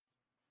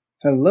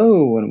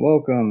Hello and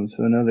welcome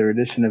to another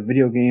edition of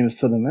Video Games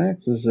to the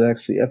Max. This is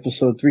actually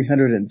episode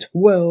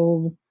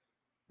 312,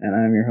 and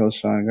I'm your host,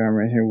 Sean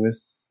Garmer, here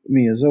with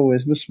me as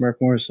always, Mr. Mark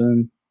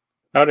Morrison.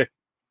 Howdy.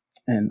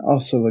 And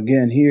also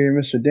again here,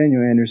 Mr.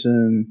 Daniel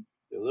Anderson.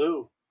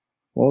 Hello.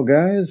 Well,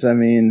 guys,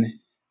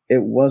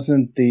 it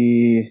wasn't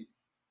the,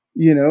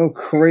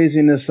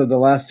 craziness of the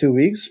last 2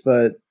 weeks,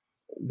 but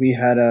we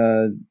had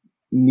a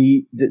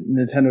neat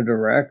Nintendo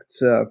Direct,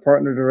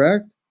 partner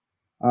Direct.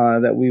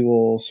 That we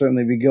will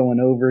certainly be going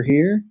over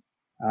here.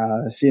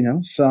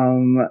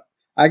 Some,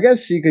 I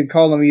guess you could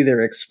call them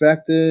either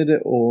expected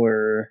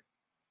or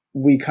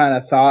we kind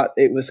of thought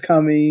it was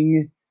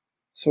coming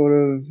sort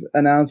of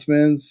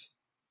announcements.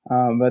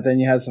 But then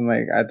you had some,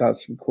 I thought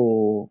some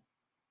cool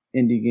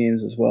indie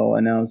games as well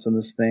announced on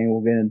this thing.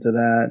 We'll get into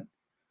that.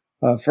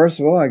 First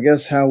of all, I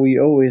guess how we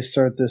always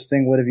start this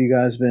thing, what have you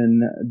guys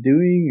been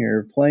doing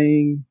or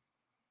playing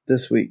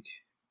this week?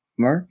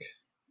 Mark?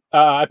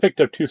 I picked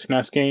up 2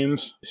 SNES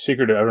games,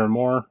 Secret of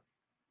Evermore.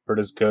 Heard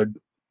it's good.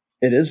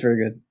 It is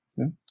very good.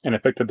 Yeah. And I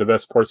picked up the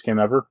best sports game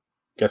ever.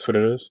 Guess what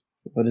it is?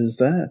 What is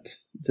that?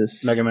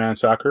 This Megaman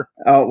Soccer.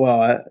 Oh,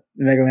 well,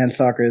 Megaman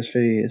Soccer is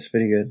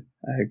pretty good.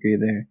 I agree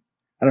there.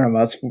 I don't know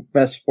about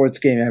best sports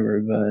game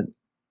ever, but...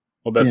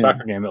 Well, best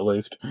soccer game at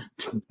least.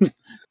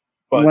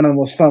 But, one of the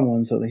most fun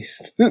ones, at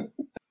least.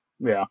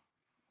 Yeah.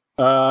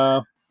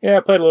 I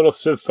played a little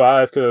Civ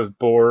 5 because I was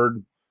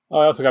bored.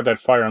 I also got that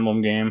Fire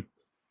Emblem game.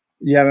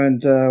 You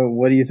haven't,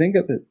 what do you think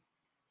of it?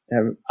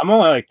 I'm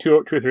only like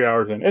 2 or 3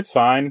 hours in. It's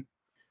fine.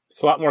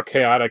 It's a lot more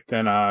chaotic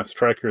than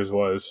Strikers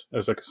was.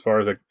 As far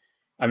as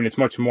it's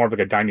much more of like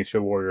a Dynasty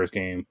Warriors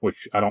game,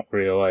 which I don't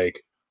really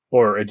like.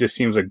 Or it just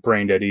seems like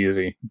brain dead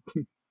easy.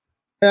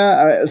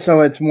 Yeah, so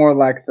it's more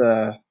like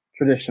the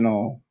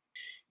traditional.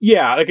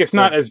 Yeah, it's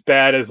not as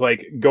bad as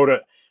go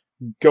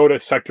to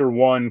Sector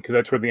 1 because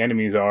that's where the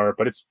enemies are,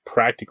 but it's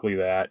practically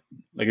that.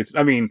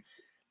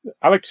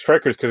 I liked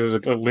Strikers because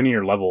there's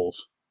linear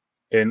levels.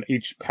 And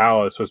each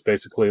palace was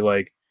basically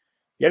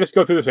just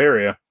go through this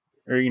area.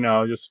 Or, you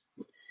don't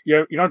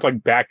have to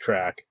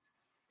backtrack.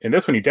 And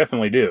this one you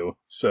definitely do.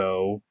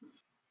 So,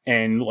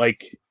 and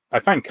I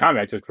find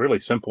combat just really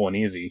simple and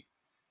easy.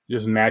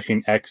 Just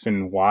mashing X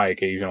and Y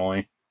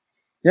occasionally.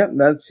 Yep,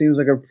 that seems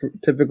like a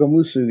typical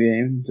Musu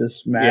game.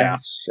 Just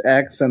mash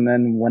X and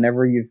then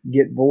whenever you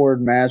get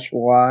bored, mash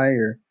Y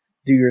or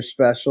do your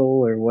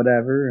special or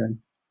whatever. And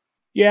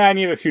yeah, and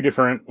you have a few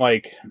different,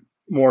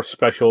 more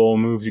special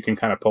moves you can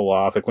kind of pull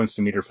off, once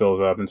the meter fills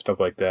up and stuff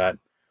like that.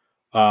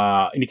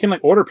 And you can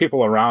order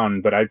people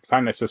around, but I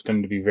find that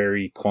system to be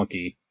very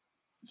clunky.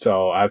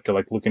 So I have to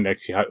look into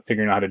actually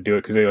figuring out how to do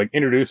it because they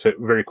introduce it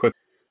very quick.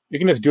 You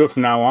can just do it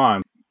from now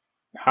on.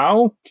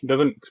 How? It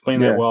doesn't explain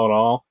that well at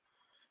all.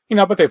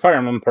 But the Fire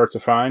Emblem parts are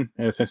fine,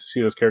 and it's nice to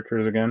see those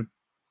characters again.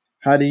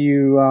 How do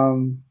you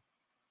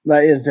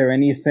is there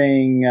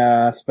anything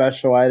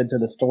special added to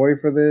the story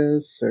for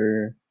this,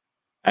 or?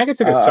 I think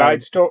it's a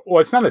side story. Well,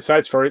 it's not a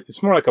side story.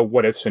 It's more like a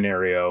what if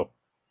scenario.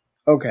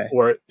 Okay.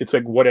 Or it's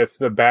what if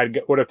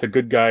the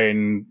good guy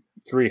in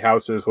 3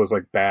 houses was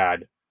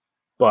bad,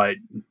 but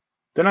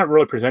they're not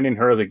really presenting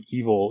her as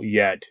evil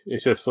yet.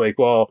 It's just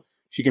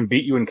she can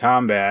beat you in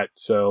combat,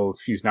 so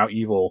she's now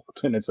evil.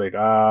 And it's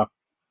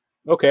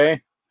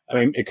okay.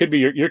 It could be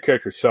your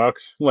character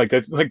sucks.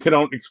 That's they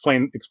don't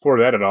explore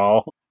that at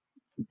all.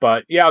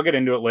 But yeah, I'll get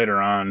into it later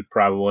on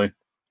probably.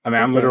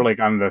 I'm literally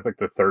on the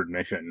 3rd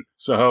mission,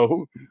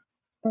 so...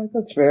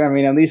 That's fair.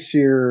 At least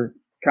you're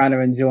kind of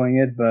enjoying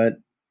it, but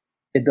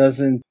it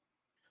doesn't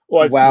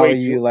wow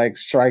you like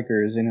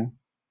Strikers,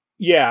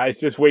 Yeah, it's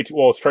just way too...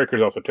 Well,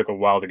 Strikers also took a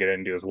while to get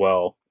into as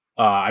well.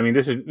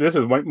 This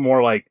is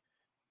more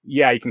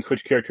you can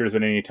switch characters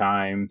at any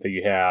time that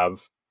you have.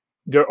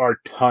 There are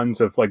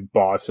tons of,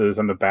 bosses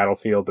on the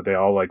battlefield, but they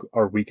all,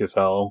 are weak as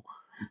hell.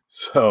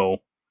 So,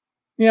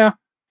 yeah,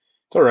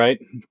 it's alright.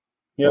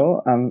 Yep.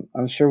 Well,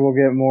 I'm sure we'll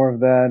get more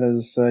of that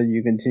as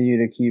you continue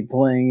to keep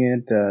playing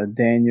it.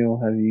 Daniel,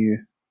 have you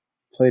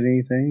played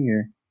anything?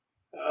 Or?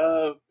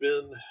 I've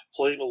been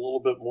playing a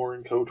little bit more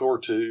in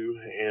KOTOR 2,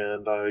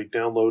 and I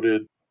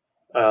downloaded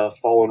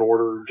Fallen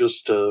Order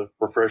just to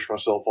refresh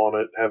myself on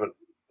it.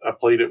 I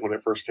played it when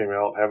it first came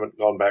out, haven't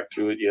gone back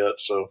to it yet,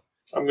 so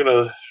I'm going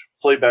to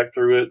play back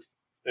through it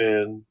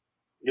and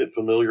get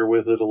familiar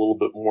with it a little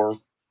bit more.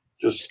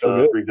 Just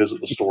revisit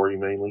the story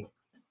mainly.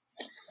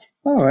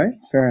 All right,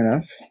 fair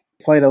enough.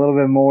 Played a little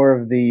bit more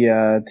of the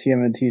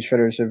TMNT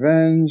Shredder's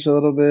Revenge a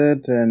little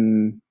bit,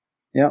 and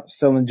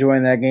still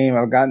enjoying that game.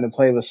 I've gotten to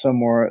play with some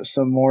more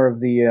of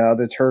the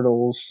other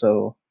turtles,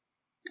 so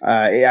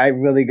I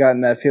really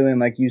gotten that feeling,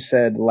 like you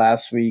said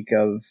last week,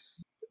 of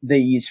they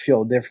each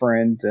feel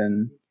different,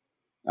 and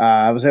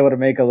I was able to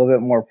make a little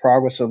bit more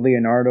progress with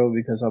Leonardo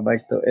because I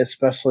like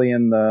especially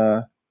in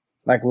the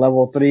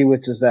level 3,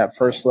 which is that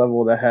first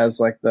level that has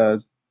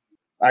the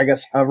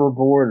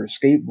hoverboard or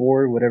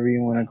skateboard, whatever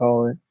you want to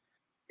call it.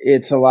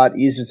 It's a lot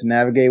easier to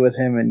navigate with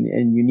him,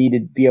 and you need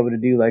to be able to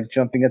do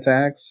jumping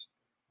attacks.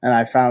 And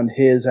I found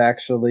his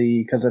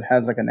actually, because it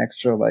has an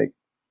extra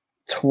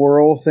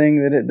twirl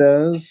thing that it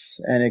does,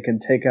 and it can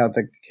take out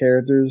the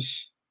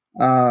characters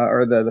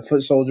or the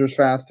foot soldiers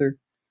faster.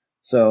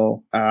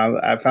 So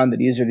I found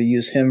it easier to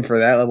use him for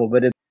that level.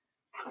 But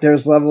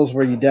there's levels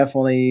where you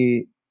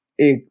definitely,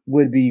 it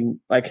would be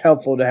like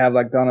helpful to have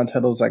like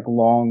Donatello's like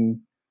long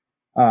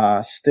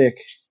stick.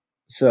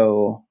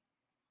 So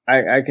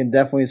I can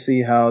definitely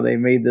see how they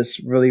made this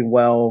really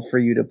well for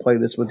you to play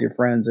this with your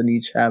friends and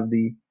each have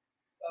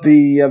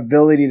the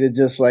ability to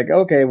just like,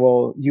 okay,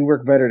 well, you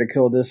work better to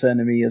kill this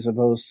enemy as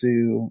opposed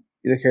to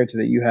the character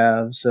that you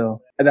have.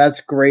 So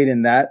that's great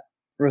in that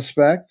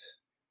respect.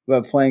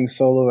 But playing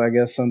solo, I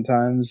guess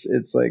sometimes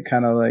it's like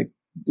kind of like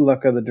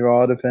luck of the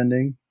draw,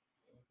 depending.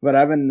 But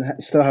I've been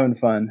still having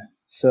fun.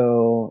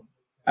 So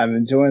I'm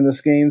enjoying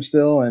this game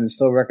still and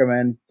still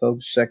recommend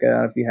folks check it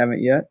out if you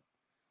haven't yet.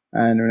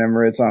 And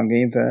remember, it's on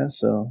Game Pass.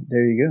 So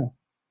there you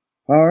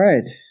go. All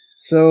right.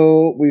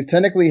 So we've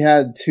technically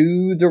had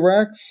 2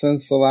 directs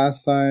since the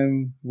last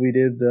time we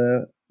did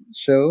the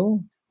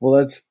show. Well,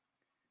 let's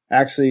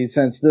actually,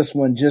 since this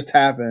one just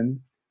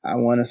happened, I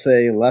want to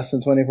say less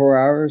than 24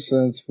 hours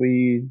since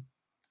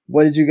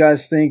what did you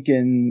guys think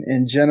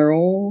in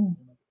general?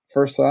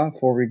 First off,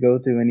 before we go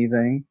through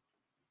anything,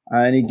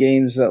 any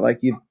games that like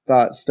you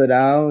thought stood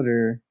out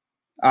or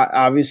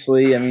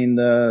obviously, I mean,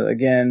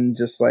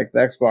 just like the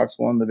Xbox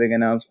One, the big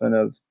announcement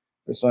of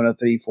Persona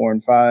 3, 4,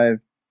 and 5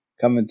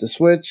 coming to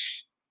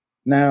Switch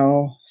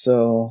now.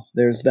 So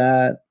there's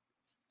that.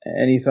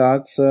 Any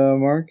thoughts,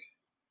 Mark?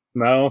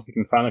 No, you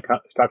can finally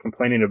stop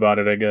complaining about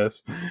it, I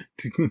guess.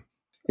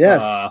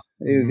 Yes,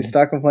 you can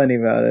stop complaining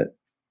about it.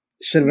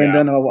 Should have been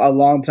done a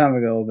long time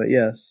ago, but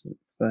yes,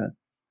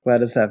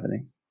 glad it's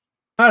happening.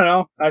 I don't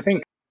know. I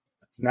think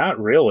not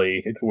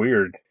really. It's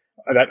weird.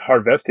 That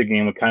Harvesta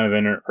game would kind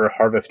of or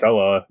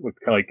Harvestella with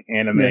kind of like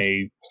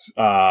anime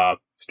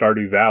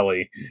Stardew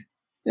Valley.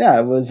 Yeah,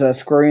 it was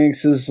Square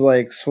Enix's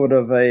like sort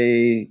of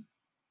a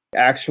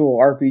actual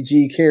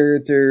RPG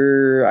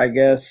character, I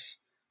guess.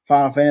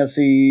 Final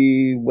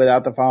Fantasy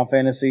without the Final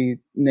Fantasy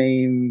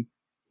name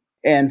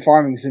and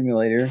farming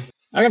simulator.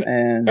 I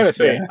gotta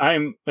say,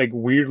 I'm like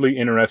weirdly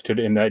interested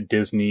in that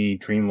Disney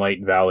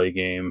Dreamlight Valley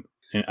game,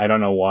 and I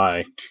don't know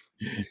why.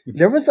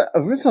 There was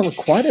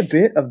quite a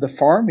bit of the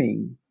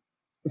farming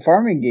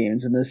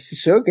games in this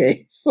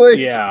showcase. Like,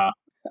 yeah,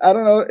 I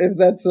don't know if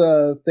that's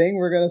a thing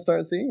we're gonna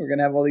start seeing. We're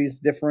gonna have all these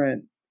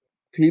different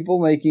people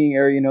making,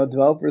 or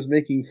developers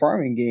making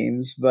farming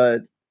games,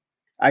 but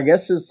I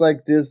guess it's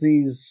like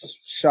Disney's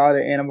shot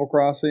at Animal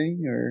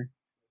Crossing or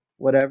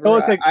whatever. Well,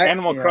 it's like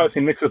Animal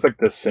Crossing mixed with like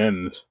The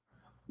Sims.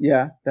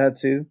 Yeah, that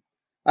too.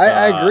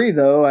 I agree,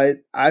 though.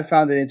 I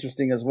found it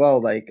interesting as well.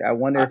 Like, I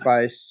wonder if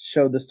I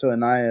showed this to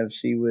Anaya, if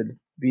she would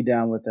be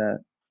down with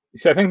that.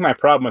 See, I think my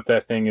problem with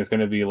that thing is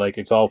going to be like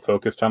it's all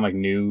focused on like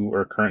new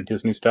or current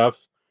Disney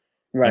stuff,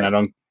 right? And I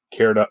don't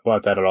care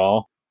about that at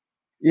all.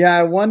 Yeah,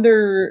 I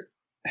wonder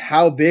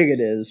how big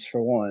it is,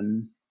 for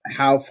one.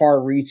 How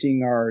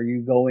far-reaching are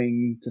you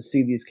going to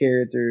see these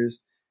characters?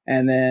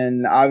 And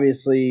then,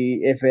 obviously,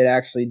 if it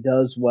actually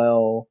does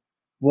well,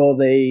 will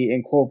they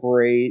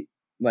incorporate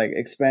like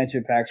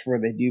expansion packs where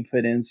they do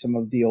put in some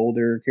of the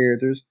older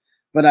characters?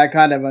 But I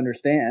kind of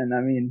understand. I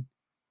mean,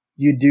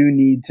 you do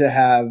need to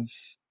have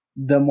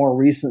the more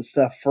recent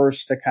stuff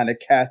first to kind of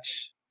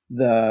catch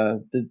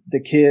the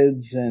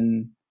kids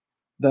and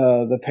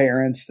the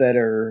parents that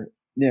are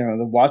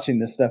watching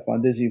this stuff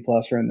on Disney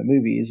Plus or in the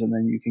movies, and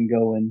then you can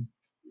go and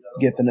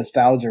get the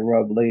nostalgia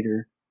rub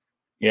later.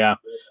 Yeah.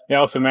 I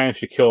also managed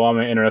to kill all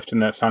my interest in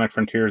that Sonic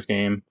Frontiers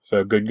game.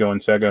 So good going,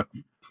 Sega.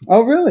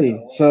 Oh,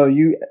 really? So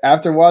you,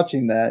 after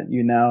watching that,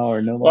 you now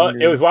are no longer...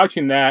 Well, it was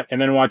watching that and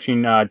then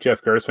watching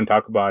Jeff Gerstmann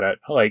talk about it.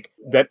 Like,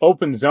 that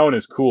open zone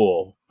is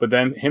cool, but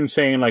then him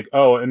saying like,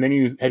 oh, and then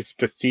you have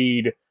to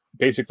feed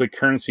basically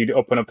currency to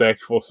open up the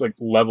actual like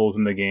levels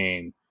in the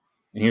game.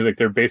 And he's like,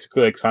 they're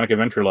basically like Sonic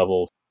Adventure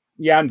levels.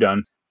 Yeah, I'm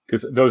done.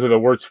 Because those are the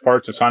worst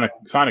parts of Sonic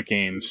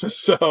games.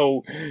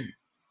 So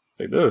it's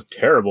like, this is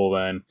terrible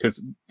then.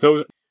 Because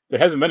there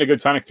hasn't been a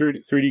good Sonic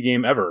 3D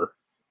game ever.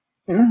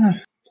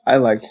 I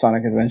liked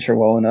Sonic Adventure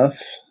well enough.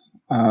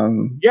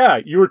 Yeah,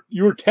 you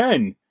were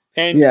 10.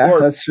 And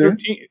or that's 13,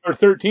 true. Or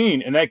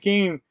 13. And that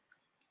game,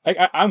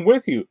 I'm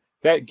with you.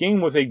 That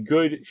game was a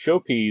good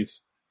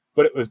showpiece,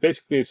 but it was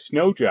basically a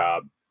snow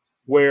job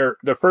where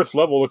the first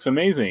level looks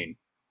amazing.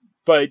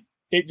 But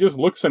it just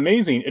looks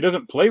amazing. It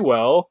doesn't play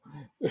well.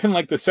 And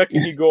like the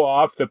second you go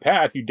off the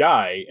path, you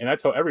die. And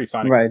that's how every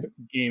Sonic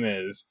game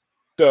is.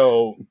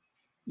 So,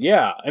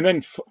 yeah. And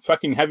then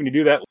fucking having to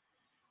do that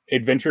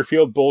adventure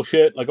field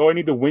bullshit. Like, oh, I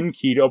need the win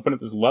key to open up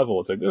this level.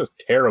 It's like, this is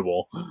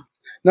terrible.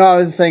 No, I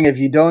was saying, if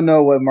you don't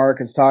know what Mark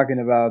is talking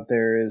about,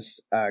 there is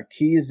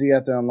keys you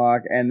have to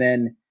unlock. And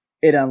then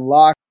it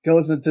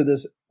goes into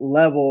this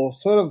level,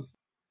 sort of,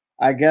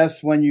 I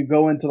guess, when you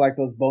go into like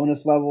those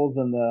bonus levels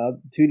in the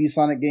 2D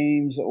Sonic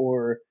games,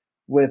 or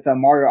with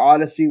Mario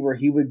Odyssey, where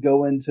he would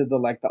go into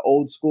the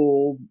old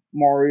school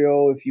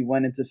Mario if you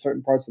went into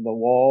certain parts of the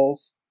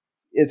walls.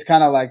 It's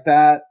kind of like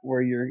that,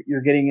 where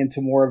you're getting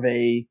into more of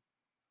a,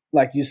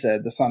 like you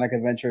said, the Sonic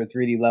Adventure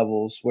 3D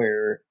levels,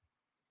 where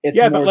it's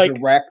yeah, more but like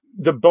direct.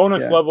 the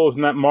bonus Yeah. levels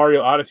in that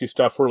Mario Odyssey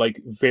stuff were like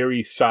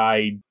very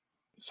sided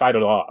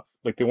off.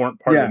 Like they weren't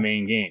part of the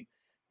main game.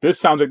 This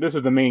sounds like this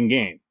is the main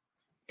game.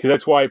 Because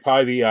that's why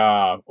probably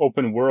the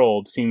open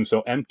world seems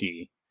so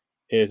empty.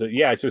 Is that,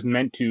 yeah, it's just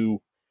meant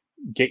to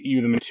get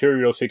you the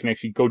material so you can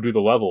actually go do the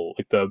level,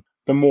 like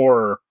the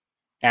more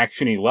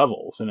action-y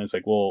levels. And it's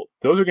like, well,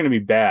 those are going to be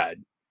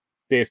bad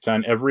based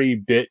on every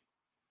bit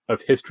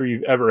of history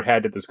you've ever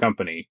had at this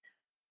company.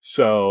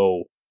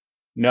 So,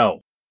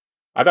 no.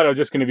 I thought it was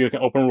just going to be like an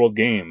open world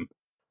game.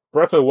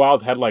 Breath of the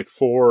Wild had like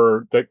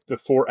the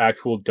 4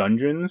 actual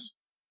dungeons.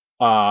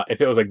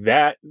 If it was like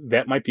that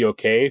might be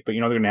okay, but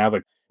they're going to have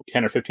like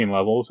 10 or 15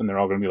 levels and they're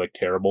all going to be like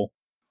terrible.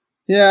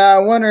 Yeah, I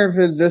wonder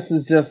if this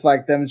is just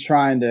like them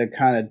trying to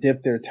kind of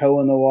dip their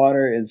toe in the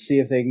water and see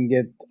if they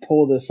can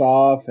pull this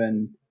off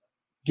and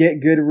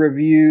get good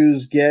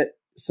reviews, get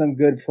some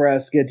good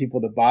press, get people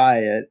to buy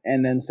it,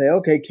 and then say,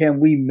 okay, can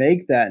we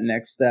make that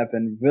next step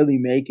and really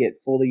make it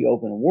fully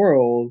open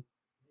world?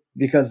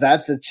 Because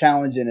that's a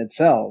challenge in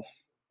itself,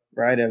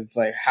 right? Of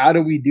like, how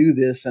do we do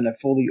this in a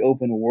fully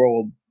open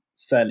world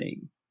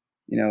setting?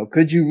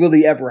 Could you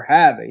really ever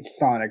have a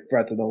Sonic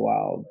Breath of the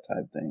Wild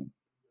type thing?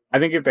 I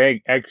think if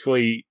they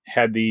actually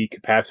had the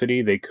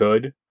capacity, they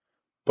could,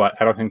 but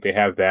I don't think they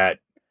have that.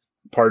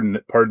 Pardon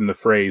the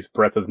phrase,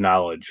 breadth of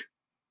knowledge.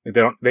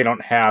 They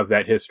don't have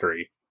that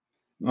history,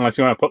 unless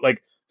you want to put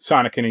like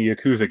Sonic in a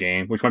Yakuza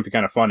game, which might be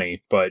kind of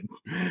funny. But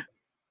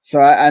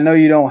so I know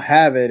you don't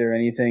have it or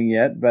anything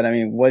yet, but I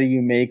mean, what do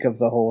you make of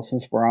the whole?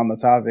 Since we're on the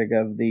topic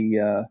of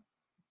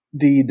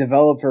the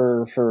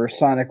developer for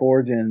Sonic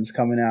Origins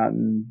coming out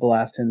and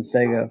blasting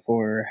Sega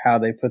for how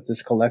they put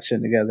this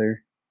collection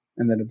together.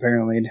 And then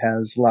apparently it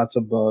has lots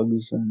of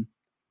bugs and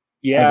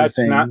other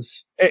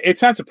things.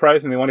 It's not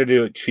surprising they want to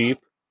do it cheap.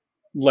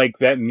 Like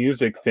that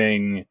music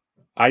thing,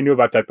 I knew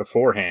about that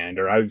beforehand,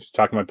 or I was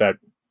talking about that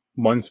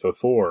months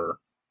before.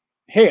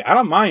 Hey, I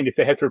don't mind if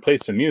they have to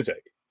replace the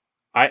music.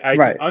 I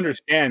can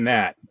understand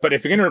that. But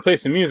if you're going to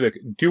replace the music,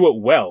 do it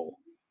well.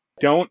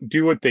 Don't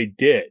do what they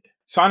did.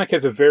 Sonic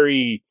has a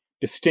very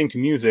distinct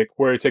music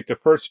where it's like the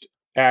first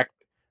act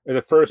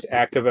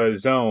of a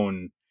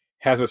zone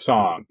has a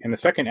song, and the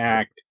second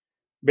act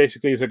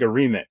basically is like a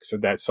remix of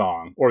that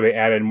song, or they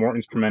added more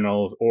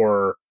instrumentals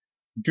or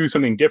do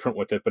something different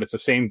with it, but it's the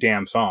same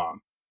damn song.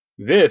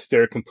 There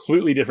are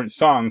completely different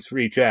songs for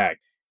each act,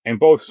 and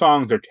both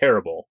songs are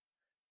terrible,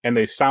 and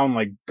they sound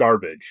like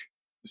garbage.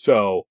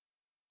 So,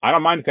 I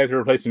don't mind if they have to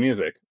replace the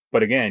music,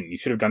 but again, you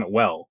should have done it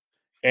well.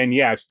 And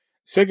yes,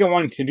 Sega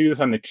wanting to do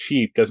this on the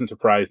cheap doesn't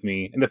surprise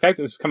me, and the fact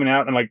that this is coming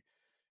out on like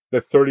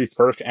the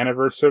 31st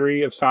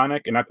anniversary of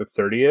Sonic and not the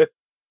 30th,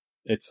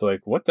 it's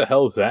like, what the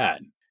hell is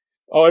that?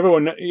 Oh,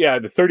 everyone, yeah,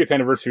 the 30th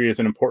anniversary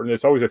isn't important.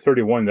 It's always a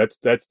 31.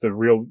 That's the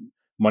real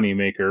money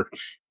maker.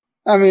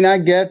 I mean, I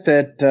get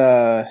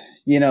that,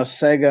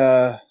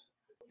 Sega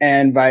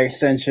and by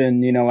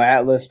extension,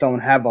 Atlas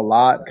don't have a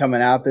lot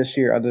coming out this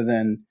year other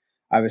than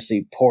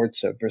obviously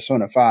ports of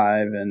Persona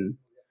 5 and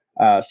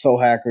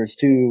Soul Hackers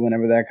 2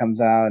 whenever that comes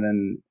out.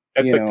 And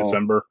that's like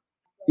December.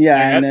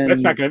 Yeah, and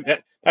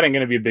that ain't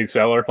gonna be a big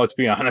seller. Let's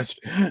be honest.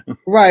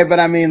 Right, but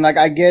I mean, like,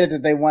 I get it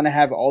that they want to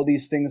have all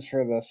these things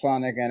for the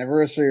Sonic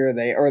anniversary,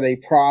 or they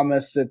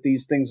promised that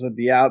these things would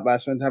be out by a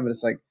certain time. But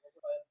it's like,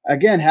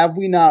 again, have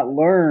we not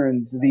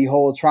learned the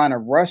whole trying to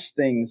rush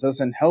things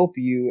doesn't help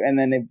you, and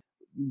then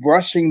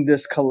rushing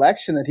this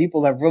collection that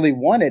people have really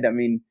wanted? I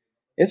mean,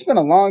 it's been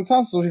a long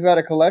time since we've had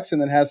a collection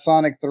that has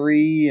Sonic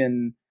 3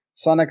 and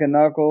Sonic and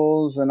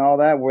Knuckles and all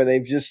that, where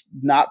they've just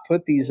not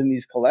put these in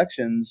these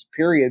collections,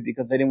 period,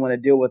 because they didn't want to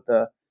deal with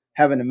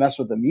having to mess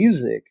with the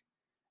music.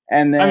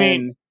 And then, I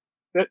mean,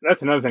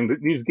 that's another thing.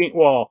 These games,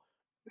 well,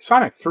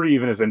 Sonic 3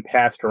 even has been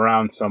passed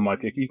around so much.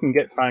 If you can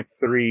get Sonic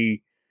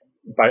 3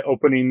 by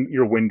opening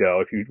your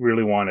window, if you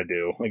really want to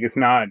do, like, it's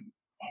not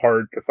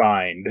hard to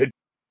find.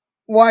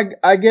 Well,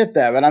 I get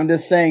that, but I'm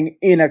just saying,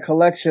 in a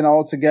collection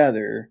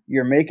altogether,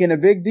 you're making a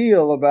big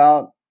deal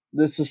about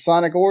this is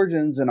Sonic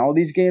Origins and all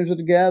these games are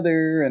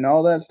together and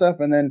all that stuff,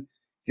 and then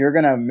you're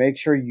gonna make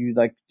sure you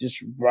like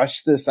just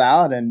rush this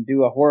out and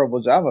do a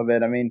horrible job of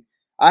it. I mean,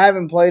 I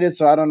haven't played it,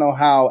 so I don't know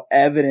how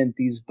evident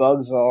these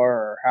bugs are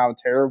or how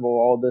terrible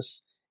all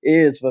this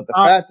is, but the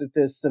fact that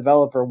this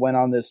developer went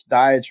on this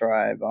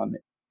diatribe on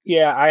it.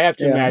 Yeah, I have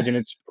to imagine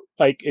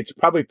it's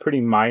probably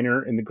pretty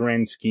minor in the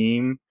grand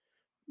scheme,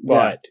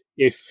 but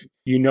if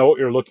you know what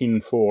you're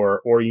looking for,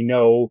 or you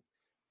know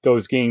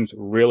those games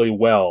really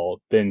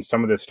well, then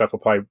some of this stuff will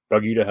probably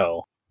bug you to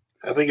hell.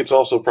 I think it's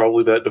also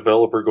probably that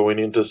developer going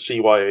into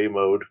CYA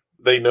mode.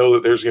 They know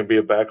that there's going to be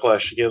a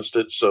backlash against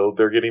it, so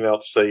they're getting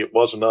out to say it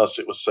wasn't us,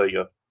 it was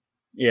Sega.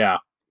 Yeah.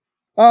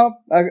 Oh,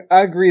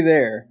 I agree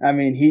there. I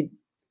mean,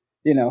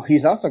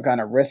 he's also kind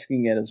of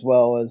risking it as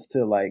well as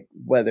to like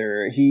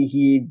whether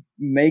he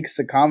makes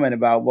a comment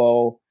about,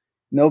 well,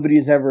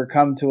 nobody's ever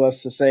come to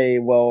us to say,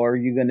 well, are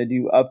you going to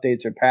do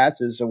updates or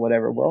patches or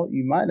whatever? Well,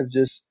 you might have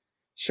just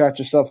shot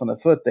yourself in the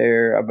foot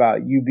there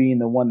about you being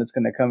the one that's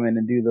going to come in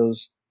and do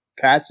those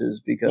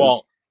patches,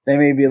 because they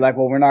may be like,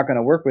 well, we're not going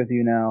to work with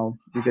you now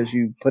because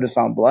you put us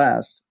on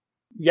blast.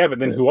 Yeah, but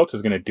then who else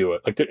is going to do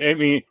it? Like, I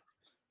mean,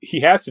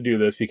 he has to do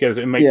this because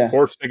it might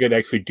force Sega to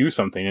actually do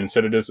something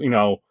instead of just,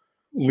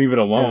 leave it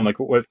alone, like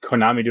what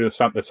Konami do with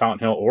the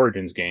Silent Hill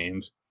Origins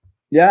games.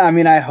 Yeah, I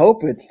mean, I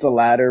hope it's the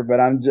latter,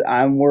 but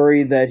I'm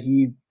worried that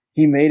he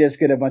made us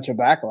get a bunch of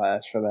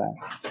backlash for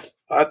that.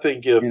 I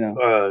think if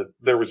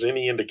there was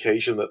any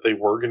indication that they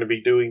were going to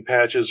be doing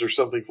patches or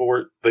something for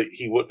it, that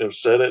he wouldn't have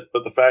said it.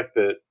 But the fact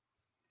that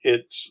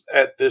it's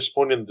at this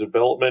point in the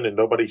development and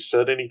nobody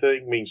said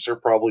anything means they're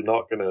probably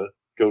not going to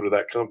go to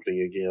that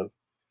company again.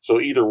 So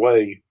either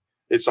way,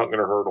 it's not going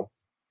to hurt them.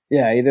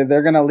 Yeah, either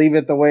they're going to leave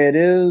it the way it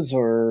is,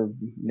 or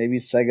maybe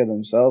Sega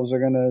themselves are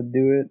going to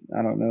do it.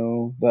 I don't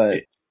know,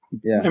 but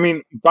yeah. I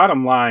mean,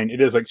 bottom line, it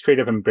is like straight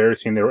up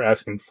embarrassing. They were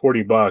asking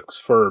 $40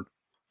 for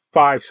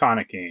 5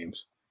 Sonic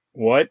games.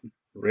 What?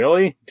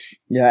 Really?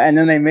 Yeah, and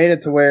then they made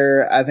it to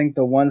where I think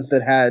the ones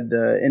that had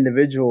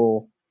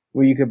individual,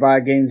 where you could buy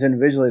games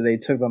individually, they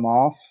took them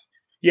off.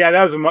 Yeah,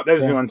 that was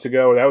a few months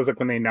ago. That was like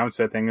when they announced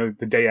that thing,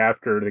 the day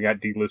after they got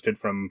delisted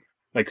from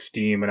like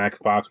Steam and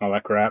Xbox and all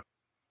that crap.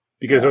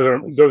 Because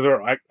those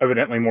are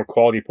evidently more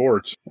quality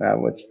ports.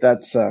 Which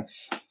that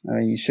sucks. I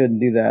mean, you shouldn't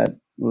do that.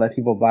 Let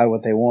people buy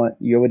what they want.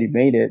 You already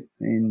made it.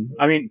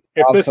 I mean,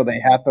 so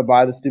they have to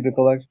buy the stupid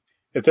collection.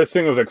 If this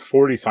thing was like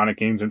 40 Sonic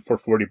games and for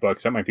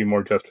 $40, that might be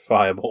more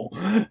justifiable.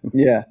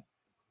 Yeah.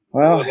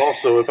 Well, and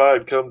also, if I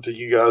had come to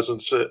you guys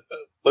and said,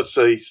 let's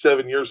say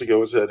 7 years ago,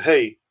 and said,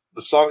 "Hey,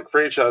 the Sonic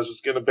franchise is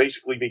going to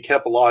basically be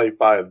kept alive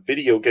by a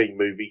video game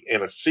movie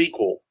and a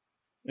sequel,"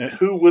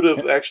 who would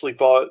have actually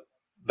thought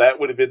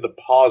that would have been the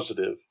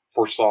positive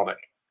for Sonic?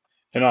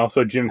 And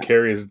also, Jim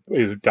Carrey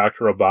is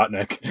Dr.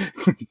 Robotnik.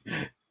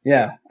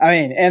 Yeah, I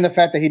mean, and the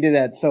fact that he did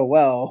that so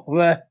well,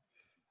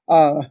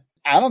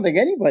 I don't think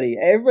everybody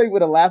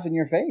would have laughed in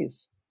your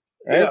face,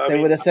 right? Yeah, they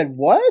would have said,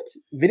 "What?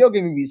 Video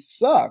game movies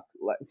suck,"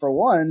 like, for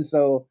one.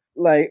 So,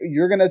 like,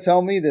 you're gonna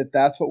tell me that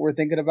that's what we're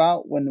thinking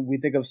about when we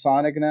think of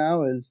Sonic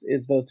now is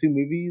those 2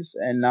 movies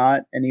and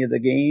not any of the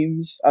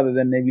games other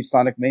than maybe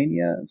Sonic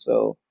Mania.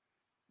 So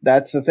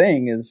that's the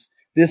thing, is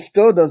this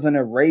still doesn't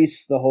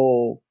erase the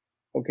whole,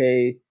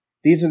 okay,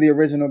 these are the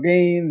original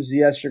games.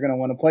 Yes, you're going to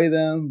want to play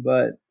them,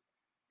 but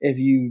if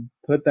you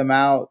put them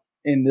out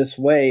in this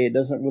way, it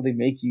doesn't really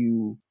make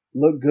you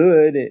look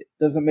good. It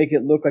doesn't make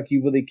it look like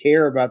you really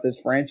care about this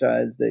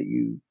franchise that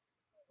you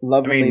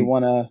lovingly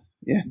want to,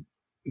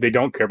 They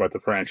don't care about the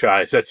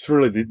franchise. That's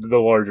really the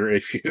larger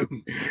issue.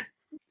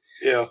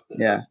 Yeah.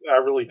 I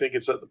really think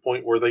it's at the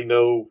point where they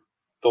know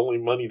the only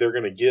money they're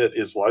going to get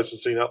is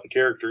licensing out the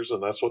characters,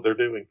 and that's what they're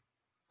doing.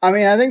 I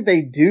mean, I think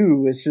they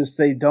do. It's just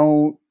they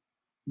don't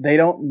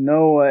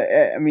know.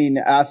 I mean,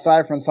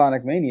 aside from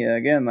Sonic Mania,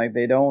 again, like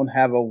they don't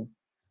have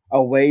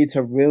a way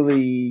to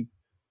really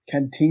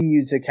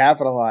continue to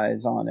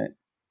capitalize on it.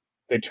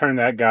 They turned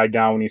that guy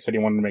down when he said he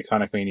wanted to make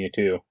Sonic Mania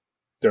 2.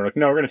 They're like,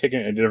 no, we're going to take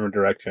it in a different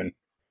direction.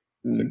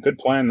 It's a good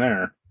plan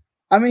there.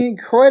 I mean,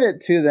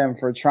 credit to them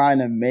for trying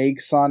to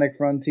make Sonic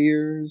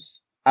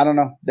Frontiers. I don't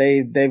know.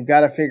 They've got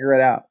to figure it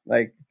out.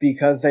 Like,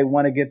 because they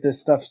want to get this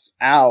stuff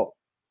out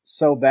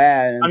so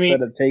bad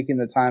instead of taking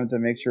the time to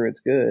make sure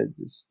it's good.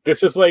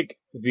 This is like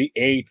the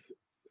 8th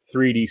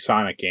 3D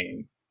Sonic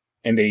game,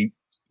 and they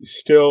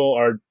still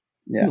are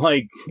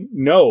like,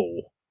 no.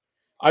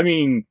 I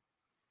mean...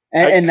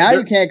 And now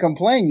you can't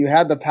complain. You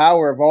have the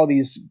power of all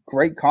these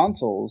great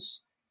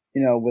consoles,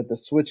 with the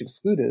Switch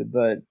excluded,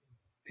 but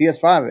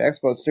PS5,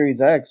 Xbox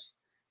Series X,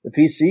 the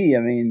PC,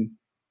 I mean,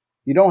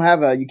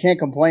 you can't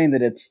complain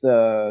that it's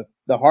the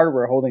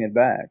hardware holding it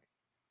back.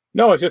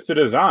 No, it's just the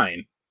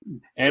design.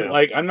 And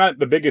like, I'm not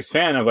the biggest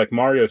fan of like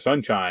Mario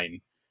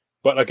Sunshine,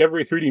 but like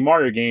every 3D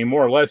Mario game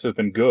more or less has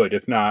been good,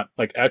 if not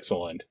like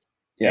excellent.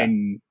 Yeah.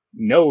 And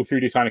no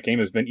 3D Sonic game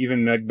has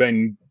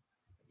been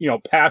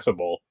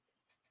passable.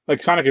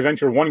 Like Sonic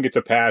Adventure 1 gets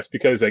a pass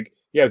because like,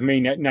 yeah, it's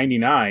made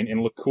 99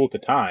 and looked cool at the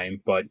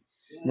time, but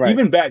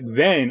even back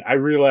then I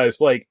realized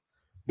like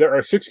there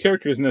are 6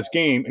 characters in this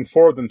game and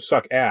 4 of them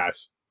suck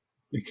ass.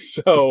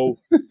 So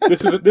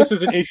this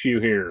is an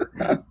issue here.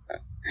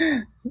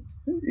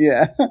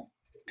 Yeah.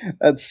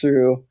 That's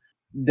true.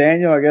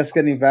 Daniel, I guess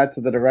getting back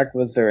to the Direct,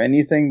 was there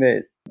anything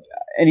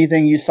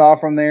you saw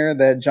from there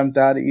that jumped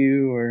out at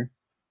you? Or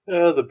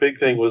the big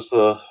thing was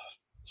the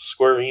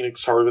Square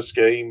Enix Harvest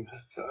game.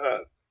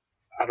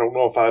 I don't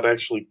know if I'd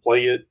actually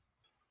play it,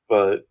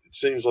 but it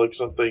seems like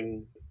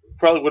something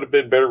probably would have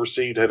been better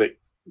received had it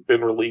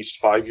been released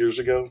 5 years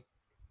ago.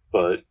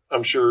 But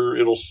I'm sure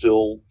it'll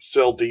still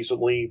sell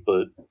decently,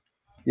 but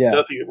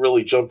nothing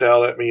really jumped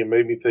out at me and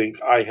made me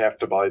think I have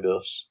to buy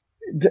this.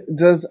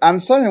 I'm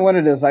starting to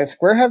wonder, does like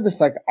Square have this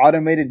like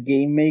automated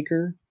game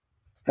maker?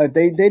 Like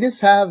they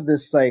just have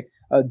this like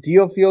a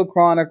Dealfield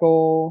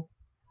Chronicle,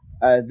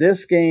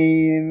 this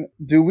game.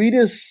 Do we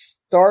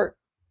just start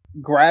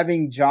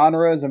grabbing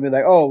genres and be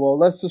like, oh well,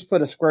 let's just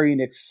put a Square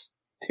Enix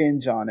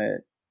tinge on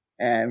it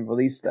and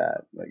release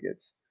that? Like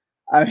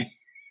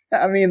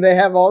I mean they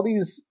have all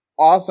these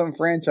awesome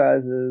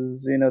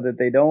franchises, that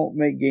they don't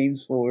make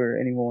games for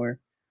anymore.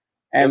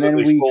 And then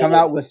we come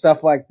out with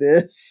stuff like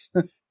this.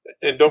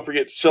 And don't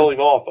forget selling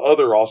off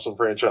other awesome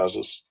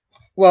franchises.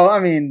 Well, I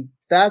mean,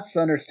 that's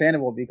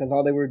understandable because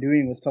all they were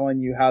doing was telling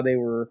you how they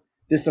were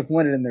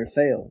disappointed in their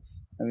sales.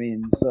 I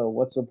mean, so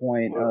what's the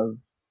point of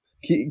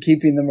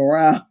keeping them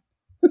around?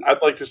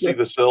 I'd like to see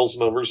the sales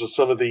numbers of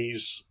some of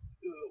these,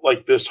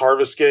 like this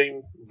Harvest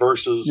game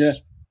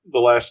versus the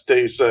last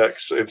Deus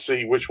Ex, and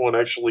see which one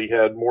actually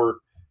had more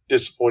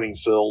disappointing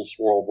sales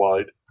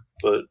worldwide.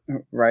 But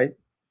right.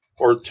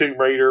 Or Tomb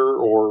Raider,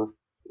 or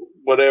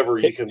whatever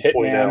you can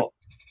point out.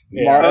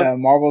 Yeah.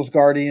 Marvel's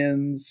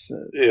Guardians.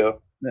 Yeah.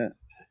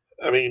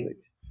 I mean,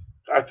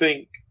 I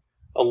think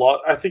a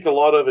lot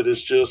of it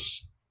is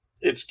just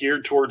it's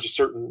geared towards a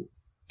certain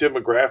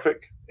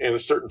demographic and a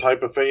certain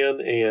type of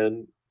fan,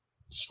 and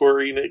Square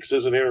Enix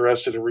isn't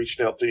interested in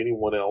reaching out to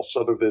anyone else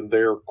other than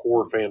their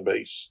core fan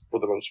base for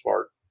the most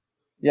part.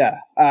 Yeah,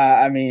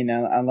 I mean,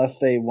 unless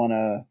they want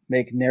to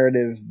make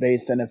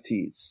narrative-based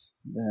NFTs,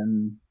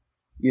 then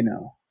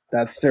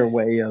that's their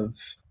way of.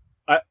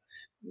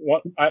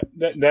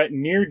 That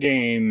Nier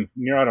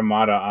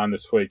Automata on the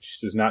Switch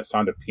does not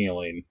sound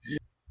appealing.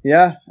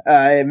 Yeah,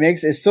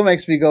 it still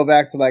makes me go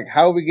back to like,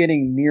 how are we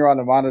getting Nier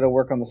Automata to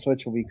work on the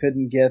Switch when we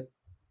couldn't get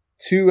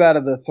 2 out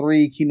of the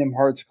 3 Kingdom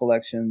Hearts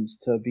collections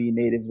to be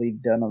natively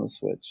done on the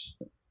Switch?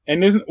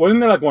 And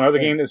wasn't there like one other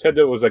game that said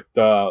that it was like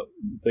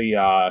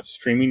the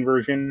streaming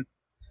version?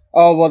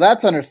 Oh well,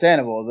 that's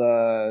understandable.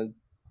 The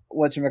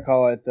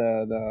whatchamacallit,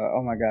 the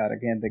oh my god, I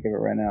can't think of it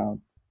right now.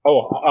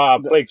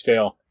 Plague's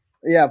Tale.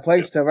 Yeah,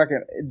 Plague's Tale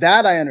record.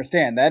 That I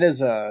understand. That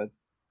is a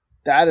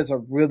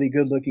really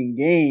good looking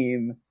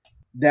game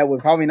that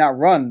would probably not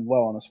run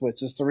well on the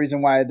Switch. It's the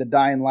reason why the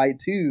Dying Light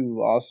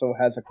 2 also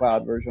has a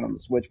cloud version on the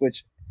Switch,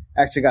 which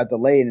actually got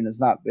delayed and has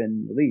not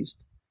been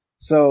released.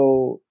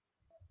 So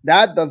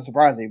that doesn't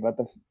surprise me, but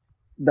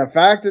the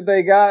fact that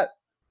they got,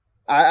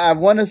 I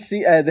want to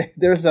see.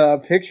 There's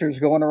pictures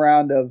going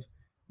around of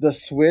the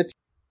Switch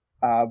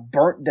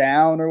burnt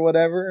down or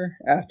whatever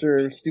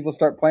after people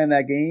start playing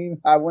that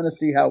game. I want to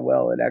see how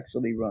well it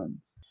actually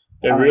runs.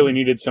 They really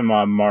needed some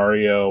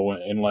Mario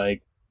and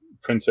like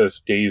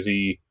Princess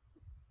Daisy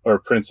or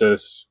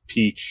Princess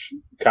Peach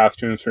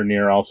costumes for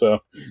Nier also.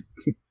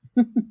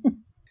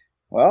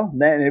 Well,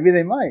 maybe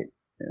they might,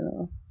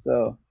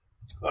 so.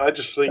 I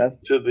just think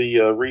to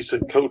the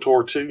recent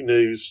KOTOR 2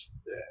 news,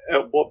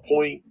 at what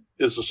point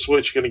is the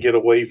Switch going to get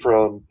away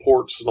from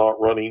ports not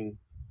running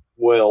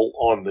well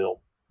on them?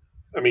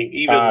 I mean,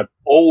 even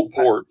old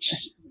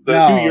ports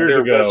that 2 years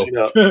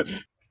ago.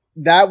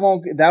 That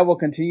will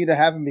continue to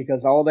happen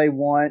because all they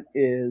want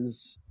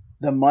is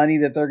the money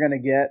that they're going to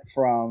get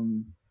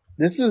from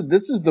this is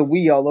the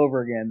Wii all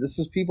over again. This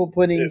is people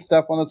putting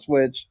stuff on the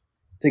Switch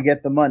to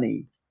get the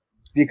money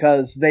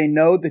because they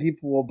know that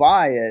people will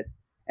buy it.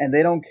 And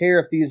they don't care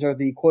if these are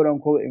the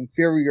quote-unquote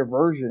inferior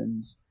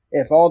versions.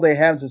 If all they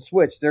have is a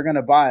Switch, they're going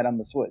to buy it on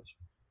the Switch.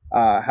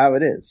 How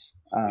it is.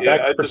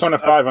 Persona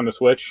 5 on the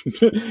Switch.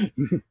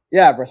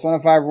 Yeah, Persona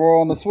 5 Royal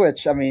on the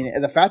Switch. I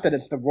mean, the fact that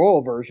it's the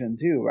Royal version,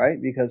 too, right?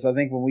 Because I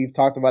think when we've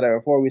talked about it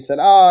before, we said,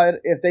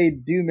 if they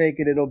do make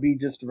it, it'll be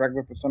just the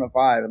regular Persona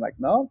 5. And like,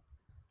 no,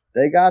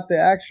 they got the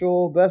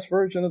actual best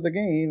version of the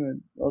game.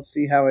 And let's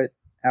see how it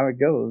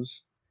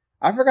goes.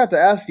 I forgot to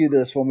ask you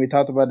this when we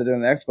talked about it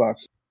during the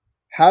Xbox.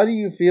 How do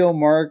you feel,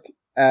 Mark,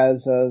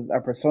 as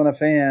a Persona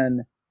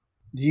fan?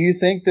 Do you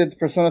think that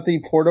Persona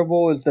 3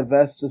 Portable is the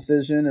best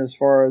decision as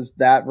far as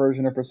that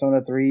version of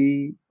Persona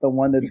 3, the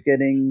one that's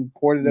getting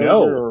ported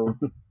over? Or?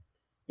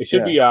 It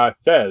should be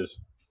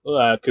Fez,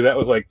 because that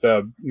was like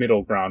the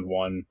middle ground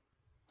one.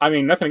 I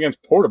mean, nothing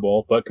against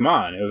Portable, but come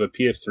on, it was a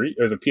PS3,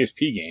 it was a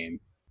PSP game,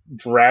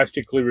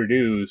 drastically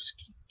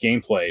reduced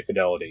gameplay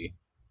fidelity.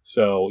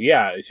 So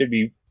yeah, it should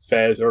be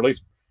Fez, or at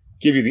least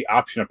give you the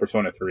option of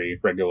Persona 3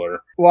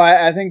 regular. Well,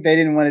 I think they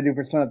didn't want to do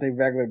Persona 3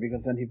 regular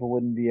because then people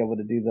wouldn't be able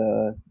to do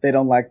they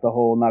don't like the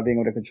whole not being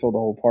able to control the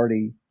whole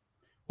party.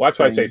 Well, that's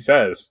why I say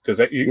Fez, because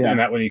and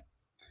that when you.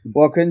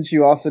 Well, couldn't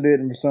you also do it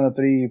in Persona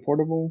 3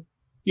 Portable?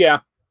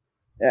 Yeah.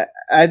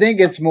 I think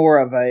it's more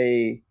of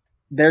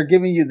they're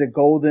giving you the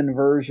golden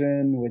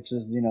version, which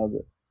is,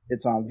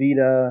 it's on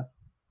Vita.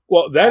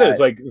 Well, that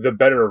is like the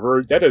better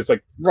version. That is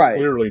like right.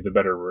 Clearly the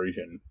better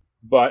version.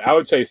 But I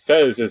would say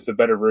Fez is the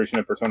better version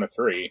of Persona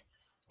 3.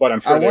 But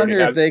I'm sure I wonder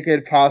if they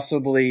could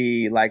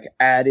possibly like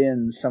add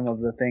in some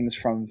of the things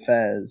from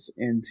Fez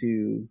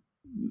into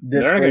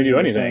this. They're not going to do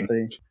anything.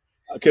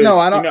 No,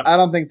 I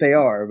don't think they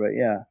are. But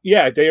yeah.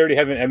 Yeah, they already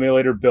have an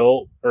emulator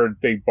built, or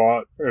they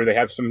bought, or they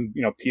have some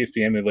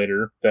PSP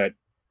emulator that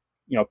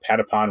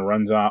Patapon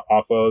runs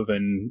off of,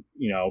 and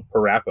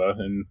Parappa,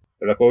 and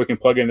they're like, well, we can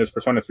plug in this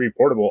Persona 3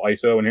 Portable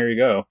ISO, and here you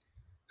go.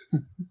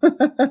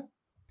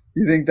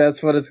 You think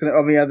that's what it's going to...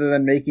 I mean, other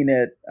than making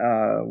it,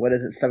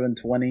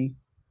 720?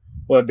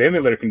 Well, the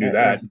emulator can do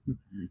that.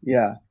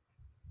 Yeah.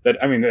 That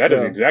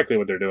is exactly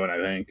what they're doing, I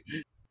think.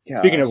 Gosh.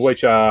 Speaking of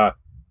which,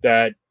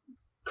 that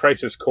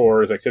Crisis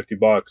Core is like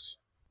 $50.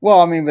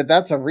 Well, I mean, but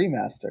that's a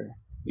remaster.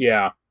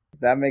 Yeah.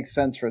 That makes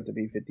sense for it to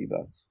be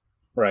 $50.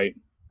 Right.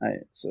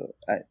 So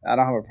I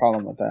don't have a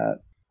problem with that.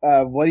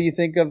 what do you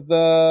think of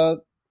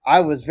I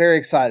was very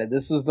excited.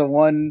 This is the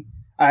one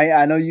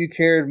I know you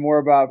cared more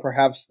about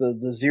perhaps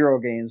the Zero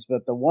games,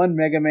 but the one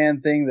Mega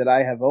Man thing that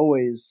I have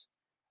always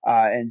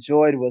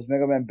enjoyed was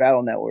Mega Man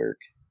Battle Network.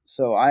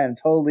 So I am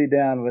totally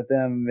down with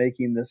them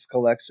making this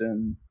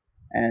collection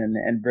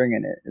and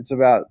bringing it. It's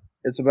about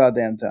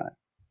damn time.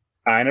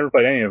 I never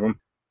played any of them.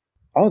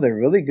 Oh, they're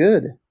really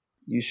good.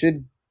 You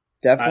should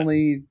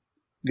definitely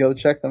go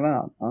check them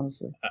out,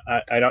 honestly.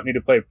 I don't need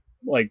to play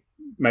like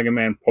Mega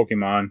Man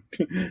Pokemon.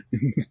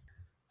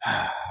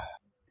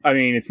 I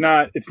mean, it's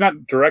not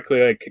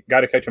directly like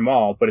gotta catch them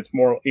all, but it's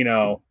more,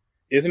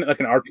 isn't it like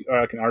an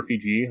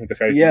RPG, like a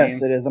strategy game?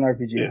 Yes, it is an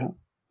RPG.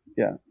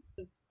 Yeah.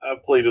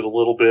 I've played it a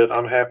little bit.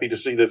 I'm happy to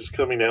see that it's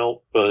coming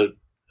out, but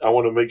I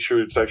want to make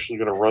sure it's actually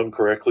going to run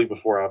correctly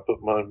before I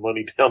put my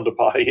money down to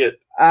buy it.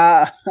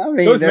 I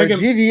mean, they're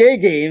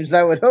GBA games.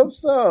 I would hope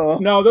so.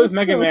 No, those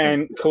Mega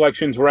Man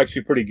collections were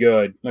actually pretty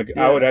good. Like,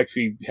 yeah. I would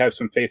actually have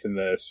some faith in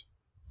this.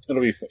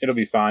 It'll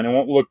be fine. It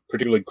won't look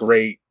particularly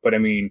great, but I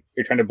mean,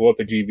 you're trying to blow up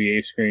a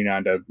GBA screen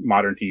onto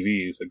modern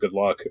TVs. So good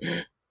luck.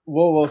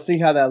 Well, we'll see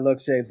how that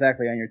looks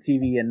exactly on your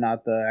TV and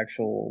not the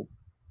actual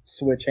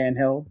Switch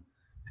handheld.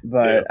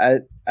 But yeah.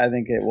 I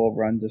think it will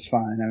run just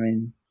fine. I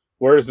mean,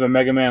 where's the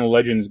Mega Man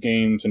Legends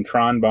games and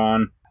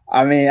Tron-Bon?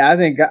 I mean, I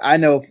think I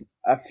know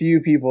a few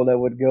people that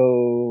would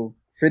go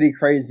pretty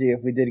crazy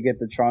if we did get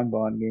the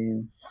Tron-Bon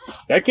game.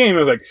 That game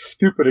is like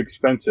stupid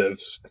expensive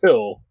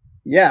still.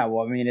 Yeah,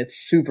 well, I mean, it's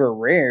super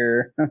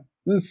rare,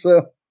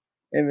 so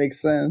it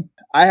makes sense.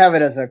 I have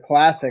it as a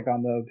classic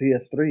on the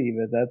PS3,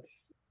 but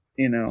that's,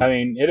 I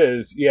mean, it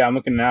is. Yeah, I'm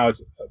looking now.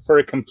 It's for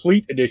a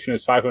complete edition.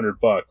 It's $500.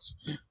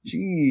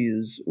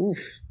 Jeez, oof.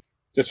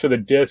 Just for the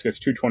disc,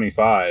 it's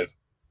 $225.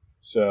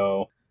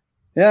 So,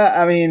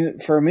 yeah, I mean,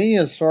 for me,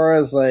 as far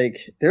as like,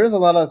 there's a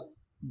lot of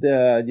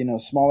the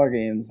smaller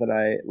games that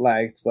I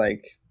liked.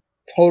 Like,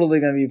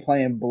 totally gonna be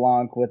playing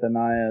Blanc with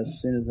Anaya as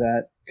soon as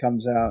that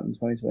comes out in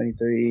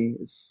 2023.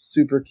 It's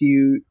super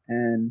cute,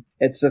 and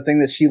it's the thing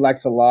that she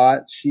likes a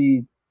lot.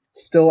 She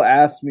still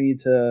asks me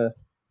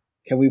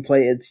can we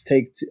play It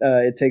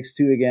Takes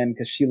Two again,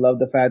 because she loved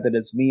the fact that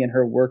it's me and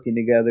her working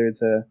together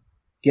to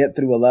get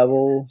through a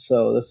level.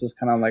 So this is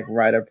kind of like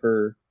right up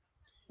her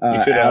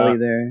alley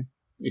there.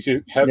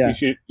 You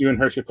and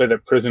her should play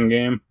that prison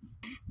game.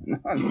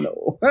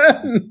 No.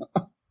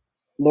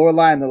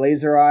 Lorelei and the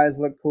Laser Eyes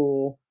look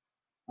cool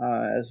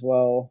as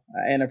well.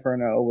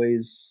 Annapurna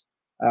always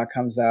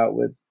comes out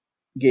with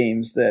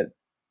games that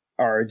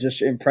are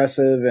just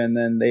impressive, and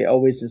then they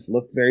always just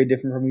look very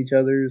different from each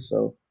other.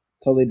 So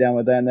totally down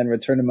with that. And then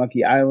Return to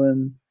Monkey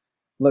Island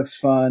looks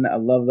fun. I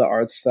love the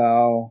art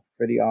style.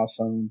 Pretty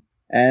awesome.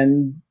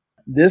 And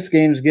this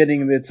game's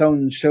getting its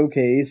own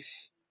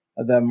showcase,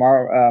 the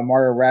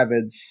Mario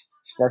Rabbids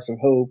Sparks of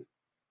Hope.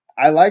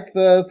 I like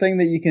the thing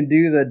that you can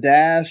do, the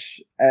dash.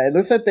 It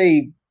looks like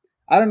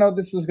I don't know if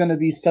this is going to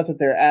be stuff that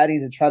they're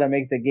adding to try to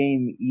make the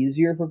game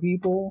easier for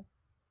people,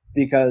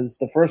 because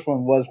the first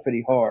one was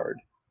pretty hard.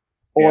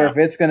 Or if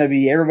it's going to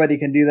be everybody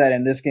can do that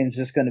and this game's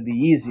just going to be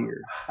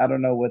easier. I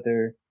don't know what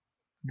they're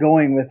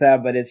going with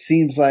that, but it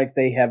seems like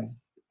they have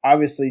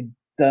obviously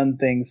done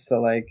things to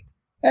like,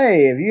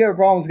 hey, if you have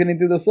problems getting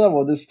through this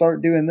level, just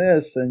start doing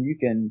this and you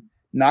can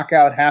knock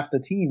out half the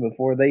team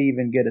before they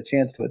even get a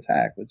chance to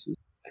attack, which is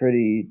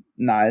pretty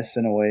nice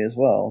in a way as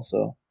well.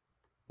 So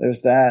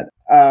there's that.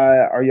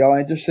 Are y'all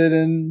interested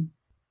in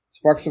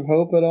Sparks of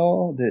Hope at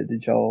all?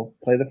 Did y'all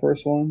play the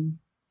first one?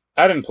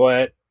 I didn't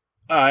play it.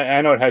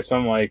 I know it had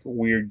some like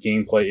weird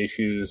gameplay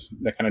issues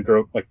that kind of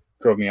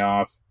drove me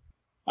off.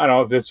 I don't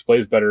know if this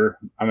plays better.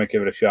 I might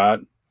give it a shot.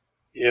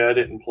 Yeah, I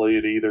didn't play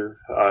it either.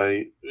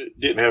 I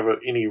didn't have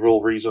any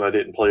real reason I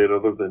didn't play it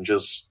other than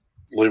just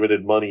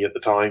limited money at the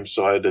time,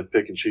 so I had to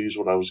pick and choose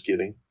what I was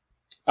getting.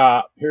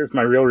 Here's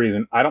my real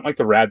reason. I don't like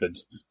the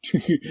Rabbids.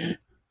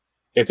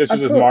 If this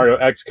was Mario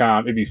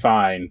XCOM, it'd be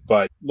fine.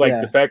 But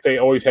the fact they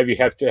always have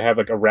to have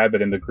like a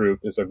rabbit in the group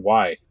is like,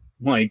 why?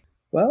 Like,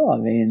 well, I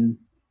mean,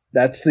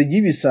 that's the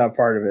Ubisoft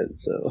part of it.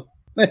 So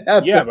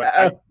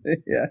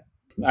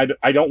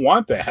I don't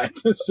want that.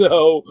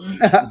 So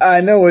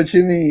I know what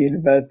you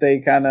mean, but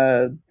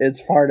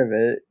it's part of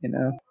it.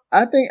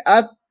 I think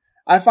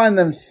I find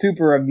them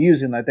super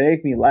amusing. Like, they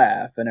make me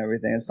laugh and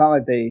everything. It's not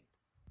like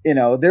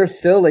they're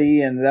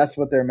silly and that's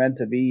what they're meant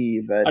to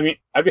be. But I mean,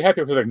 I'd be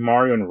happy if it was like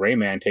Mario and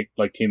Rayman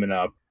teaming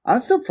up.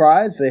 I'm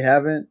surprised they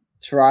haven't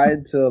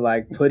tried to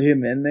like put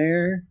him in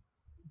there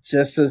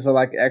just as a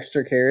like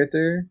extra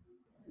character.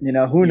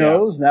 Who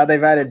knows? Now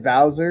they've added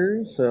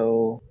Bowser,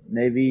 so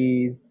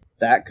maybe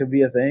that could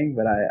be a thing,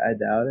 but I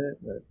doubt it.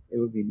 But it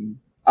would be neat.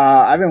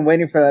 I've been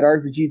waiting for that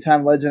RPG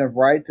Time Legend of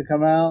Wright to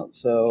come out,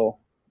 so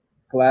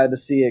glad to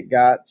see it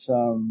got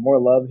some more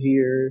love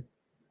here.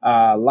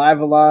 Live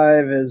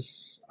Alive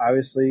is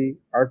obviously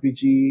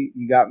RPG.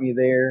 You got me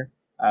there.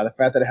 The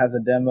fact that it has a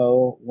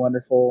demo,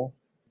 wonderful.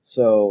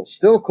 So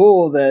still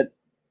cool that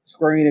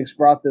Square Enix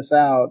brought this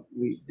out.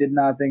 We did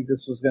not think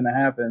this was going to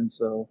happen.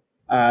 So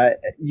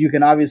you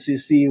can obviously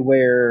see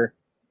where,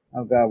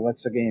 oh god,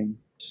 what's the game?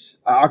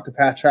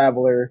 Octopath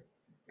Traveler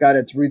got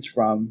its roots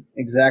from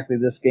exactly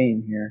this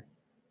game here.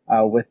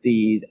 With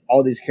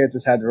all these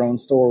characters had their own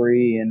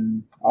story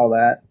and all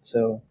that.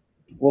 So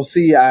we'll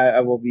see. I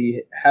will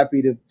be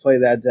happy to play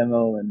that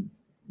demo, and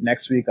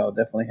next week I'll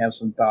definitely have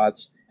some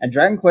thoughts. And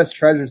Dragon Quest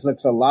Treasures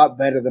looks a lot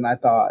better than I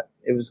thought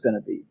it was going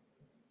to be.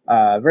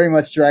 Very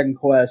much Dragon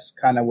Quest,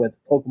 kind of with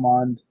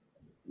Pokemon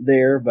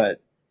there, but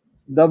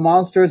the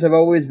monsters have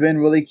always been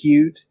really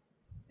cute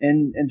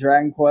in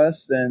Dragon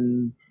Quest,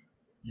 and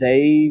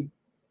they,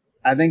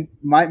 I think,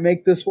 might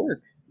make this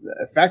work.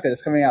 The fact that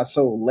it's coming out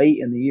so late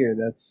in the year,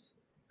 that's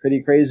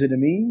pretty crazy to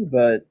me,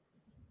 but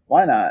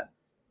why not?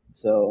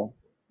 So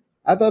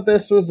I thought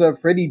this was a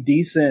pretty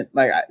decent,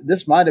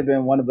 this might have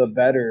been one of the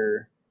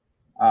better,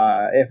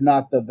 if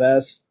not the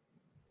best,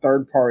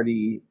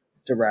 third-party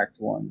direct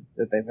one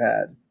that they've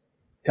had.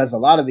 Because a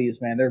lot of these,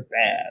 man, they're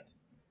bad.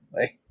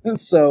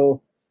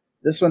 So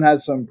this one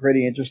has some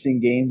pretty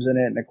interesting games in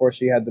it, and of course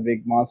you had the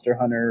big Monster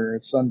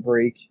Hunter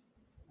Sunbreak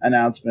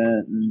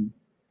announcement and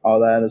all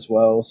that as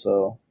well,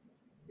 so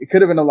it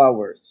could have been a lot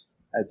worse,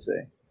 I'd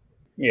say.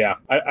 Yeah,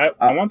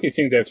 I want these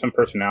things to have some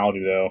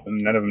personality, though, and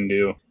none of them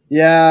do.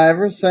 Yeah,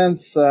 ever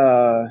since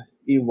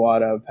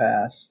Iwata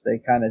passed, they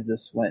kind of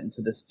just went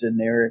into this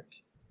generic,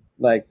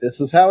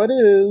 this is how it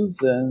is,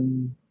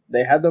 and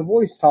they had the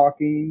voice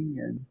talking.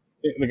 And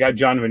they got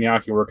John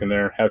Vignacchi working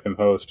there, have him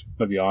host.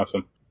 That'd be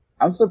awesome.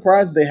 I'm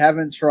surprised they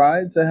haven't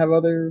tried to have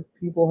other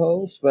people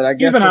host, but I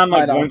guess he's been on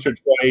once or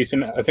twice,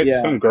 and I think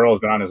some girls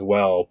been on as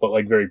well, but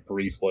very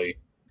briefly.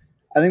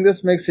 I think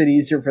this makes it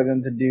easier for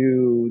them to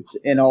do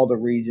in all the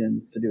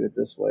regions to do it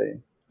this way.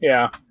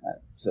 Yeah.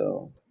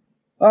 So,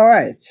 all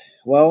right.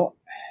 Well,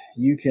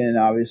 you can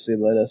obviously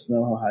let us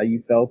know how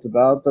you felt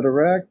about the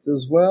Direct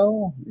as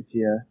well. If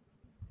you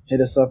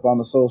hit us up on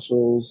the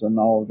socials and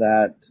all of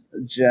that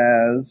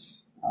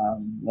jazz,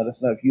 let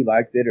us know if you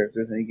liked it or if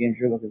there's any games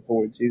you're looking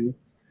forward to.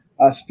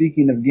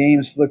 Speaking of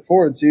games to look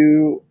forward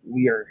to,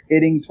 we are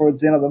hitting towards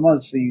the end of the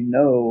month, so you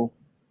know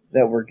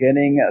that we're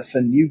getting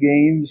some new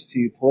games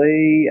to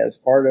play as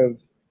part of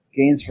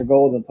Games for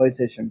Gold and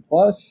PlayStation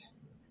Plus.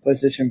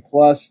 PlayStation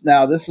Plus.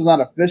 Now, this is not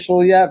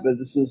official yet, but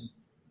this is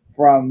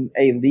from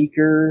a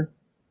leaker,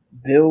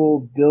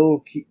 Bill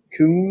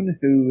Kuhn,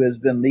 who has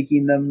been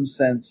leaking them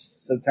since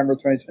September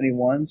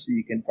 2021, so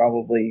you can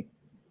probably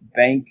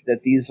bank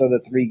that these are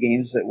the 3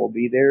 games that will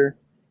be there.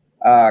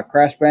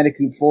 Crash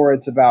Bandicoot 4,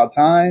 It's About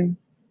Time,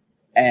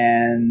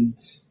 and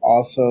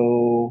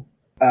also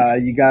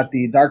you got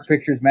the Dark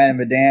Pictures Man and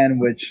Medan,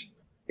 which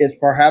is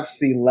perhaps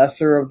the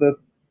lesser of the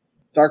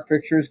Dark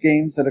Pictures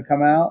games that have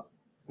come out.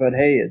 But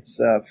hey,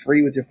 it's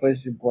free with your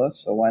PlayStation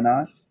Plus, so why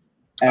not?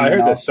 And I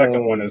heard the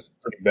second one is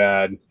pretty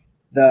bad.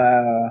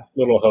 The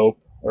Little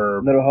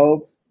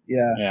Hope,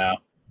 yeah. Yeah,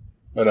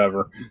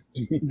 whatever.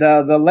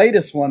 the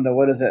latest one, though,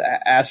 what is it?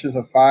 Ashes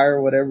of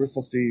Fire, whatever, is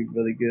supposed to be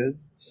really good.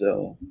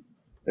 So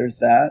there's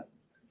that.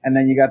 And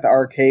then you got the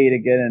arcade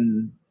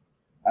again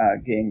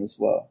game as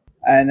well.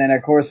 And then,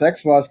 of course,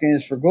 Xbox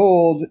Games for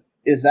Gold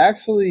is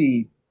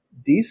actually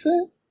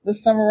decent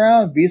this time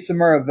around. Beast of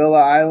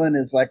Maravilla Island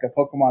is like a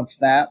Pokemon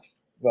Snap,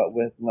 but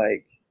with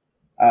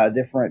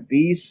different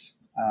beasts.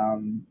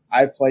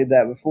 I played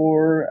that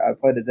before. I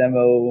played a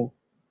demo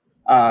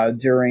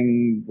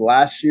during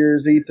last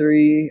year's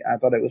E3. I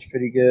thought it was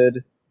pretty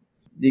good.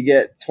 You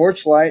get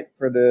Torchlight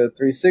for the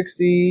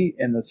 360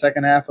 in the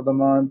second half of the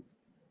month.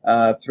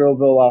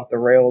 Thrillville Off the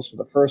Rails for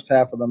the first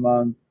half of the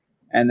month.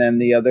 And then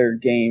the other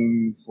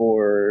game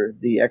for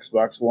the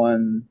Xbox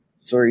One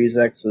Series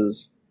X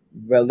is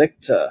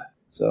Relicta.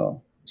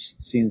 So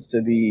seems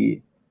to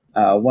be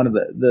one of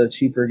the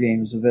cheaper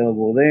games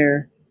available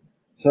there.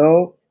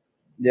 So,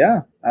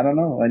 yeah, I don't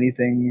know.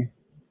 Anything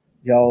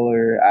y'all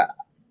are...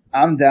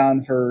 I'm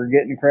down for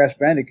getting Crash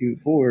Bandicoot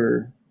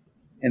 4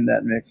 in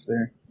that mix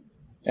there.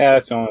 Yeah,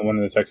 that's the only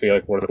one that's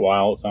actually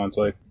worthwhile, it sounds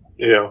like.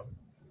 Yeah.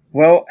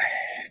 Well,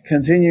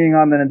 continuing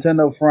on the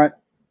Nintendo front,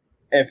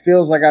 it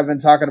feels like I've been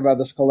talking about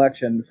this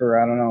collection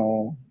for, I don't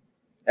know,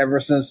 ever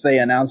since they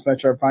announced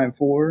Metroid Prime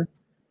 4.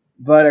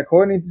 But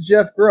according to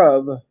Jeff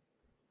Grubb,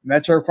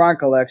 Metroid Prime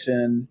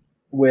Collection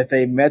with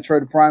a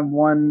Metroid Prime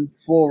 1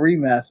 full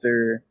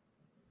remaster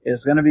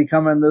is going to be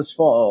coming this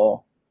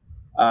fall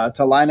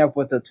to line up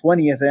with the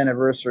 20th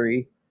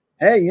anniversary.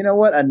 Hey, you know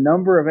what? A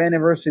number of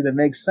anniversary that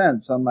makes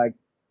sense, unlike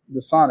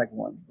the Sonic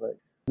one. But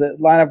the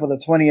line up with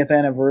the 20th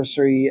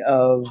anniversary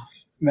of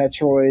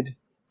Metroid.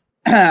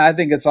 I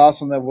think it's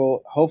awesome that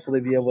we'll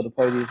hopefully be able to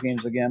play these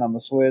games again on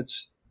the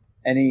Switch.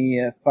 Any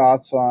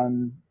thoughts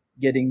on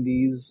getting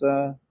these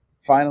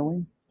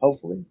finally?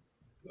 Hopefully.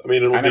 I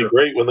mean, it'll be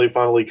great when they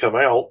finally come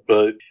out,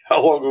 but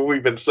how long have we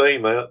been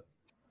saying that?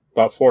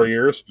 About 4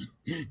 years.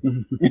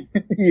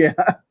 Yeah.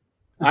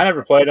 I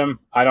never played them.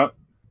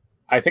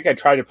 I think I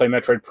tried to play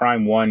Metroid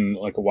Prime 1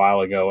 a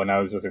while ago, and I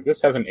was just like,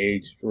 this hasn't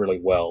aged really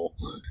well.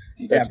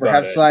 That's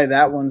perhaps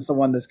that one's the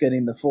one that's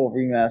getting the full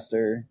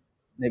remaster.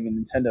 Maybe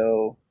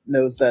Nintendo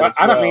knows that.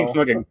 I don't mean from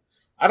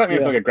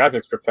a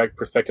graphics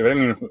perspective. I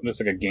mean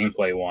just a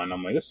gameplay one.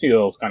 I'm like, this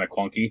feels kind of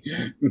clunky.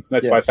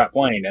 That's why I stopped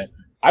playing it.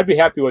 I'd be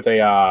happy with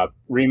a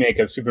remake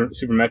of Super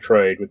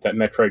Metroid with that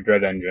Metroid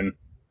Dread engine.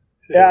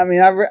 Yeah, I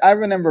mean, I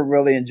remember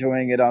really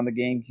enjoying it on the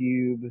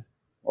GameCube,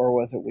 or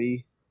was it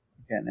Wii?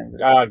 I can't remember.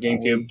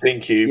 GameCube.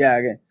 GameCube. Yeah,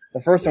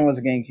 the first one was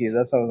a GameCube.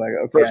 That's why I was like,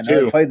 okay, First I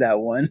never two. played that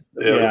one.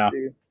 Yeah.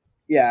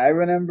 I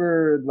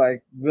remember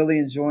like really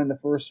enjoying the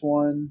first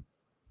one.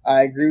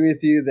 I agree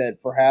with you that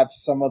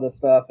perhaps some of the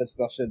stuff,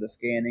 especially the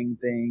scanning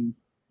thing,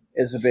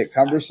 is a bit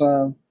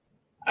cumbersome.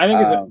 I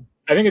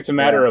think it's a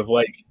matter of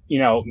like,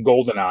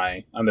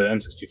 GoldenEye on the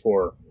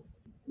N64.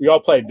 We all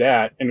played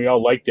that and we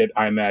all liked it,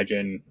 I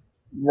imagine.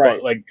 Right.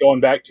 But like going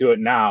back to it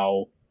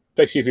now,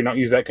 especially if you don't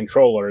use that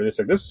controller, this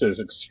is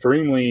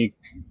extremely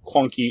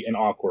clunky and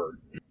awkward.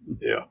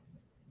 Yeah.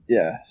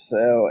 Yeah.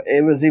 So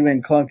it was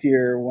even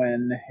clunkier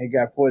when it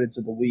got ported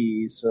to the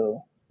Wii.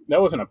 So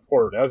that wasn't a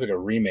port. That was like a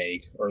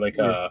remake or like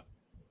because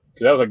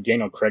that was like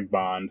Daniel Craig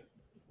Bond.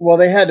 Well,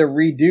 they had to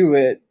redo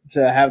it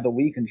to have the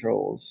Wii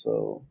controls.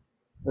 So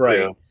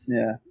right.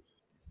 Yeah.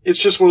 It's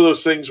just one of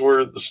those things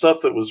where the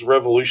stuff that was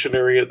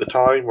revolutionary at the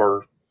time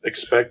are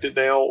expected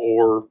now,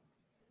 or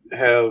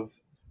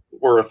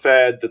were a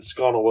fad that's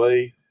gone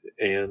away.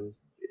 And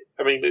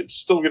I mean, it's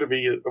still going to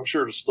be, I'm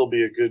sure it'll still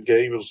be a good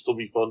game. It'll still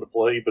be fun to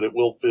play, but it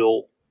will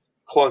feel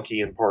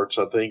clunky in parts,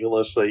 I think,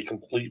 unless they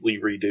completely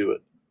redo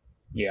it.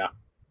 Yeah.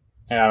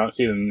 And I don't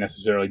see them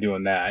necessarily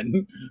doing that.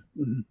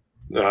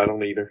 No, I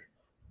don't either.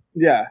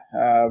 Yeah,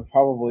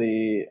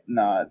 probably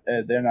not.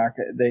 They're not.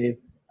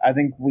 I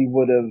think we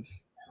would have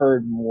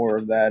heard more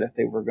of that if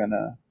they were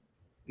gonna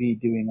be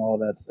doing all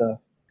that stuff.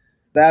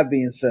 That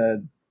being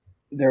said,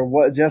 there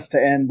was, just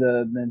to end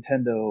the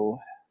Nintendo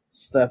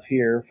stuff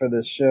here for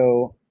this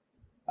show,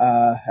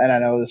 and I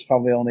know this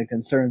probably only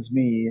concerns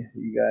me,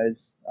 you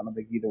guys. I don't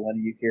think either one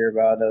of you care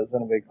about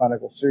Xenoblade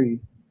Chronicles 3,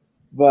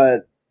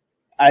 but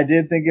I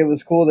did think it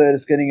was cool that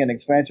it's getting an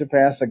expansion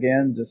pass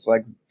again, just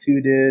like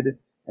 2 did,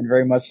 and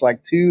very much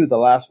like 2. The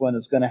last one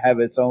is going to have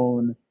its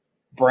own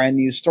brand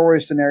new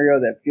story scenario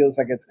that feels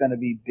like it's going to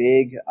be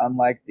big,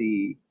 unlike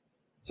the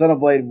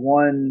Xenoblade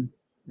 1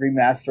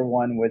 remaster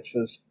one, which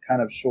was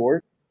kind of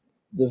short.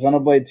 The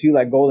Xenoblade 2,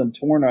 like Golden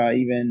Torna,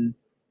 even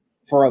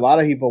for a lot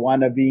of people,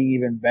 wound up being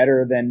even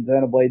better than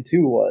Xenoblade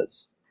 2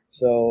 was.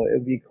 So it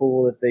would be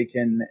cool if they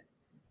can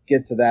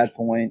get to that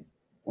point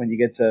when you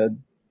get to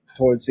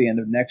towards the end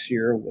of next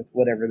year with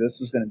whatever this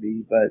is going to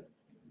be. But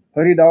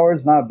 $30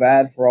 is not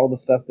bad for all the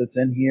stuff that's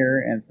in here,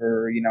 and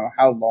for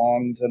how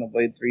long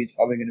Xenoblade 3 is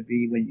probably going to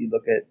be when you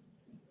look at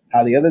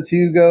how the other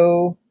 2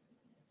 go.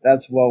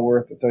 That's well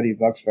worth the $30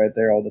 right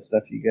there. All the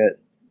stuff you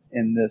get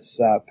in this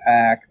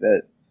pack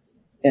that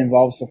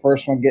involves the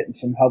first one getting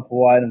some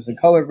helpful items and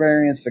color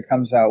variants that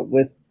comes out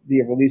with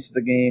the release of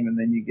the game, and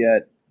then you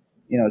get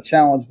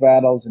challenge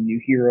battles and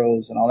new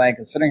heroes and all that.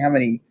 Considering how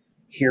many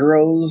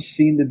heroes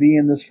seem to be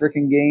in this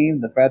freaking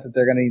game, the fact that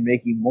they're going to be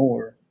making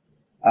more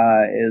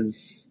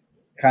is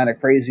kind of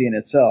crazy in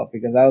itself,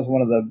 because that was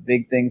one of the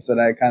big things that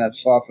I kind of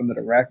saw from the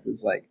Direct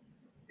is like,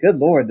 good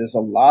Lord, there's a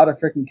lot of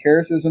freaking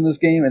characters in this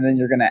game, and then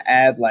you're going to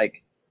add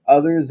like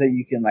others that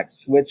you can like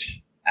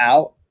switch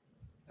out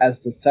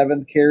as the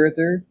 7th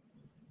character.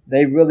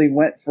 They really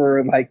went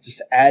for like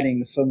just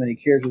adding so many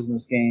characters in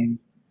this game.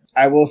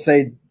 I will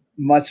say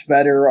much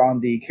better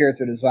on the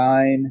character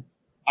design.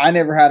 I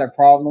never had a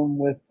problem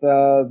with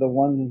the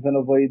ones in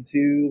Xenoblade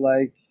 2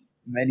 like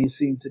many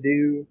seem to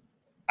do.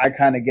 I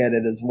kind of get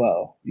it as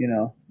well.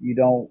 You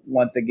don't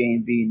want the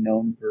game being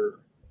known for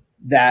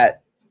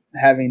that,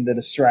 having the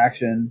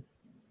distraction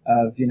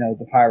of,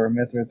 the Pyra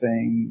Mithra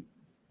thing.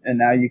 And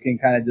now you can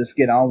kind of just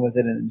get on with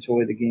it and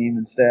enjoy the game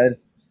instead.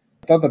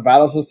 I thought the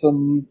battle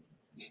system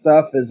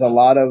stuff is a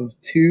lot of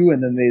 2,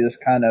 and then they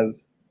just kind of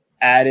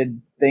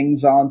added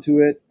things onto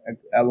it,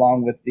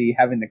 along with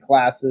having the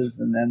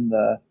classes, and then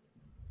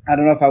I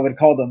don't know if I would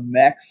call them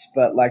mechs,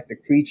 but like the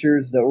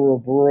creatures, the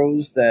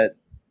Ouroboros that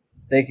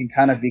they can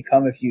kind of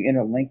become if you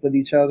interlink with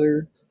each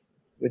other,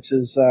 which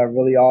is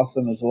really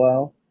awesome as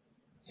well.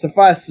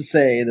 Suffice to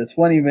say, the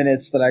 20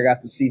 minutes that I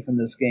got to see from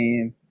this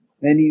game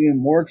made me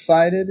even more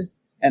excited.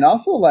 And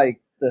also,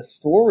 like, the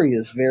story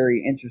is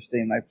very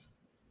interesting. Like,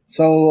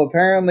 so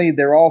apparently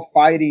they're all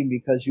fighting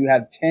because you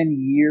have 10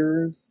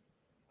 years,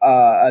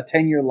 a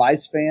 10-year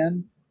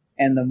lifespan,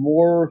 and the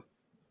more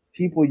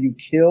people you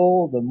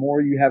kill, the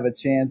more you have a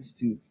chance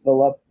to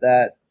fill up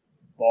that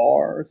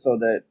bar, so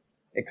that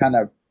it kind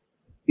of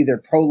either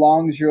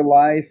prolongs your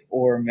life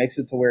or makes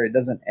it to where it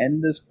doesn't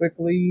end as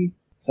quickly.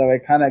 So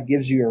it kind of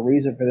gives you a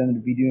reason for them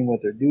to be doing what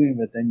they're doing,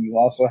 but then you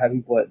also have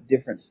people at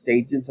different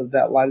stages of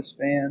that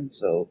lifespan.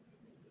 So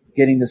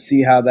getting to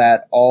see how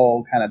that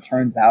all kind of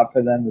turns out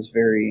for them is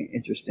very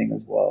interesting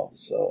as well.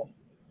 So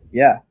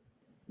yeah,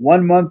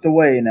 1 month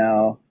away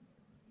now.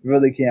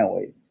 Really can't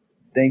wait.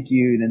 Thank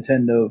you,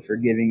 Nintendo, for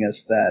giving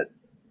us that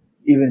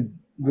even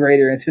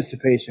greater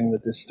anticipation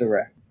with this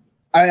Direct.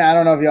 I mean, I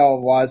don't know if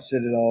y'all watched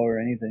it at all or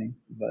anything,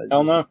 but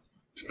hell no.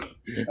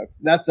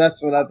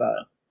 That's what I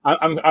thought.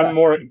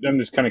 I'm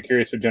just kind of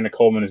curious if Jenna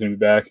Coleman is going to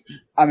be back.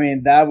 I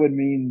mean, that would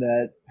mean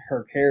that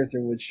her character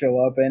would show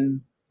up,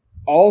 and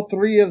all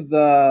 3 of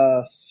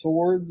the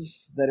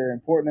swords that are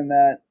important in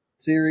that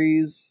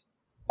series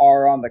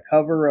are on the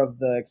cover of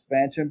the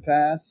expansion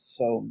pass,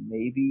 so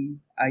maybe,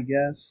 I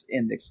guess,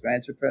 in the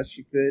expansion pass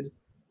you could,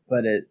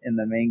 but in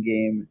the main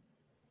game,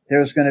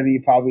 there's going to be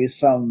probably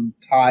some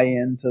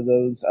tie-in to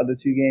those other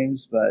two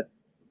games, but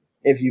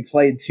if you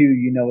played 2,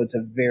 you know it's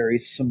a very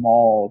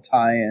small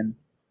tie-in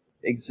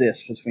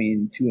exists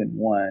between 2 and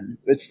 1.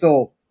 It's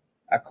still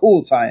a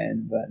cool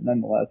tie-in, but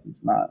nonetheless,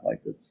 it's not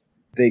like this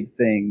big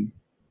thing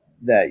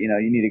that, you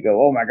need to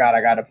go, oh my god,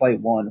 I got to play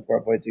 1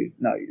 before I play 2.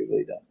 No, you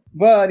really don't.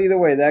 But either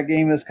way, that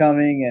game is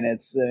coming, and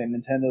it's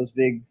Nintendo's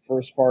big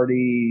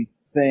first-party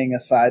thing,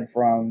 aside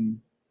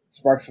from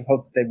sparks of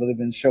hope that they've really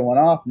been showing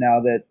off now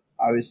that,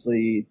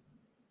 obviously,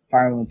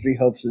 Fire Emblem 3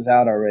 Hopes is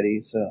out already,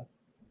 so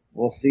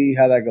we'll see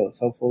how that goes.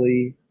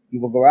 Hopefully,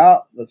 people go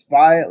out, let's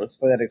buy it, let's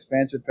play that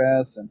expansion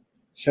pass, and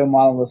show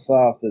Monolith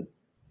Soft that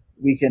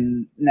we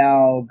can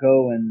now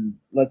go and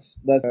let's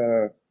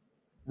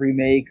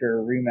remake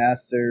or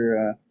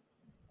remaster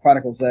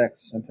Chronicles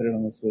X and put it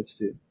on the Switch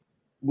too.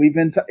 We've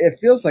been it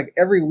feels like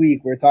every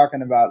week we're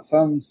talking about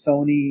some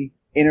Sony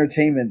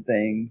entertainment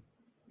thing.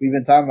 We've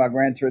been talking about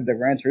the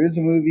Gran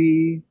Turismo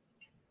movie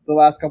the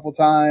last couple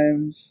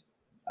times.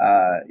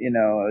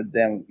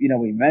 Then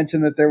we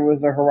mentioned that there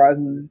was a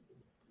Horizon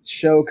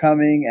show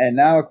coming, and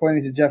now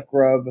according to Jeff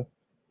Grubb,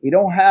 we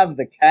don't have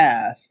the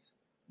cast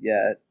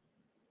yet,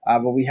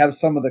 but we have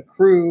some of the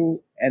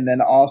crew, and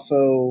then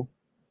also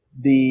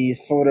the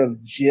sort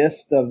of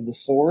gist of the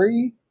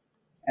story.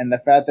 And the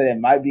fact that it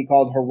might be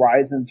called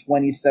Horizon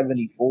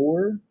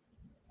 2074.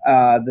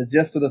 The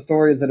gist of the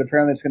story is that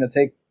apparently it's going to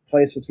take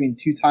place between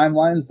 2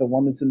 timelines, the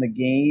one that's in the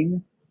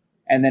game,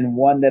 and then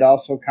one that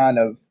also kind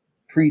of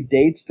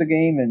predates the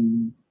game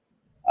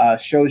and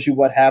shows you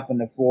what happened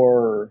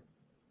before,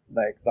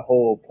 like, the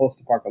whole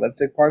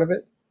post-apocalyptic part of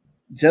it.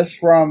 Just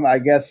from, I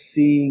guess,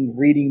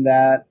 reading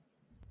that,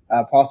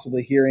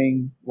 possibly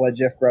hearing what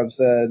Jeff Grubb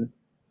said,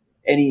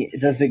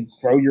 does it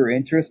grow your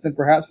interest in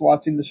perhaps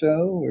watching the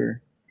show,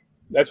 or...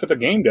 That's what the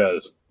game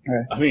does.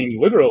 Right. I mean,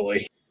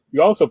 literally.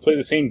 You also play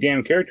the same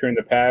damn character in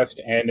the past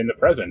and in the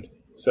present.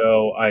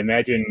 So I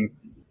imagine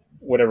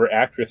whatever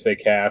actress they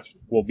cast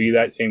will be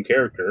that same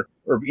character.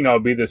 Or,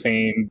 be the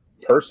same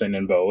person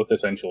in both,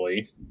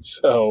 essentially.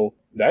 So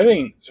that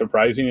ain't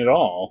surprising at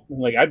all.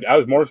 Like, I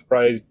was more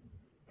surprised.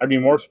 I'd be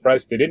more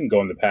surprised if they didn't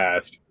go in the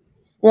past.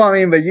 Well, I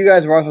mean, but you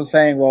guys were also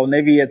saying, well,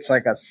 maybe it's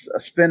like a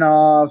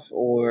spin-off,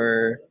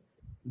 or...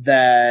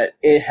 that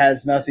it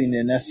has nothing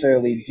to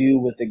necessarily do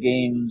with the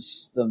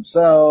games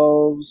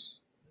themselves.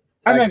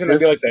 I'm not going to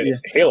be like that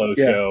Halo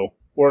show,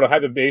 where it'll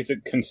have the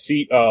basic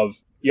conceit of,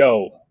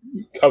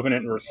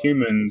 Covenant versus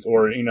humans,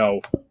 or,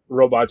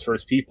 robots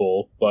versus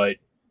people, but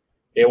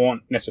it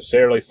won't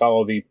necessarily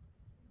follow the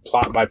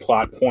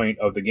plot-by-plot point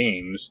of the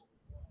games,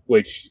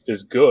 which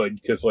is good,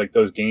 because,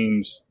 those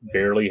games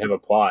barely have a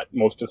plot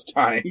most of the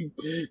time.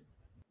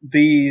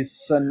 The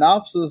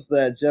synopsis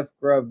that Jeff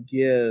Grubb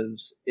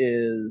gives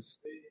is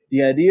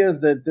the idea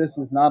is that this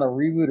is not a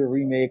reboot or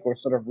remake or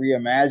sort of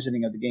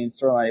reimagining of the game's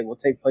storyline. It will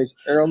take place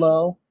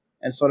parallel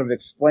and sort of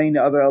explain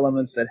the other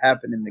elements that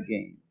happen in the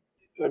game.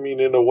 I mean,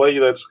 in a way,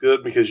 that's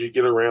good because you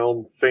get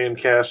around fan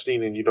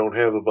casting and you don't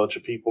have a bunch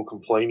of people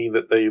complaining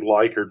that they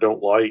like or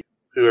don't like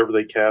whoever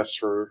they cast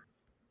for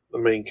the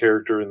main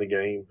character in the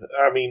game.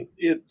 I mean,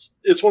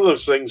 it's one of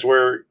those things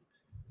where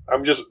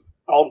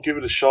I'll give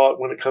it a shot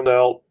when it comes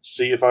out,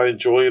 see if I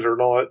enjoy it or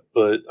not,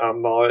 but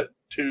I'm not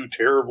too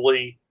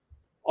terribly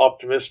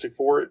optimistic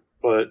for it,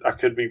 but I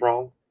could be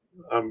wrong.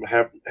 I'm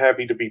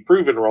happy to be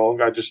proven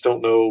wrong. I just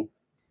don't know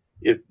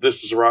if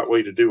this is the right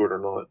way to do it or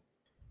not.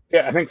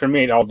 Yeah, I think for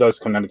me, it all does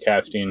come down to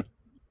casting.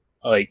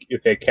 Like,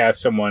 if they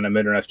cast someone I'm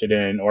interested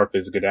in, or if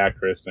it's a good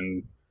actress,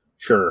 then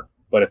sure.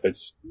 But if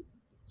it's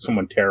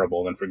someone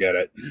terrible, then forget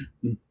it.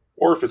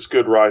 Or if it's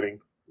good writing.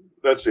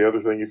 That's the other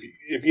thing.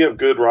 If you have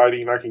good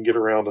writing, I can get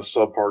around a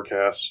subpar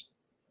cast.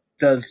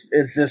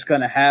 Is this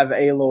going to have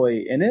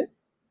Aloy in it?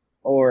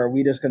 Or are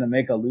we just going to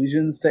make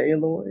allusions to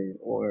Aloy?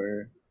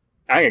 Or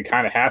I think it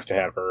kind of has to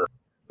have her.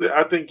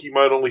 I think you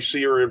might only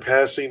see her in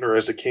passing or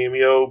as a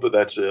cameo, but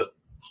that's it.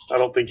 I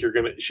don't think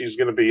she's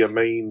going to be a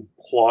main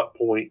plot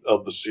point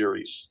of the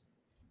series.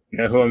 You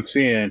know who I'm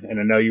seeing, and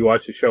I know you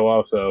watch the show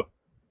also.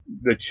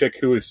 The chick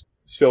who is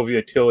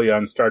Sylvia Tilly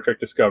on Star Trek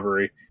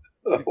Discovery.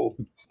 Oh.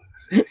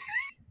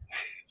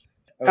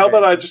 How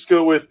about I just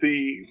go with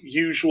the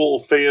usual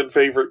fan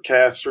favorite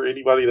cast or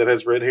anybody that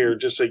has red hair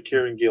and just say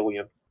Karen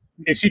Gillian?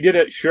 If she did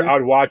it, sure,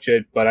 I'd watch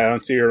it, but I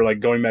don't see her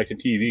going back to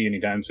TV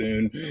anytime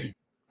soon.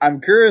 I'm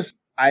curious.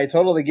 I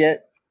totally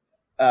get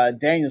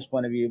Daniel's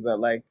point of view, but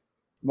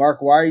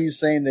Mark, why are you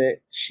saying that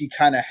she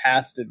kind of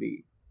has to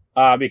be?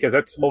 Because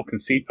that's the whole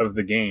conceit of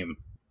the game.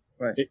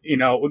 Right.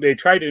 They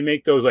tried to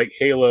make those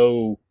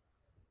Halo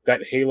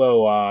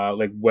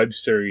web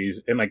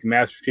series, and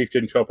Master Chief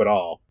didn't show up at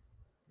all.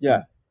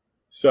 Yeah.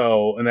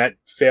 So, and that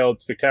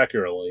failed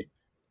spectacularly.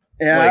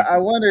 Yeah, I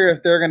wonder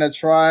if they're going to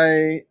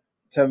try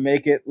to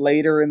make it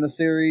later in the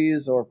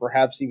series, or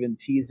perhaps even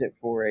tease it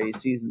for a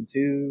season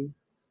 2.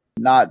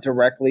 Not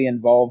directly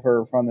involve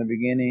her from the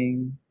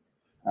beginning.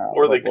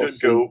 Or they could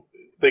go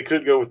they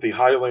could go with the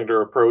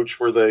Highlander approach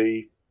where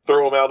they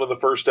throw them out in the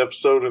first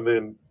episode and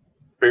then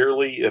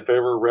barely, if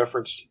ever,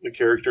 reference the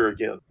character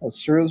again.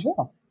 That's true as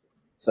well.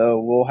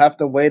 So we'll have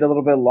to wait a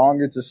little bit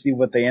longer to see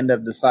what they end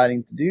up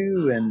deciding to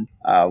do and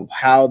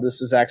how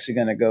this is actually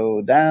going to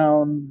go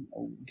down,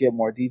 get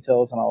more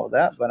details and all of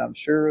that. But I'm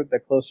sure the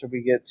closer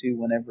we get to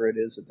whenever it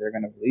is that they're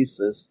going to release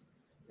this,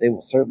 they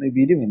will certainly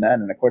be doing that.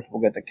 And of course,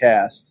 we'll get the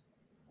cast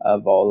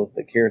of all of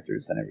the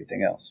characters and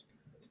everything else.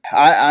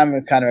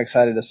 I'm kind of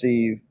excited to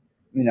see,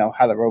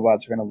 how the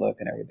robots are going to look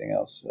and everything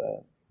else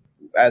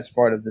as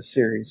part of this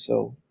series.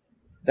 So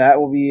that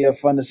will be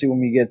fun to see when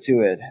we get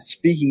to it.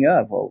 Speaking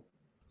of,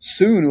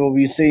 soon we'll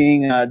be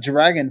seeing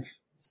Dragon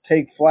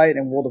take flight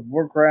in World of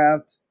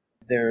Warcraft.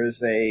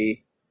 There's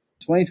a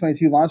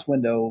 2022 launch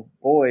window.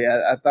 Boy,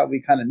 I thought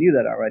we kind of knew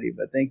that already,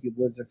 but thank you,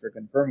 Blizzard, for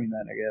confirming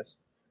that, I guess.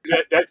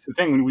 That's the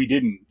thing when we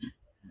didn't.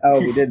 Oh,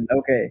 we didn't?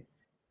 Okay.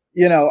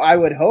 I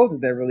would hope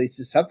that they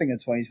releases something in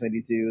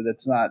 2022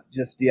 that's not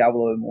just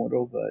Diablo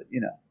Immortal, but,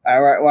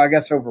 I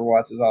guess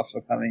Overwatch is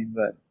also coming,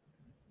 but,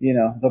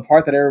 the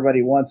part that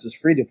everybody wants is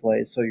free to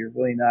play, so you're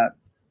really not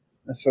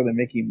necessarily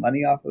making money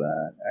off of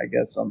that, I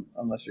guess,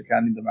 unless you're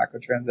counting the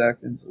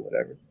microtransactions or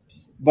whatever.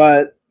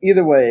 But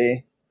either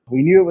way,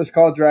 we knew it was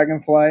called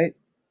Dragonflight.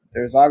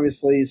 There's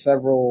obviously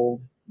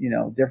several,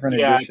 different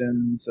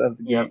editions of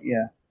the game.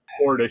 Yeah.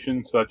 4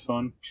 editions, so that's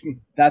fun.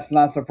 That's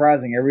not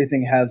surprising.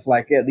 Everything has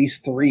at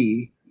least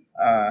 3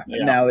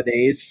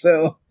 nowadays.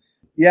 So,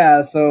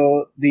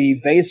 so the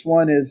base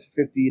one is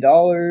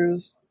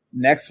 $50.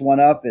 Next one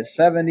up is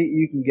 $70.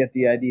 You can get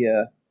the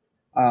idea.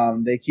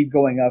 They keep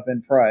going up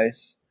in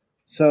price.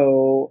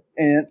 So,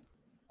 and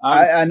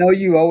I know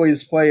you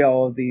always play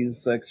all of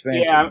these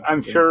expansions. Yeah,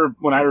 I'm sure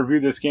when I review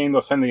this game,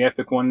 they'll send the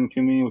Epic one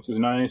to me, which is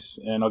nice,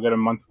 and I'll get a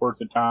month's worth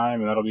of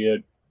time, and that'll be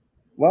it.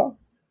 Well,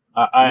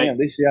 at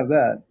least you have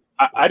that.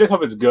 I just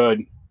hope it's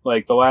good.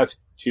 The last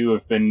 2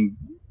 have been,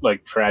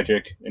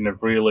 tragic, and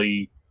have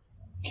really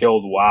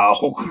killed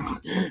WoW.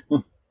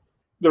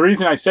 The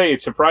reason I say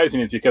it's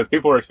surprising is because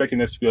people were expecting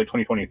this to be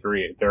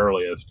 2023 at the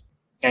earliest.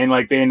 And,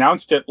 they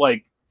announced it,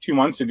 2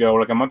 months ago,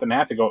 a month and a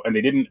half ago, and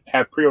they didn't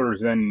have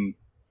pre-orders then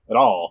at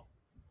all.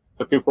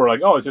 So people were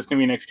like, oh, is this going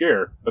to be next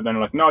year? But then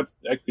they're like, no, it's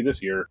actually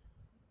this year.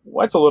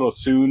 Well, that's a little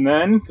soon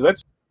then, because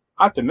that's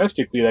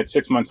optimistically that's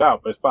 6 months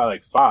out, but it's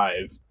probably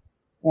 5.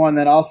 Well, and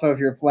then also if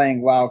you're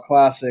playing WoW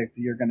Classic,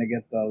 you're going to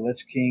get the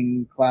Lich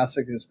King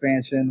Classic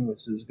expansion,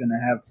 which is going to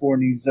have 4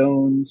 new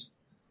zones,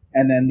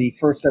 and then the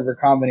first ever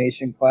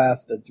combination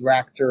class, the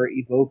Draktor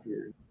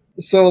Evoker.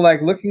 So,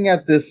 looking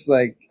at this,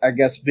 I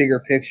guess,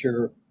 bigger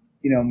picture,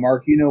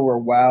 Mark, where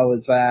WoW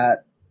is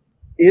at.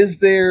 Is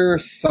there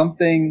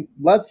something,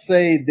 let's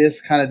say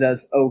this kind of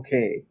does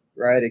okay,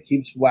 right? It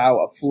keeps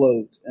WoW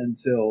afloat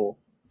until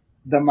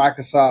the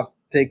Microsoft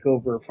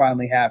takeover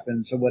finally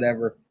happens or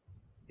whatever.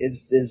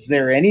 Is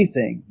there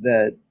anything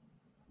that,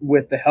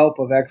 with the help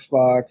of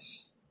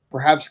Xbox,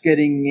 perhaps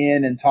getting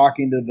in and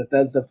talking to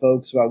Bethesda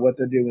folks about what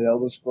they're doing with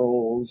Elder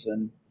Scrolls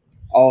and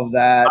all of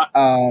that,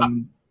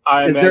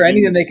 is there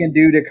anything they can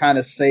do to kind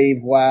of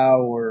save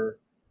WoW or?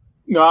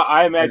 No,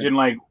 I imagine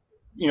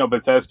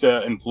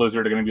Bethesda and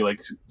Blizzard are going to be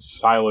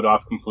siloed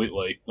off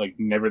completely.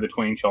 Never the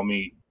twain shall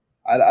meet.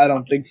 I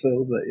don't think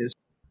so, but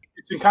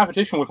it's in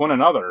competition with one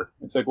another.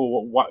 It's well,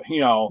 what,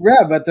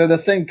 Yeah, but they're the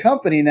same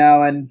company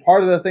now, and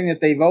part of the thing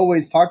that they've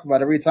always talked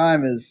about every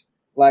time is,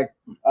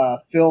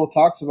 Phil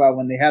talks about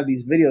when they have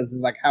these videos,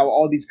 is how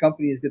all these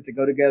companies get to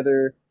go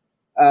together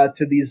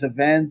to these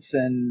events,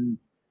 and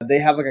they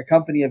have a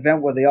company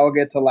event where they all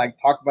get to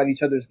talk about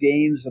each other's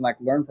games and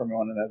learn from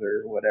one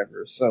another or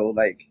whatever. So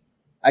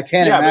I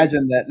can't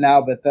imagine that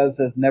now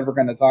Bethesda's never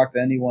going to talk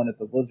to anyone at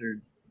the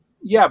Blizzard.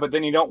 Yeah, but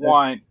then you don't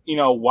want,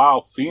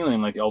 WoW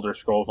feeling like Elder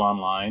Scrolls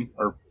Online,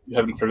 or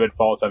heaven forbid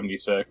Fallout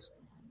 76.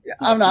 Yeah,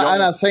 I'm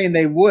not saying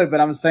they would,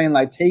 but I'm saying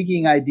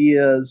taking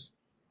ideas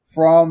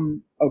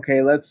from,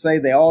 okay, let's say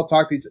they all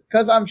talk to each other,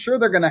 because I'm sure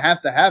they're going to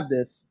have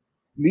this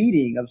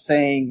meeting of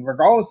saying,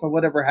 regardless of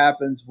whatever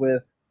happens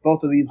with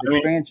both of these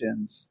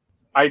expansions.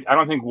 I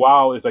don't think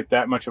WoW is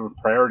that much of a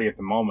priority at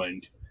the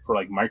moment for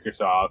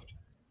Microsoft.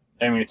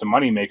 I mean, it's a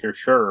moneymaker,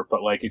 sure, but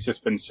it's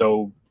just been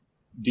so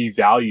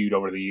devalued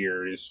over the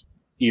years,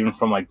 even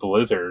from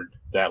Blizzard,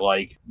 that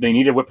they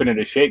need to whip it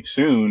into shape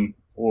soon,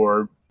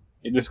 or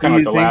this kind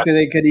of. Do you think that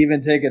they could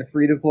even take it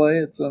free to play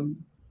at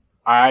some?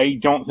 I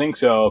don't think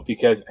so,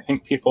 because I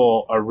think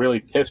people are really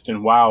pissed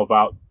in WoW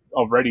about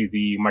already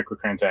the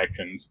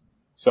microtransactions.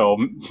 So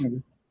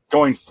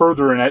going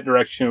further in that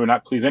direction would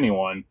not please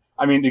anyone.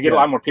 I mean, they get a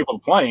lot more people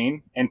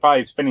playing and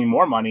probably spending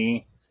more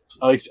money,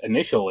 at least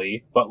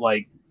initially, but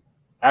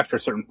after a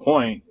certain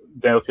point,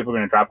 those people are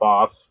going to drop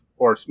off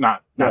or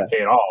not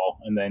pay at all,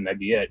 and then that'd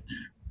be it.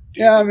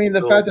 Yeah, I mean,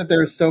 the fact that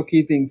they're still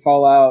keeping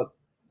Fallout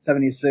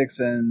 76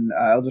 and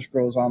Elder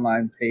Scrolls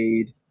Online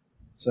paid,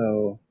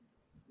 so...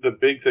 The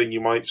big thing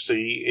you might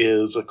see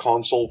is a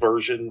console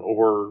version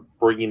or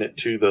bringing it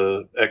to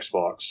the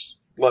Xbox.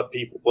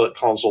 Let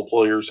console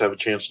players have a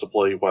chance to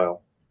play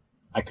WoW.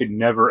 I could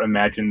never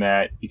imagine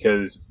that,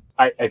 because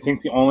I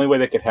think the only way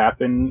that could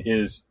happen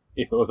is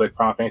if it was like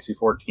Final Fantasy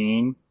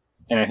 14.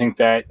 And I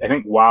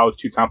think WoW is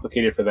too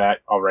complicated for that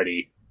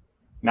already.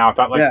 Now,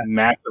 without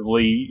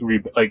massively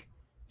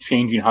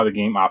changing how the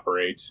game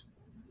operates,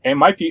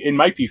 and it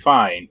might be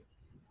fine,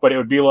 but it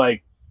would be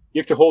like you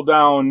have to hold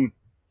down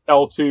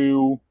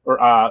L2 or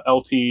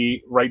LT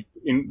right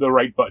in the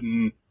right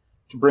button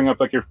to bring up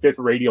like your fifth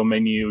radial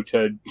menu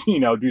to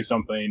do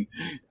something.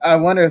 I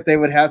wonder if they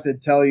would have to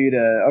tell you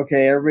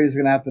everybody's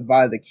gonna have to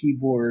buy the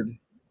keyboard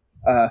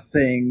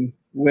thing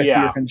with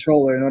your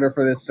controller in order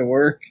for this to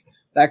work.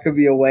 That could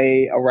be a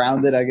way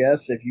around it, I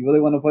guess. If you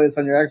really want to play this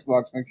on your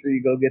Xbox, make sure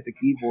you go get the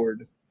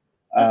keyboard.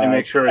 And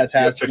make sure it's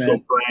the official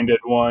branded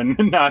one.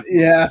 You can't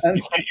use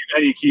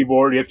any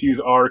keyboard. You have to use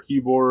our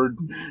keyboard.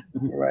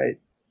 Right.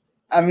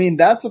 I mean,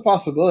 that's a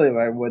possibility,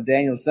 right? What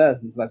Daniel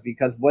says is like,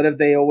 because what if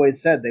they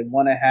always said they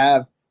want to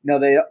have,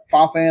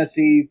 Final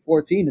Fantasy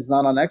 14 is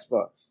not on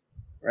Xbox,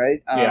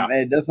 right? And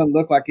it doesn't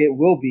look like it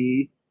will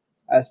be,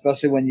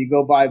 especially when you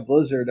go buy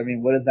Blizzard. I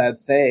mean, what does that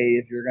say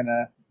if you're going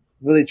to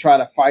really try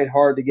to fight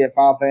hard to get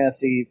Final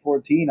Fantasy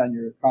 14 on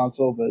your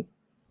console, but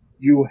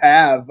you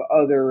have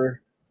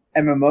other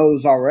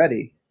MMOs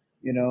already,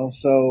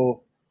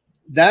 so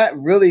that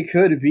really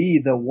could be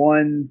the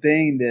one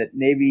thing that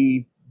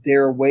maybe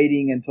they're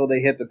waiting until they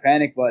hit the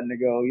panic button to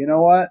go, you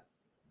know what?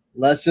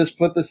 Let's just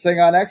put this thing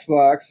on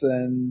Xbox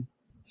and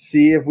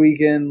see if we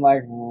can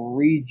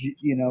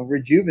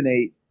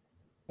rejuvenate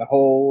the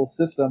whole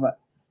system.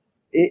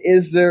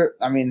 Is there,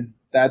 I mean,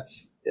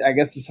 I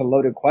guess it's a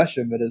loaded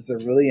question, but is there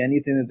really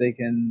anything that they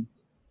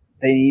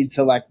need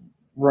to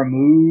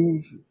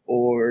remove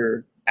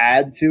or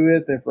add to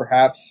it that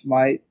perhaps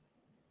might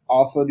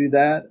also do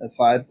that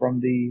aside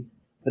from the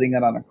putting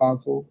it on a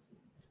console?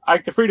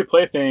 Like the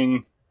free-to-play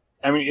thing,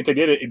 I mean, if they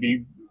did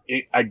it,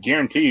 I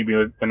guarantee it'd be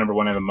the number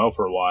one MMO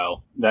for a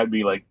while. That'd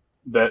be like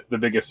the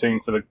biggest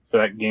thing for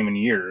that game in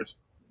years.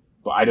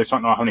 But I just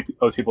don't know how many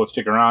those people would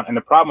stick around. And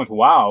the problem with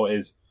WoW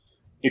is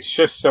it's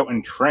just so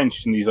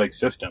entrenched in these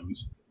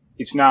systems.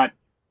 It's not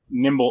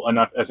nimble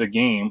enough as a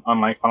game,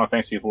 unlike Final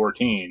Fantasy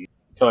XIV,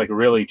 to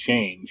really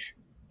change.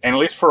 And at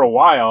least for a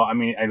while, I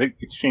mean, I think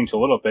it's changed a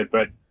little bit,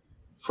 but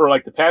for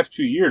the past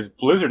 2 years,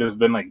 Blizzard has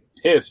been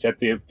pissed at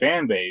the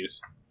fan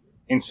base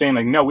and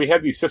saying no, we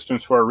have these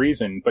systems for a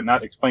reason, but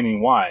not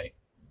explaining why.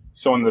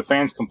 So when the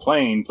fans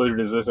complain,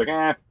 Blizzard is just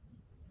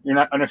you're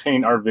not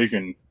understanding our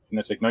vision. And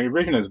it's no, your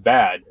vision is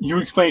bad. You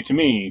explain it to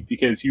me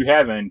because you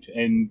haven't,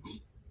 and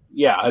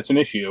that's an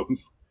issue.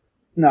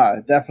 No,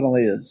 it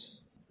definitely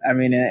is. I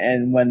mean,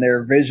 and when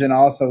their vision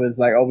also is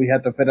we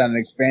have to put on an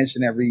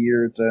expansion every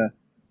year to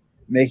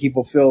make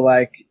people feel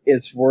like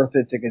it's worth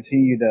it to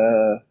continue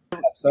to.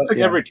 It's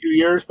every 2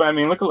 years, but I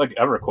mean, look at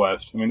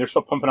EverQuest. I mean, they're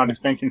still pumping out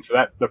expansions for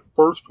that. The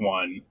first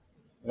one,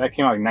 that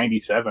came out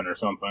 97 or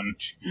something.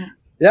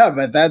 Yeah,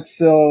 but that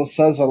still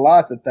says a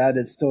lot that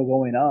is still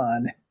going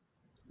on.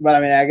 But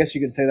I mean, I guess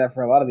you could say that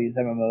for a lot of these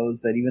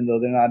MMOs, that even though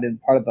they're not in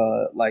part of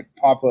the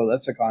popular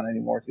lexicon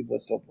anymore, people are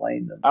still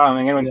playing them. I don't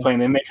think anyone's playing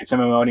the Matrix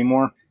MMO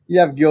anymore. You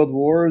have Guild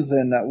Wars,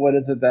 and what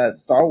is it, that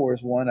Star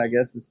Wars one, I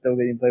guess, is still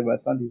getting played by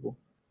some people.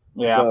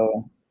 Yeah.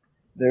 So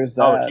there's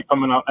that.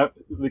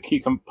 They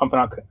keep pumping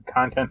out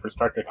content for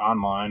Star Trek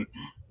Online.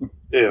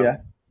 Yeah.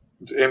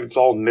 And it's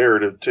all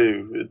narrative,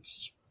 too.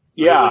 It's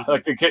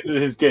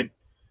they get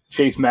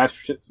Chase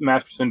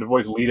Masterson to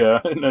voice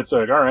Lita, and it's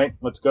all right,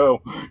 let's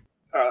go.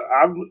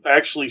 I'm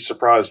actually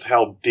surprised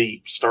how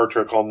deep Star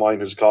Trek Online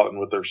has gotten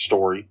with their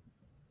story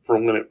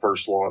from when it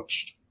first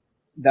launched.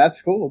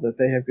 That's cool that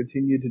they have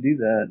continued to do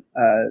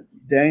that.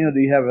 Daniel, do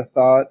you have a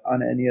thought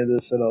on any of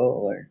this at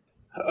all?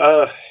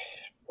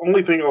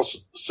 Only thing I'll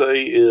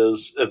say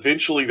is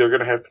eventually they're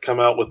going to have to come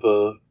out with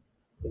a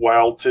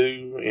WoW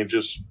 2 and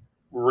just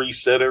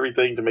reset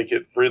everything to make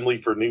it friendly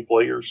for new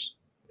players.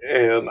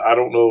 And I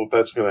don't know if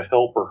that's going to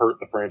help or hurt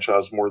the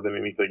franchise more than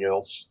anything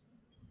else.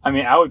 I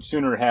mean, I would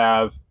sooner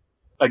have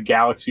a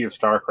galaxy of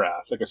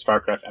StarCraft, like a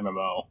StarCraft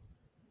MMO.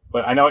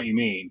 But I know what you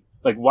mean.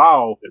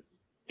 WoW,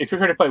 if you're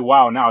trying to play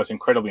WoW now, it's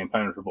incredibly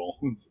impenetrable.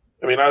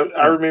 I mean,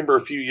 I remember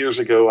a few years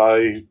ago,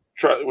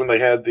 when they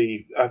had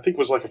I think it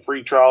was a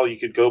free trial, you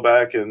could go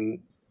back and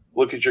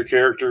look at your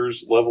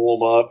characters, level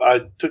them up.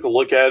 I took a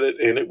look at it,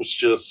 and it was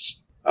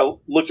just, I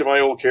looked at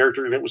my old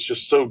character, and it was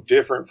just so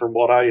different from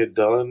what I had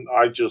done.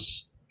 I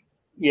just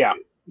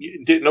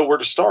didn't know where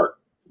to start.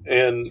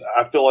 And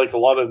I feel like a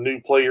lot of new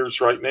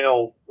players right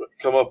now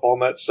come up on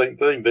that same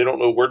thing. They don't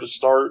know where to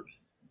start.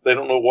 They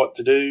don't know what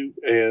to do,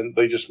 and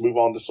they just move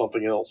on to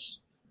something else.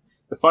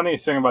 The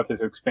funniest thing about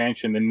this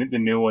expansion, the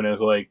new one,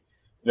 is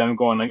them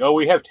going oh,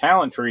 we have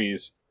talent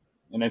trees.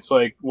 And it's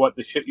what,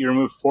 the shit you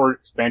removed 4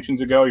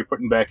 expansions ago, you're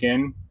putting back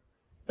in?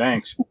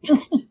 Thanks.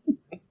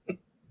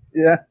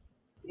 Yeah.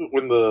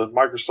 When the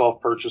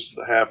Microsoft purchase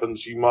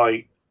happens, you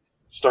might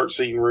start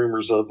seeing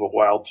rumors of a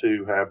WoW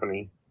 2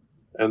 happening.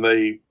 And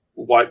they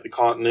wipe the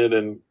continent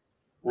and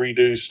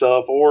redo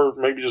stuff, or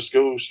maybe just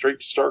go straight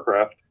to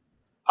StarCraft.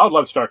 I would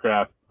love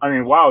StarCraft. I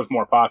mean, WoW is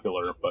more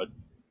popular, but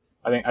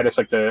I like I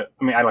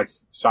like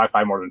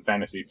sci-fi more than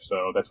fantasy,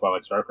 so that's why I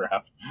like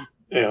StarCraft.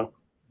 Yeah.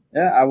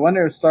 Yeah, I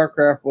wonder if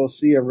StarCraft will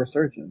see a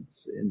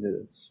resurgence into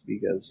this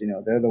because,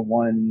 they're the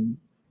one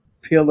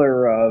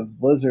pillar of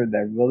Blizzard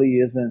that really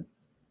isn't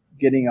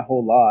getting a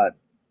whole lot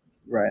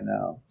right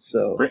now.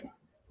 So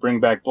bring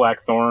back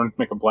Blackthorn,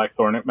 make a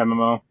Blackthorn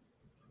MMO.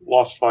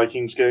 Lost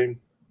Vikings game.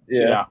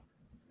 Yeah.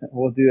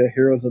 We'll do a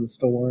Heroes of the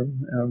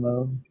Storm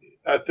MMO.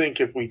 I think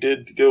if we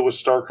did go with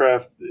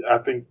StarCraft, I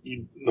think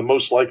the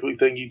most likely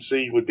thing you'd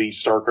see would be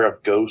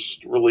StarCraft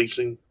Ghost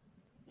releasing.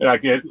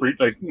 Like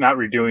not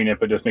redoing it,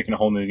 but just making a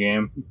whole new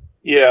game.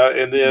 Yeah,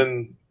 and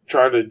then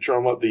try to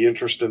drum up the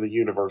interest in the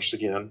universe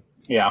again.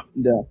 Yeah.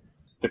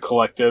 The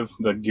collective,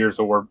 the Gears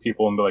of War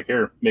people, and be like,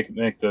 here,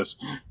 make this.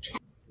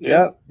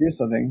 Yeah, do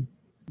something.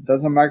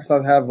 Doesn't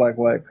Microsoft have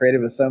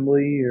Creative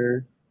Assembly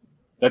or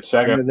that's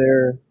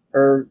Sega?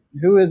 Or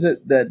who is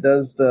it that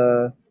does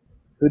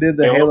who did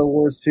the Halo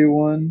Wars 2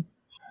 one?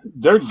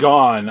 They're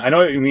gone. I know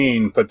what you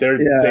mean, but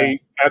they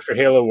after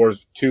Halo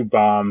Wars 2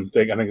 bombed,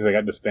 I think they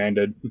got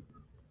disbanded.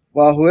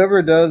 Well,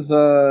 whoever does,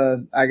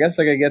 I guess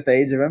I could get the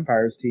Age of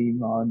Empires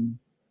team on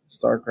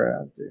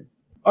StarCraft.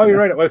 Oh, you're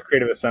right. It was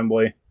Creative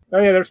Assembly. Oh,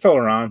 yeah, they're still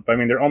around. But, I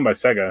mean, they're owned by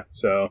Sega,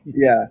 so.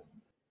 Yeah.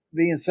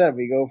 Being said,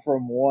 we go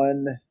from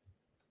one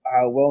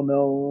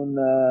well-known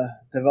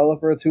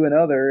developer to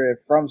another.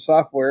 From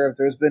Software, if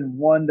there's been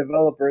one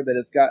developer that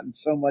has gotten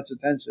so much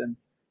attention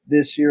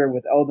this year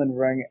with Elden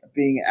Ring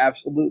being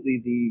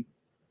absolutely the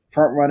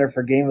front runner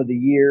for Game of the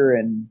Year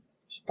and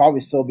probably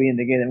still being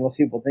the game that most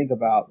people think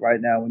about right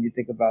now when you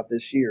think about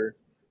this year.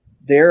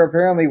 They're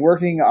apparently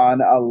working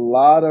on a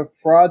lot of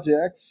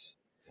projects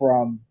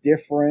from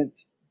different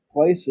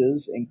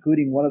places,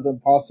 including one of them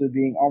possibly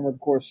being Armored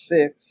Core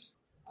 6,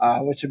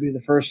 which would be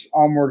the first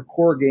Armored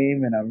Core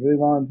game in a really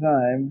long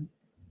time.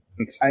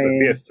 Since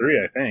the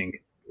PS3, I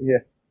think.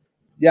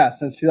 Yeah,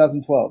 since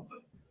 2012.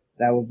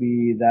 That would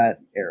be that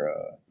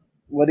era.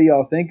 What do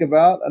y'all think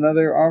about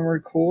another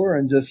Armored Core?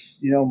 And just,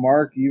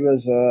 Mark, you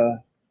as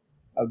a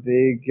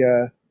big,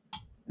 you're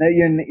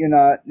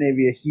not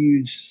maybe a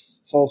huge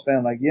Souls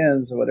fan like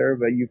Jens or whatever,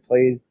 but you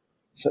played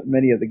so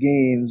many of the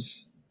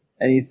games.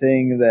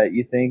 Anything that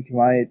you think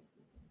might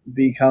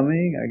be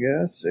coming, I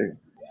guess? Or?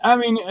 I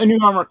mean, a new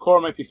Armored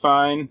Core might be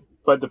fine,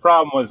 but the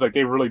problem was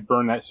they really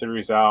burned that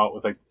series out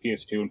with the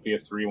PS2 and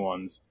PS3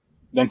 ones.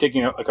 Then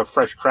taking a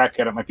fresh crack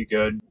at it might be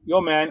good.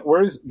 Yo, man,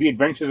 where's The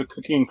Adventures of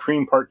Cookie and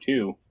Cream Part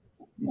 2?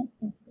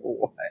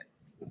 What?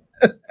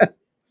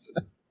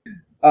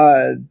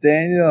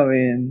 Daniel, I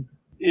mean,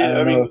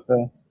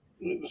 the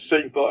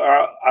same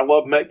thought. I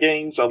love mech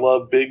games. I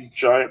love big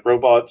giant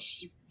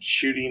robots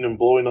shooting and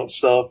blowing up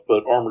stuff,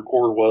 but Armored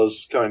Core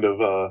was kind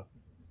of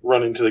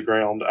running to the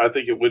ground. I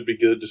think it would be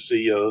good to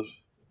see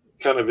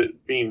kind of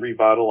it being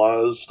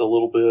revitalized a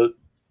little bit.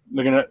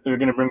 They're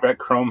gonna bring back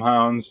Chrome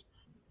Hounds.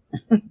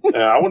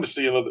 Yeah, I want to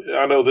see another.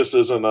 I know this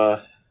isn't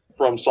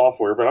from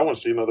Software, but I want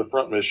to see another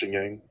Front Mission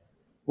game.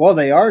 Well,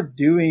 they are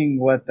doing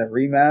the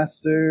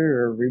remaster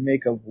or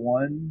remake of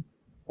 1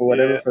 or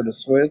whatever for the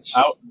Switch.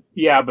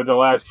 Yeah, but the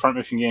last Front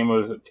Mission game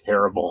was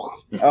terrible.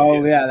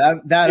 Oh yeah,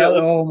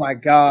 oh my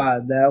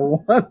god, that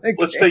one.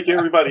 Let's take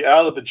everybody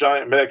out of the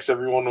giant mechs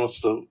everyone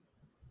wants to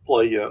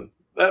play in.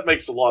 That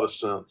makes a lot of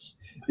sense.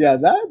 Yeah,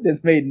 that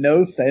made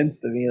no sense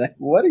to me.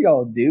 What are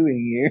y'all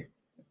doing here?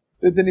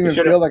 It didn't even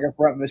feel like a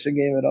Front Mission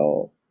game at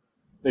all.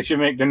 They should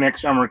make the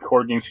next Armored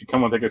Core game should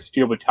come with a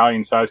Steel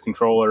Battalion size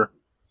controller.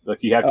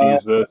 You have to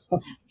use this.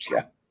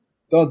 Yeah.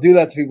 Don't do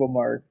that to people,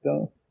 Mark.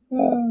 Don't.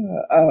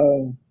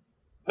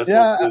 That's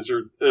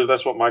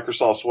what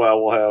Microsoft's WoW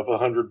will have,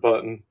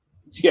 100-button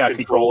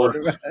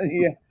controller.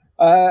 Yeah.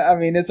 I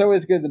mean, it's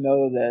always good to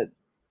know that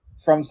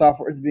From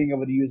Software is being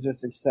able to use their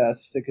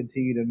success to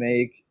continue to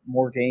make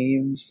more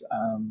games.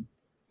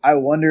 I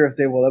wonder if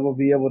they will ever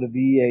be able to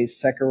be a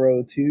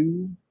Sekiro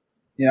 2.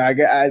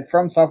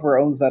 From Software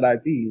owns that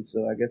IP,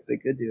 so I guess they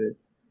could do it.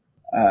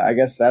 I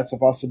guess that's a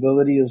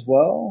possibility as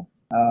well.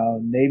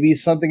 Maybe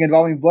something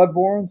involving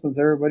Bloodborne, since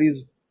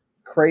everybody's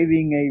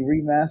craving a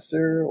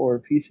remaster or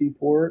a PC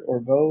port or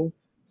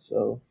both.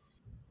 So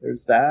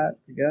there's that,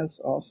 I guess,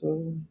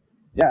 also.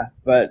 Yeah,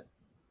 but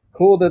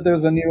cool that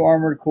there's a new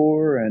Armored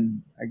Core,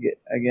 and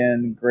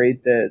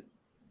great that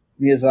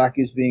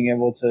Miyazaki's being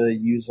able to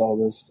use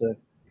all this to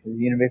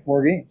continue to make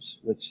more games,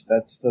 which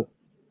that's the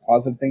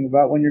positive thing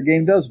about when your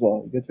game does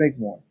well. You get to make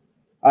more.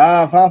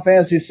 Final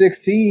Fantasy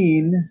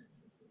 16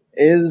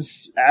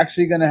 is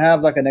actually going to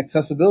have an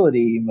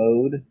accessibility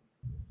mode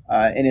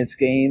in its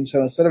game.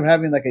 So instead of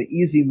having an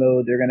easy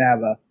mode, they're going to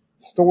have a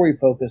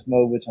story-focused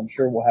mode, which I'm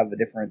sure will have a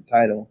different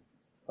title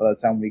by the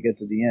time we get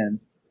to the end.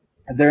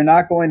 They're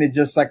not going to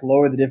just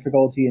lower the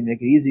difficulty and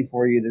make it easy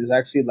for you. There's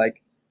actually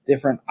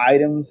different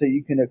items that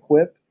you can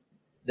equip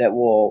that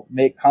will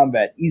make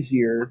combat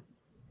easier.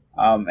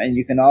 And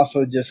you can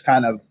also just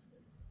kind of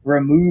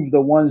remove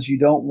the ones you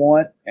don't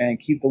want and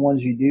keep the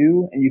ones you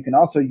do. And you can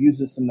also use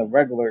this in the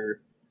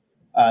regular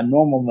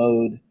normal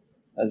mode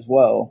as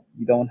well.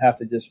 You don't have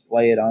to just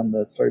play it on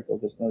the story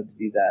focused mode to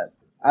do that.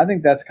 I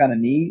think that's kind of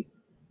neat.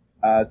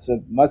 It's a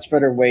much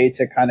better way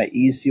to kind of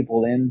ease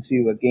people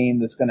into a game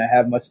that's going to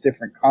have much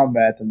different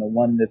combat than the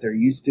one that they're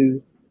used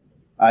to.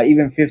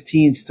 Even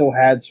 15 still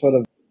had sort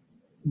of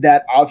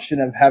that option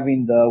of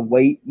having the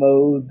wait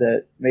mode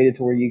that made it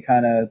to where you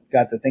kind of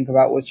got to think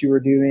about what you were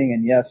doing.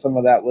 And yes, some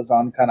of that was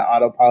on kind of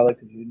autopilot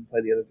because you didn't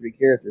play the other three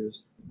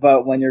characters.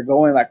 But when you're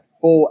going like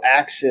full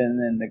action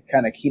in the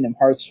kind of Kingdom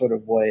Hearts sort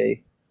of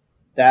way,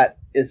 that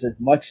is a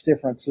much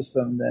different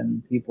system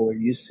than people are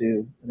used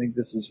to. I think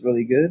this is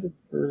really good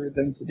for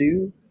them to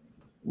do.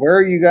 Where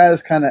are you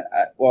guys kind of,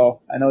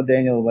 well, I know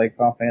Daniel, like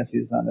Final Fantasy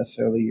is not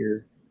necessarily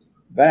your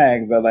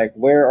bag, but like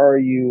where are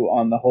you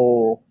on the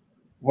whole,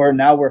 where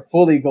now we're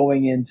fully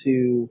going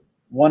into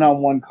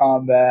one-on-one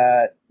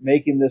combat,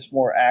 making this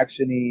more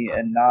action-y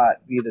and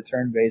not be the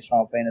turn-based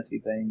Final Fantasy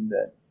thing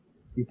that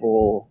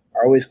people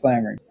are always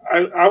clamoring?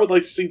 I would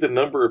like to see the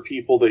number of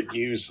people that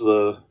use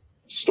the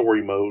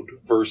story mode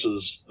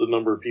versus the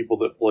number of people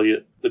that play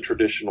it the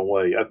traditional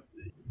way. I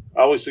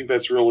always think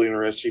that's really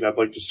interesting. I'd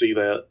like to see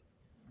that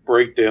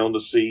breakdown to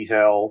see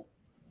how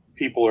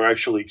people are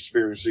actually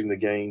experiencing the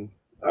game.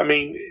 I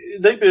mean,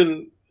 they've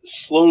been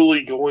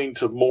slowly going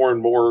to more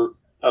and more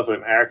of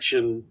an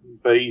action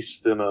base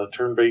than a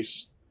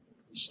turn-based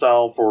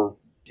style for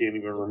can't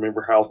even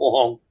remember how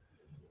long.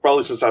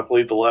 Probably since I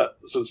played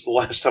since the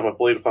last time I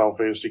played a Final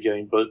Fantasy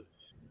game. But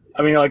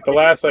I mean, like the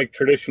last like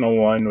traditional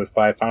one was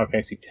by Final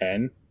Fantasy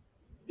X.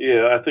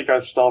 Yeah, I think I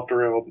stopped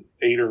around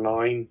 8 or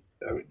 9.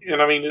 And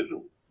I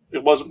mean,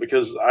 it wasn't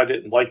because I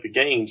didn't like the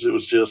games. It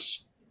was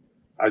just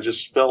I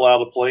just fell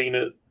out of playing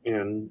it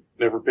and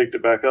never picked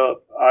it back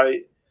up.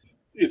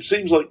 It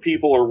seems like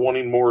people are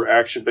wanting more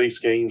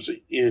action-based games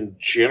in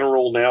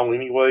general now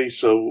anyway,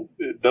 so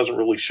it doesn't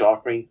really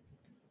shock me.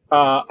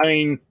 I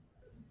mean,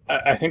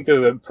 I think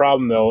there's a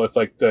problem, though, if,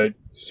 like, the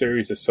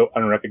series is so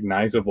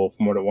unrecognizable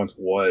from what it once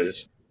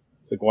was.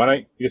 It's like, why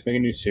don't you just make a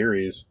new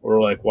series?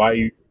 Or, like, why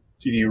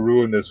did you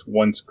ruin this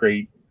once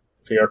great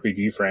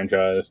JRPG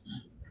franchise?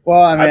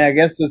 Well, I mean, I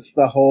guess it's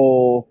the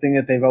whole thing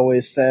that they've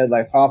always said,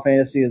 like, Final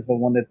Fantasy is the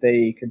one that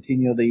they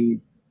continually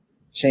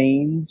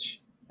change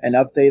and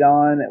update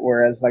on,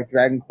 whereas like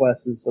Dragon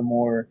Quest is the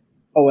more,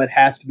 it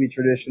has to be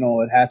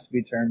traditional, it has to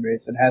be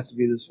turn-based, it has to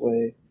be this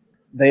way.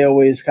 They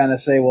always kind of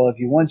say, well, if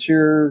you want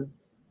your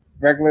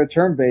regular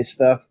turn-based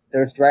stuff,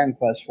 there's Dragon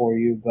Quest for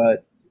you,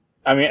 but...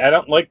 I mean, I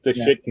don't like the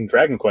shit in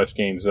Dragon Quest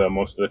games,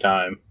 most of the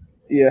time.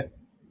 Yeah.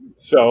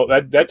 So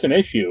that's an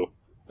issue.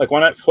 Like,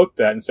 why not flip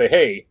that and say,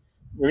 hey,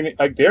 we're gonna,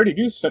 like, they already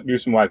do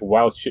some like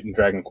wild shit in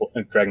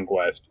Dragon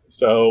Quest,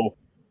 so...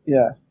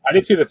 Yeah. I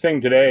did see the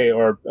thing today,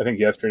 or I think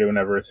yesterday,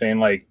 whenever, saying,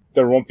 like,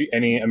 there won't be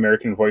any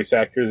American voice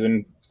actors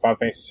in Final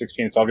Fantasy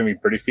 16. It's all going to be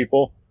British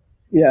people.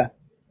 Yeah.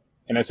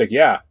 And it's like,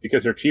 yeah,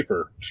 because they're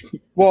cheaper.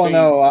 Well,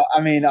 no, I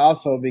mean,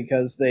 also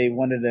because they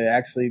wanted to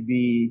actually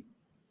be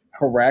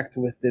correct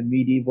with the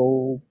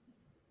medieval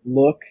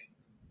look.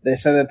 They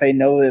said that they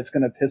know that it's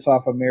going to piss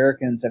off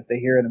Americans if they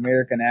hear an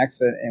American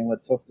accent in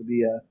what's supposed to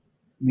be a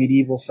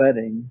medieval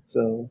setting.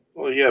 So.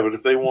 Well, yeah, but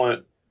if they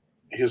want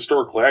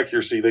historical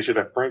accuracy, they should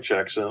have French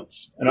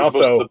accents. And also,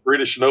 most of the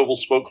British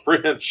nobles spoke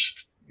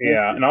French.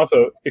 Yeah, and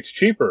also it's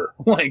cheaper.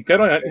 Like they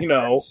don't,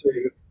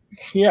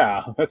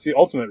 yeah, that's the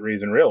ultimate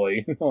reason,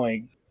 really.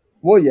 Like,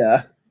 well,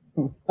 yeah.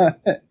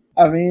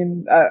 I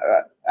mean,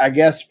 I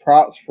guess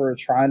props for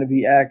trying to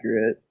be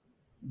accurate,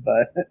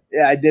 but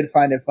yeah, I did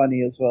find it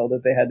funny as well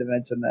that they had to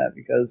mention that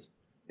because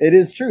it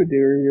is true,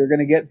 dude. You're going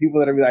to get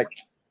people that are like,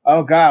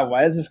 "Oh God,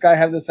 why does this guy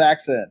have this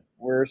accent?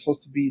 We're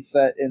supposed to be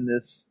set in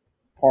this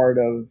part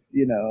of,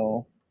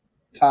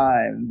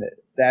 time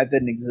that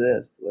didn't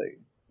exist."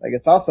 Like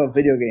it's also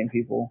video game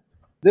people.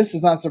 This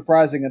is not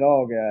surprising at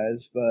all,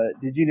 guys, but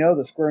did you know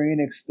that Square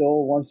Enix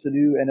still wants to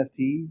do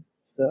NFT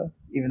stuff,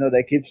 even though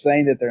they keep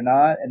saying that they're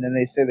not, and then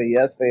they say that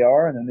yes, they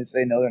are, and then they say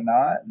no, they're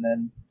not, and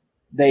then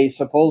they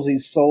supposedly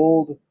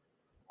sold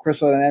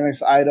Crystal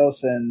Dynamics,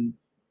 Eidos, and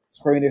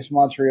Square Enix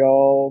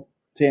Montreal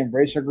to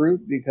Embracer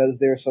Group because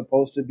they're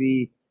supposed to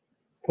be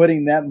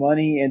putting that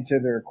money into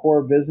their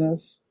core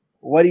business.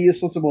 What are you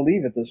supposed to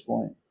believe at this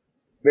point?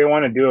 They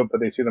want to do it, but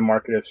they see the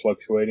market is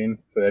fluctuating,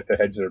 so they have to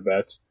hedge their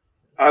bets.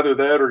 Either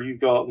that or you've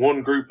got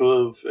one group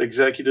of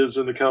executives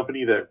in the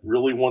company that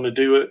really want to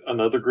do it,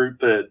 another group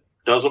that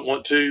doesn't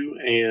want to,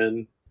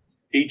 and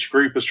each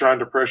group is trying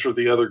to pressure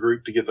the other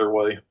group to get their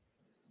way.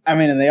 I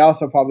mean, and they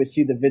also probably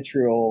see the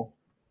vitriol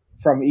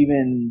from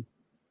even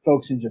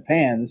folks in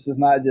Japan. This is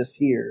not just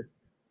here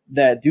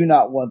that do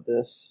not want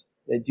this.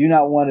 They do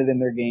not want it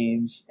in their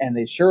games, and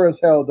they sure as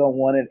hell don't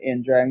want it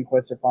in Dragon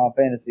Quest or Final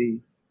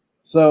Fantasy.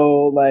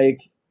 So, like,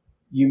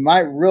 you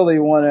might really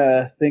want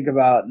to think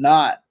about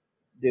not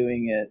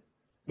doing it.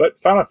 But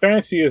Final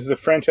Fantasy is the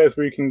franchise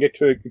where you can get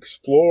to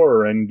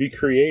explore and be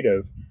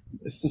creative.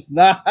 This is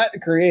not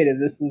creative.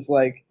 This is,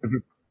 like,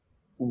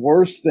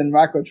 worse than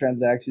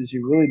microtransactions.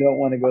 You really don't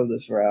want to go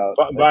this route.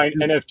 Buy an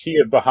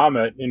NFT at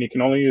Bahamut, and you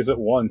can only use it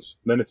once.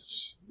 Then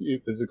it's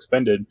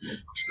expended.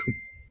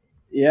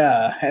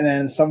 Yeah, and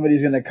then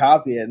somebody's going to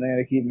copy it, and they're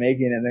going to keep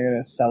making it, and they're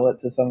going to sell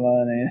it to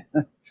someone,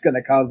 and it's going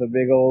to cause a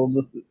big old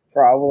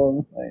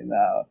problem. Like,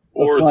 no.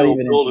 Or they'll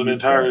build an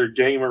entire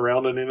game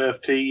around an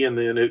NFT, and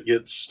then it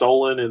gets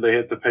stolen, and they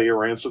have to pay a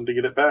ransom to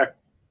get it back.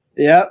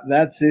 Yep,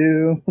 that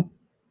too.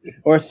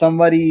 Or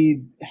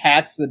somebody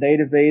hacks the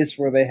database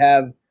where they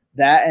have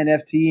that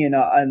NFT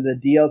and the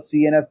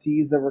DLC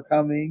NFTs that were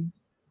coming.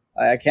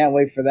 I can't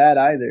wait for that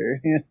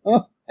either. You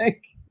know,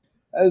 like,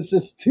 it's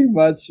just too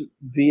much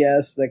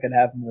BS that could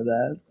happen with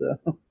that. So,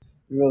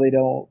 really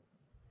don't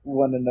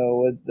want to know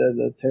what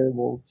the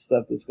terrible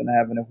stuff that's going to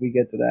happen if we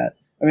get to that.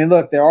 I mean,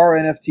 look, there are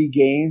NFT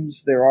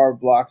games, there are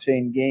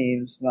blockchain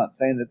games. Not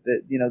saying that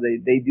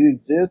they do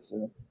exist.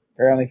 And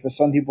apparently, for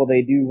some people,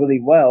 they do really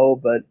well.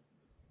 But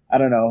I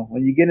don't know.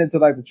 When you get into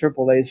like the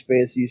AAA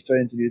space, you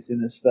start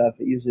introducing this stuff.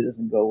 It usually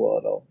doesn't go well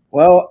at all.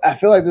 Well, I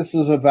feel like this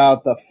is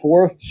about the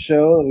fourth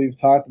show that we've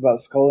talked about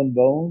Skull and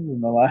Bones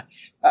in the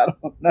last. I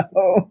don't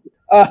know.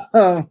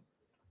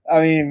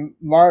 I mean,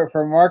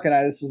 for Mark and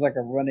I, this is like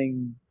a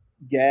running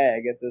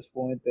gag at this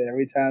point that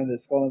every time that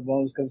Skull and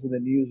Bones comes in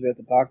the news, we have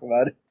to talk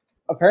about it.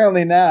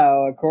 Apparently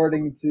now,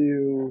 according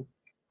to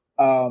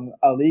a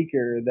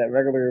leaker that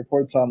regularly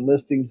reports on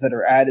listings that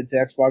are added to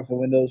Xbox and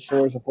Windows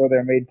stores before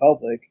they're made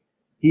public,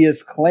 he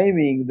is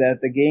claiming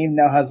that the game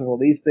now has a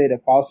release date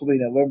of possibly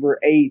November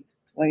 8th,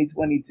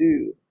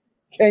 2022.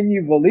 Can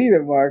you believe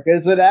it, Mark?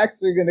 Is it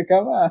actually going to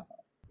come out?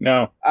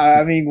 No.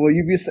 I mean,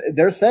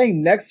 they're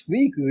saying next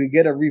week we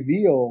get a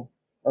re-reveal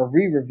of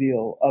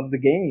the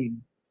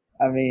game.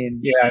 I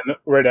mean... Yeah, and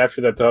right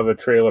after that they'll have a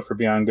trailer for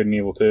Beyond Good and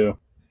Evil 2.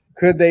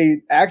 Could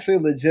they actually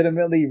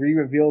legitimately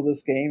re-reveal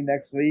this game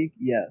next week?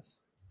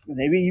 Yes.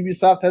 Maybe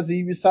Ubisoft has a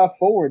Ubisoft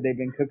Forward they've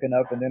been cooking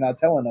up and they're not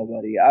telling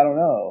nobody. I don't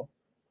know.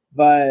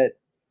 But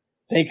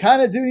they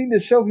kind of do need to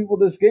show people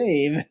this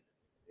game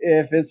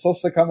if it's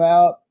supposed to come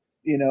out,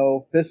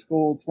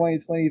 fiscal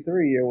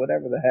 2023 or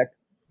whatever the heck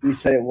we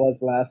said it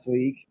was last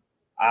week.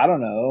 I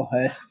don't know.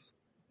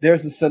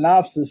 There's a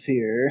synopsis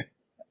here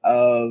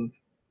of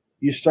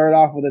you start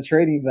off with a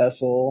trading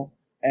vessel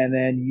and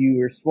then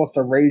you are supposed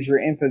to raise your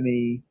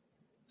infamy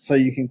so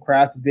you can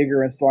craft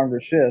bigger and stronger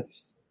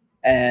ships,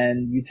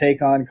 and you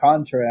take on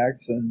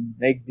contracts and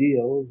make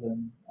deals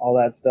and all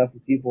that stuff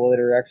with people that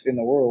are actually in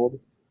the world,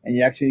 and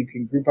you actually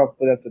can group up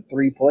with up to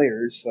 3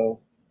 players, so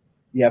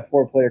you have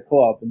 4-player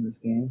co-op in this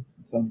game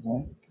at some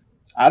point.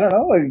 I don't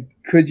know,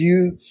 could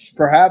you,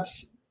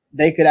 perhaps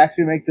they could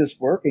actually make this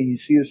work and you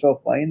see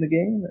yourself playing the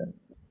game?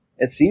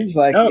 It seems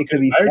like it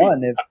could be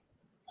fun.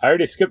 I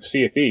already skipped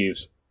Sea of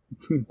Thieves.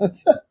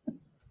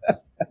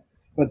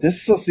 But this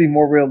is supposed to be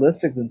more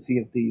realistic than Sea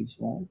of Thieves,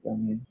 right? I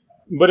mean,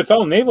 but it's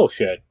all naval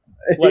shit.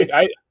 Like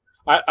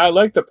I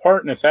like the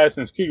part in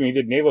Assassin's Creed when you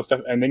did naval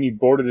stuff and then you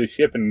boarded the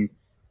ship and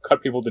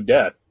cut people to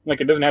death. Like,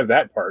 it doesn't have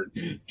that part.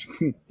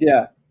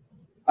 Yeah.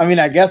 I mean,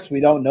 I guess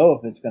we don't know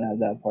if it's going to have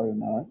that part or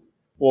not.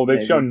 Well,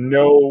 they've shown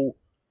no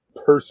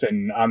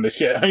person on the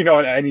ship,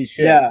 on any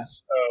ship. Yeah.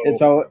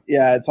 So.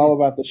 It's all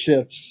about the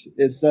ships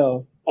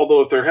itself.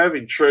 Although if they're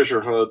having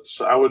treasure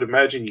hunts, I would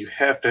imagine you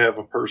have to have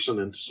a person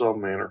in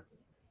some manner.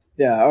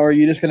 Yeah, or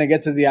you're just going to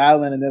get to the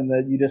island and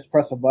then you just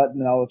press a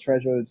button and all the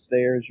treasure that's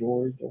there is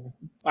yours.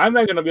 I'm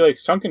not going to be like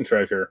sunken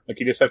treasure. Like,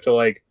 you just have to,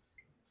 like,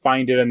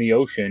 find it in the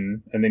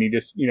ocean and then you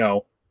just,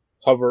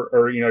 hover,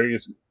 or, you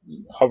just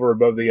hover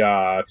above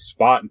the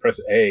spot and press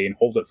A and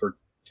hold it for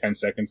 10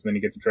 seconds and then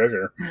you get the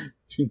treasure.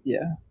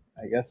 Yeah,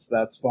 I guess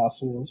that's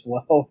possible as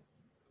well.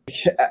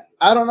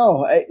 I don't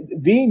know.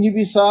 Being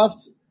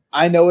Ubisoft,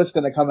 I know it's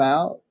going to come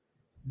out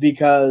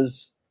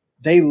because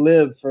they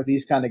live for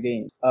these kind of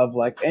games of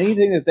like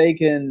anything that they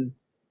can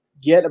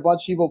get a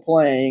bunch of people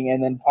playing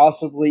and then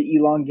possibly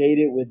elongate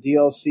it with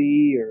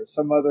DLC or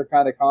some other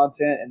kind of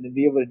content and then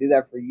be able to do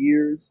that for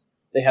years.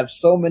 They have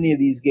so many of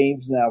these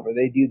games now where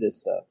they do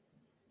this stuff.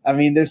 I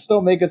mean, they're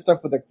still making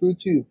stuff with the Crew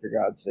 2, for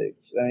God's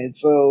sakes. I mean,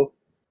 so...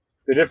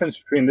 The difference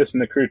between this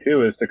and the Crew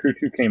 2 is the Crew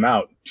 2 came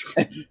out.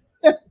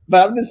 But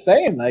I'm just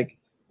saying, like,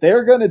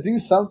 they're going to do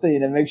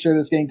something and make sure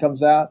this game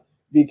comes out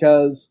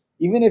because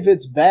even if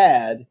it's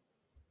bad,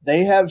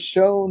 they have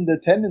shown the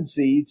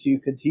tendency to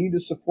continue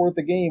to support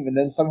the game and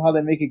then somehow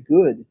they make it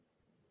good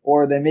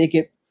or they make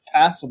it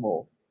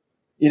passable.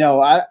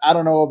 I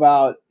don't know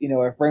about,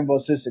 if Rainbow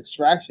Six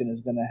Extraction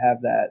is going to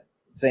have that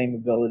same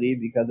ability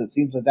because it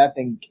seems like that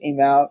thing came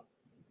out.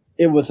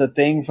 It was a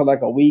thing for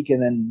like a week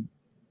and then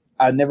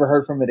I never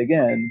heard from it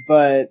again.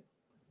 But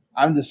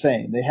I'm just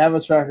saying they have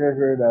a track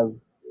record of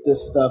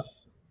this stuff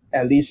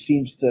at least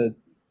seems to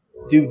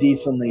do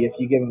decently if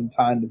you give them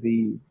time to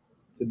be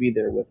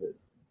there with it.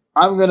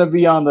 I'm going to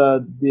be on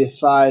the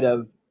side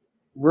of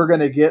we're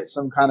going to get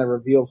some kind of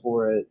reveal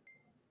for it.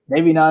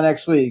 Maybe not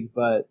next week,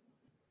 but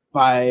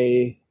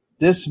by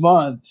this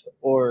month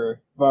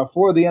or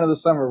before the end of the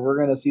summer, we're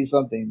going to see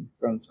something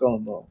from Skull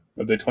and Bones.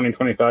 Of the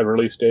 2025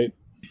 release date?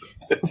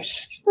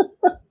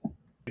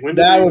 When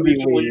that would be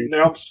weird.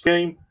 Announced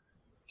game?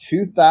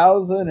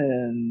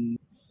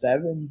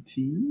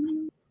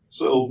 2017?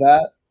 So is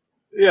that?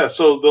 Yeah,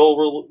 so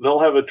they'll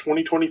have a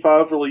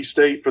 2025 release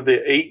date for the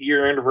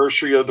 8-year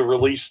anniversary of the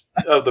release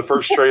of the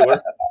first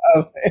trailer.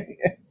 Okay.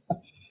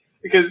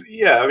 Because,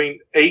 yeah, I mean,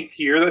 8th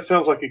year, that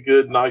sounds like a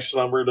good, nice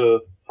number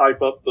to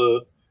hype up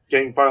the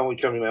game finally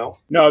coming out.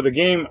 No, the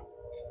game,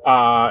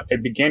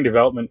 it began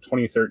development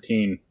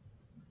 2013.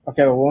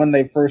 Okay, well, when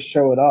they first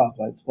show it off,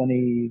 like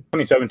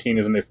 2017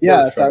 is when they first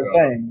yeah, that's showed what I was it off.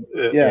 saying.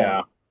 Yeah.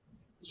 Yeah.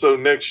 So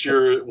next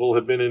year it will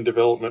have been in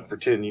development for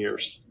 10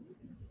 years.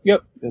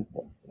 Yep. Good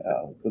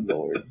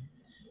lord.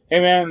 Hey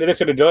man, they just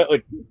got to do it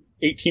like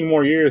 18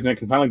 more years, and it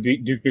can finally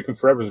beat Duke Nukem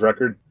Forever's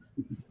record.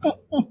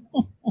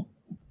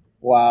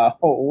 Wow,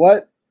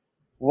 what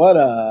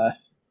a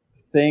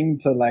thing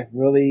to like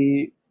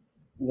really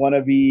want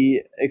to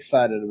be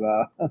excited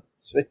about.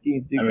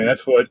 Speaking I mean,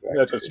 that's what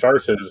Star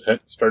Citizen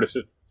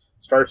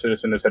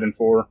is heading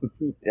for.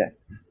 Yeah,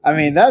 I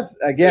mean that's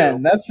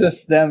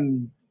just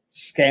them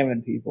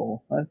scamming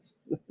people. I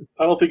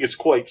don't think it's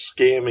quite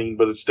scamming,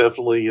 but it's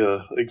definitely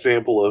an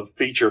example of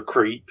feature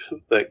creep.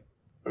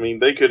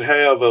 They could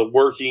have a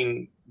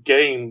working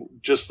game,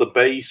 just the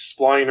base,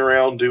 flying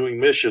around doing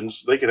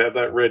missions. They could have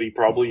that ready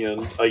probably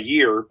in a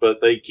year, but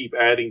they keep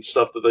adding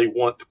stuff that they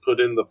want to put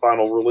in the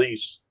final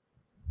release.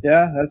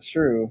 Yeah, that's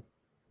true.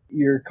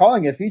 You're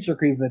calling it feature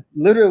creep, but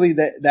literally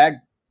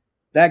that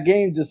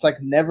game just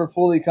like never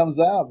fully comes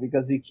out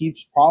because he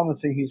keeps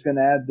promising he's going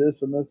to add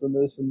this and this and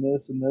this and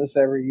this and this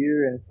every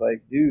year, and it's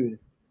like, dude,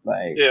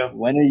 like,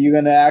 when are you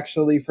going to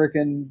actually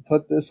freaking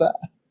put this out?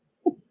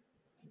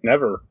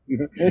 Never.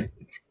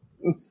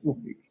 It's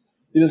like,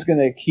 you're just going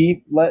to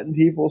keep letting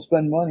people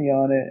spend money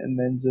on it, and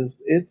then just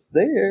it's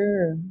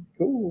there and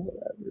cool,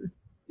 whatever.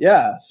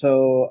 Yeah,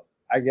 so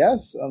I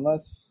guess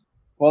let's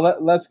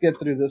get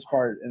through this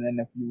part, and then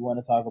if you want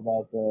to talk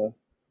about the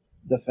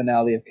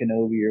finale of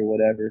Kenobi or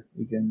whatever,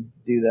 we can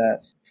do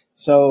that.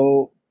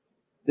 So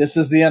this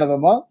is the end of the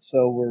month,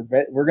 so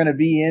we're going to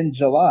be in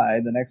July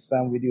the next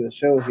time we do a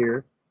show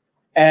here.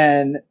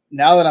 And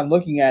now that I'm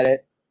looking at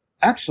it,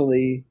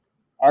 actually,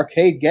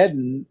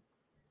 Arcadegeddon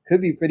could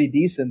be pretty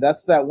decent.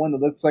 That's that one that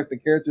looks like the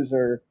characters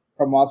are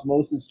from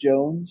Osmosis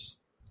Jones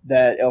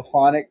that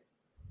Elphonic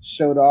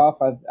showed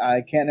off. I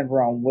can't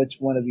remember on which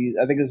one of these.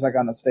 I think it was like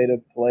on a State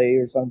of Play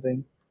or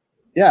something.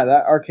 Yeah,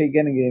 that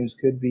Arcadegeddon games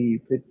could be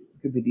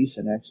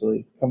decent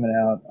actually coming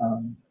out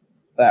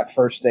that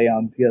first day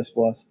on PS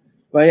Plus.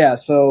 But yeah,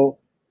 so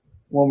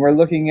when we're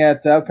looking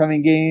at the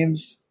upcoming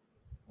games,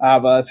 by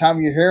the time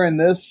you're hearing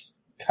this,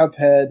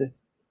 Cuphead,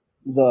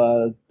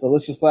 the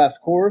Delicious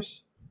Last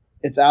Course,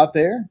 it's out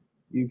there.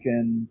 You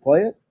can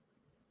play it,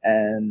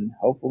 and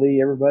hopefully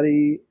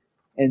everybody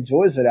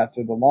enjoys it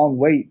after the long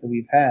wait that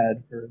we've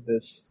had for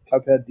this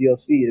Cuphead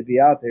DLC to be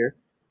out there.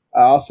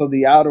 Also,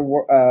 the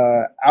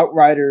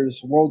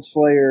Outriders World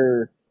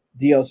Slayer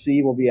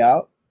DLC will be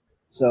out.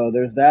 So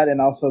there's that,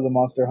 and also the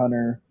Monster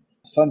Hunter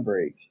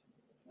Sunbreak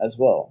as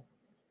well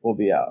will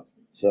be out.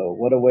 So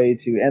what a way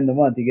to end the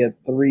month. You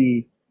get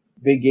 3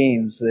 big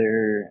games that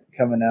are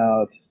coming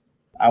out.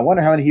 I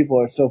wonder how many people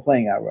are still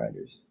playing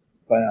Outriders,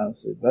 quite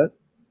honestly, but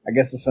I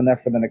guess it's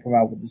enough for them to come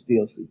out with this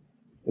DLC.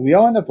 But we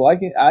all end up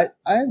liking. I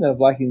ended up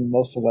liking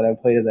most of what I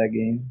played of that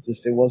game.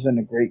 Just it wasn't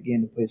a great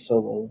game to play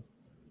solo.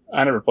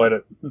 I never played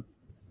it.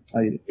 Oh,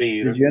 you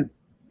did you?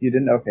 You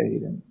didn't? Okay, you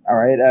didn't. All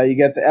right. You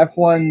got the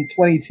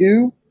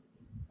F122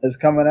 is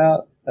coming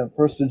out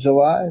 1st of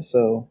July,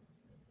 so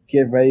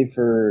get ready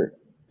for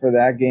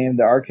that game.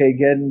 The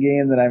Arcadegeddon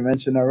game that I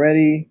mentioned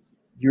already.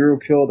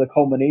 Eurokill, the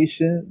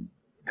culmination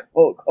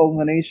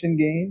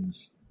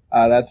games.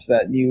 That's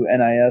that new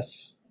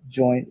NIS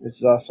joint, which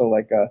is also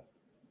like a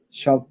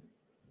chump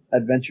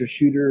adventure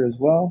shooter as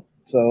well.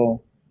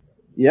 So,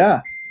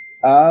 yeah,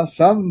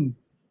 some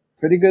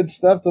pretty good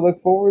stuff to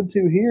look forward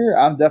to here.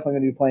 I'm definitely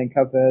going to be playing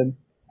Cuphead.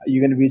 Are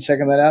you going to be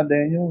checking that out,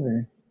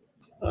 Daniel?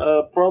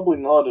 Or? Probably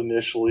not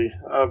initially.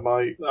 I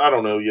might. I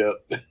don't know yet.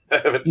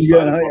 I haven't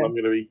decided what I'm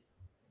going to be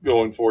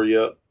going for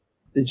yet.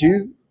 Did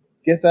you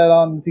get that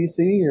on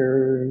PC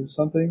or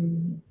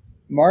something,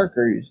 Mark,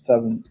 or you just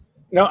haven't?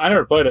 No, I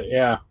never played it.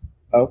 Yeah.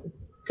 Okay.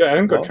 I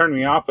think what turned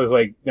me off was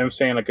like them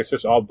saying like it's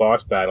just all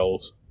boss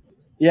battles.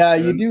 Yeah,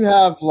 you do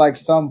have like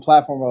some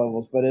platform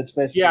levels, but it's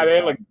basically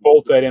they like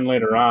bolt that in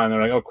later on.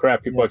 They're like, oh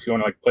crap, people actually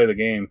want to like play the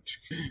game.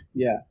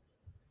 Yeah,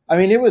 I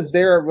mean it was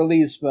there at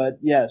release, but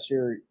yes,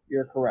 you're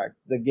correct.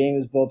 The game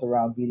is built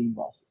around beating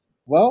bosses.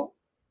 Well,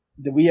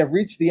 we have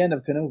reached the end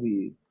of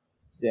Kenobi,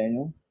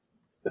 Daniel.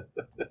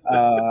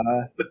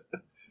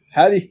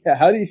 How do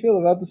you feel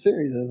about the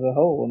series as a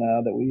whole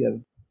now that we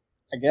have?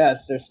 I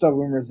guess there's still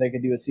rumors they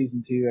could do a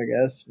season 2, I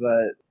guess,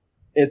 but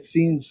it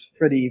seems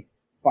pretty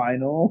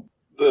final.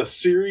 The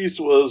series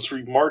was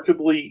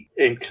remarkably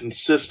and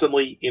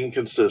consistently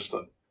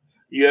inconsistent.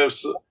 You have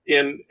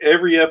in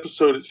every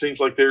episode, it seems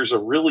like there's a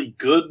really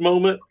good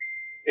moment,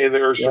 and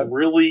there are some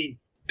really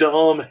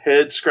dumb,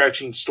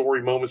 head-scratching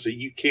story moments that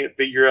you can't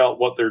figure out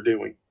what they're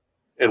doing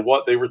and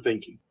what they were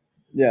thinking.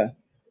 Yeah.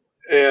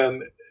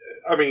 And,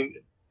 I mean,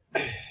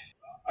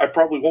 I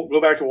probably won't go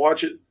back and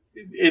watch it.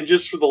 And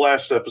just for the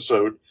last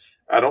episode,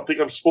 I don't think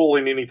I'm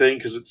spoiling anything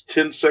because it's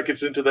 10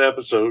 seconds into the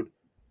episode.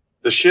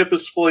 The ship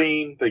is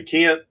fleeing. They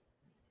can't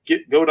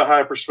go to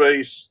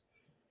hyperspace.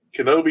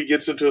 Kenobi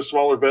gets into a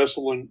smaller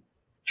vessel and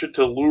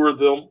to lure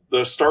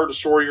the Star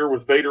Destroyer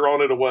with Vader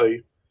on it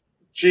away.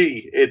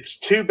 Gee, it's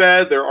too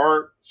bad there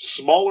aren't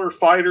smaller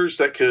fighters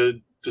that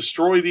could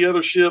destroy the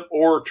other ship,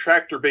 or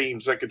tractor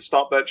beams that could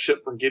stop that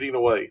ship from getting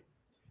away.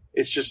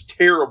 It's just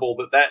terrible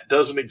that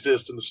doesn't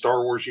exist in the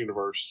Star Wars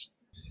universe.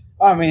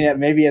 I mean,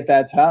 maybe at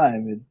that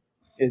time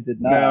it did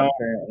not,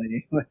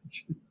 apparently.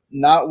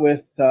 Not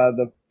with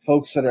the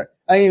folks that are...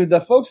 I mean,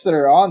 the folks that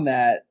are on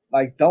that,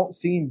 like, don't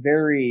seem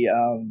very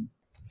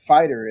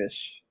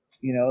fighter-ish.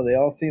 You know, they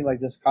all seem like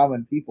just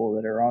common people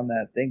that are on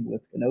that thing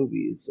with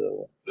Kenobi,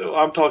 so...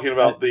 I'm talking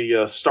about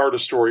the Star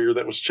Destroyer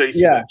that was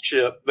chasing that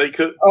ship. They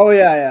could... Oh,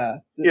 yeah.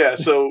 Yeah,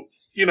 so,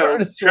 you know,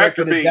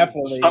 tractor beam,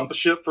 stop the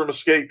ship from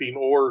escaping,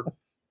 or,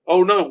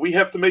 oh no, we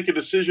have to make a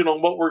decision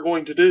on what we're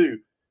going to do.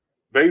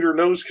 Vader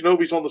knows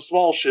Kenobi's on the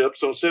small ship,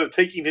 so instead of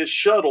taking his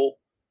shuttle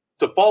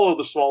to follow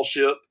the small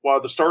ship while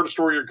the Star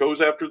Destroyer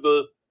goes after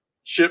the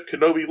ship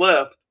Kenobi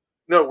left,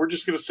 no, we're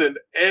just going to send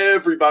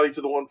everybody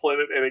to the one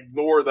planet and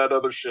ignore that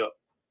other ship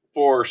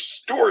for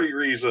story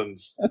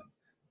reasons.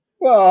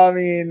 Well, I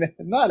mean,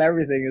 not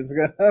everything is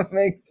going to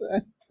make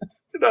sense.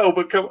 No,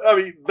 but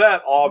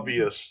that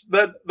obvious.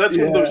 That's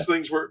one of those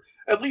things where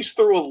at least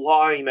throw a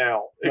line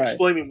out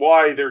explaining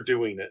why they're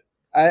doing it.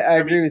 I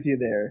agree with you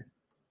there.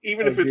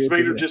 Even if it's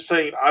Vader just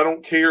saying, I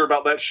don't care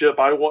about that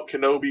ship, I want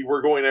Kenobi,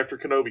 we're going after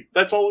Kenobi.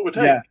 That's all it would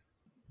take. Yeah.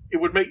 It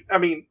would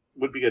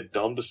would be a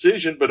dumb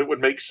decision, but it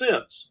would make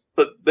sense.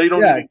 But they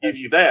don't even give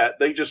you that.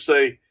 They just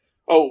say,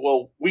 oh,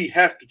 well, we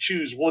have to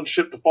choose one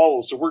ship to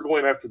follow, so we're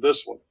going after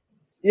this one.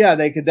 Yeah,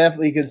 they could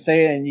definitely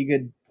say it, and you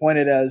could point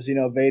it as, you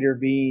know, Vader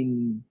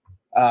being,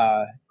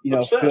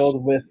 obsessed.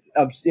 Filled with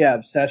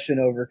obsession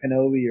over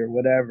Kenobi or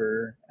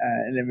whatever,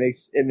 and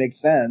it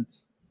makes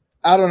sense.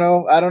 I don't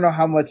know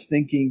how much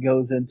thinking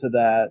goes into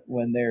that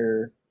when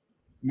they're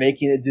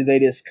making it. Do they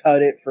just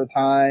cut it for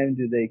time?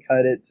 Do they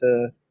cut it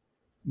to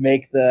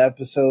make the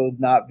episode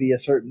not be a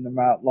certain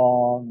amount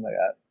long? Like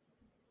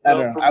I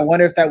don't know. I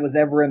wonder if that was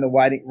ever in the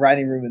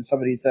writing room and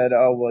somebody said,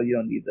 "Oh, well, you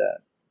don't need that."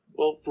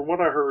 Well, from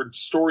what I heard,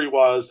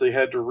 story-wise, they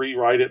had to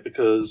rewrite it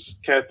because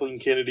Kathleen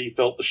Kennedy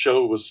felt the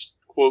show was,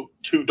 quote,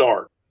 too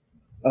dark.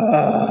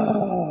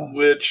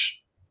 Which,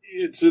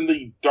 it's in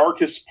the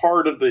darkest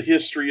part of the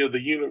history of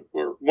the universe,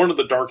 or one of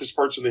the darkest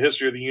parts in the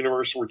history of the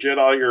universe, where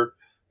Jedi are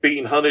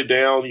being hunted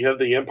down, you have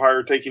the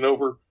Empire taking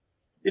over.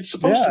 It's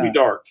supposed to be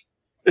dark.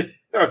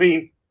 I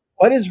mean...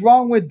 What is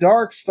wrong with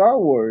dark Star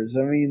Wars?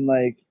 I mean,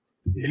 like,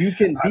 you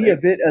can be a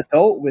bit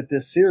adult with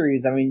this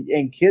series. I mean,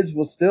 and kids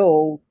will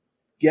still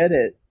get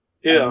it.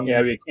 Yeah, I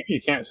mean, but you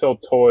can't sell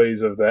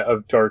toys of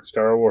dark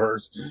Star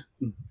Wars.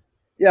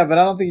 Yeah, but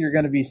I don't think you're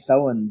going to be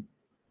selling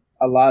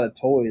a lot of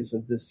toys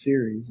of this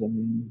series. I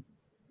mean,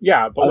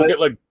 yeah, but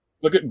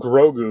look at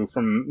Grogu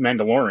from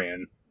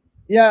Mandalorian.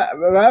 Yeah,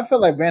 but I feel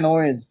like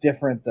Mandalorian is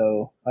different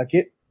though. Like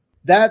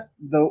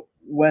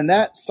when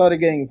that started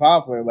getting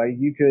popular, like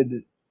you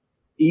could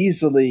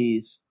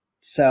easily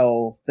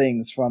sell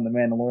things from the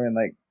Mandalorian.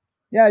 Like,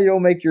 yeah,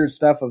 you'll make your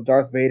stuff of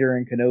Darth Vader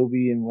and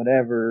Kenobi and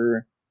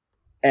whatever.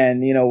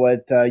 And you know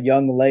what,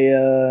 young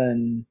Leia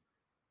and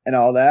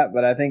all that,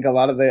 but I think a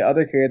lot of the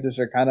other characters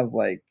are kind of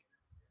like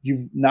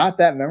not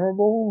that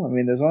memorable. I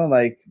mean, there's only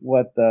like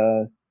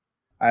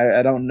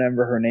I don't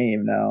remember her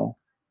name now.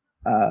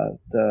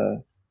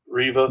 The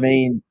Reva.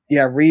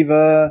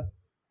 Reva,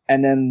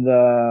 and then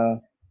the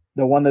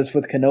one that's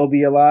with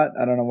Kenobi a lot.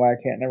 I don't know why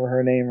I can't remember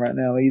her name right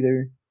now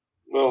either.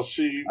 Well,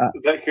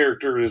 that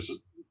character is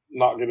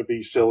not going to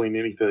be selling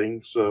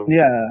anything, so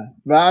yeah.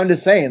 But I'm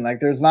just saying,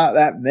 like, there's not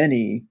that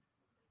many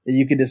that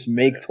you could just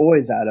make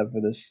toys out of for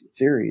this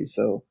series.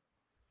 So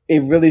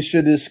it really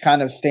should just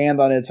kind of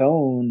stand on its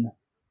own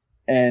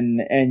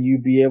and you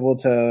be able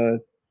to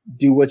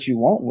do what you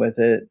want with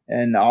it.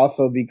 And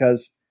also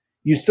because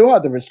you still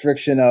have the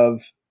restriction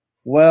of,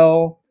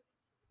 well,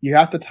 you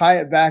have to tie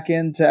it back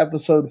into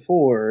episode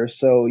 4.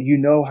 So you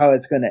know how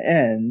it's going to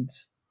end.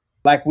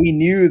 Like we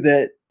knew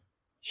that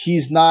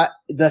he's not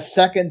the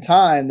second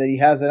time that he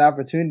has an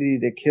opportunity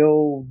to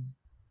kill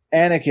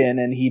Anakin,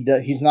 and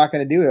he's not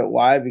going to do it.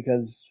 Why?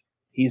 Because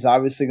he's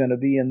obviously going to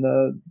be in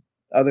the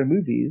other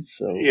movies.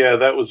 So yeah,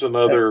 that was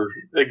another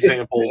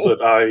example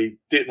that I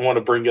didn't want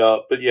to bring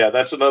up. But yeah,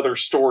 that's another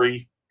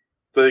story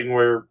thing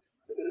where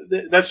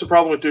that's the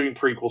problem with doing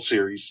prequel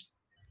series.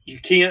 You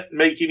can't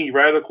make any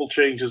radical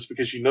changes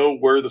because you know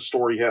where the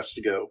story has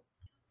to go.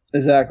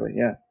 Exactly,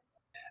 yeah.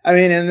 I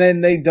mean, and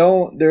then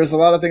there's a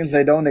lot of things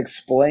they don't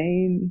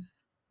explain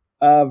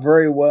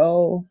very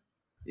well,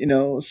 you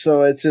know,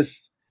 so it's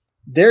just,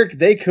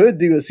 they could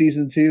do a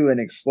season 2 and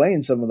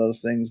explain some of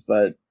those things,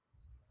 but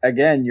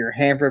again, you're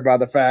hampered by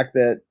the fact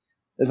that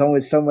there's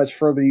only so much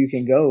further you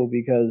can go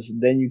because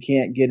then you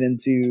can't get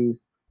into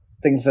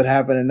things that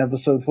happen in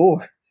episode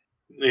 4.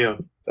 Yeah.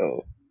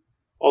 So,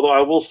 although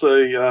I will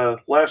say,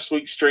 last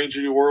week's Strange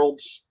New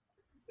Worlds,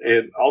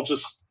 and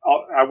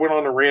I went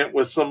on a rant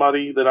with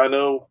somebody that I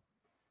know.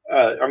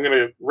 I'm going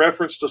to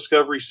reference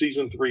Discovery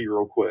Season 3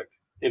 real quick.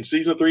 In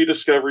Season 3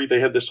 Discovery, they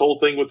had this whole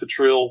thing with the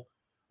Trill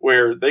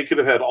where they could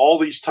have had all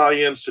these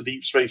tie-ins to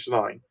Deep Space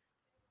Nine.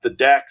 The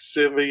Dax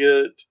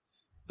symbiote,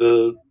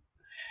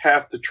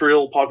 half the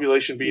Trill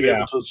population being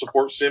able to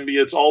support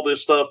symbiotes, all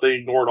this stuff, they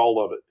ignored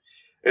all of it.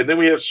 And then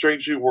we have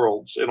Strange New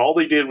Worlds. And all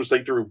they did was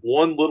they threw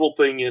one little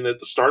thing in at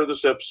the start of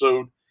this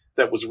episode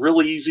that was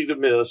really easy to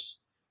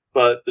miss.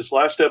 But this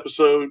last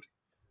episode,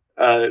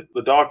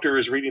 the doctor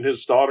is reading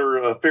his daughter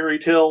a fairy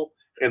tale,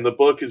 and the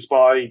book is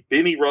by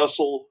Benny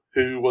Russell,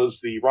 who was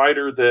the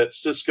writer that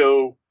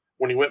Cisco,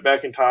 when he went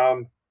back in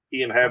time,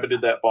 he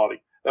inhabited that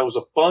body. That was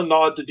a fun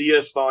nod to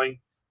DS9.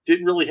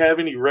 Didn't really have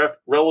any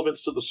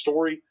relevance to the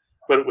story,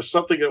 but it was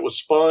something that was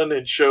fun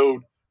and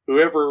showed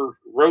whoever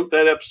wrote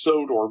that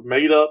episode or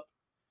made up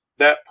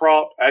that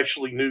prop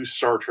actually knew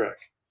Star Trek.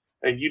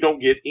 And you don't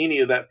get any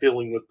of that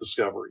feeling with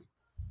Discovery.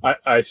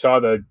 I saw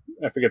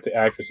I forget the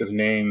actress's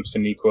name,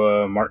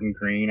 Sonequa Martin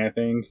Green, I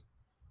think.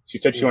 She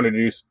said she wanted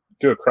to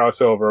do a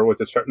crossover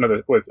with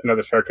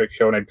another Star Trek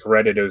show, and I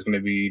dreaded it was going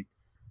to be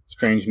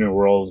Strange New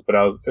Worlds, but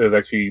it was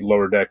actually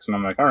Lower Decks, and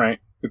I'm like, all right,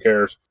 who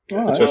cares?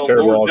 It's just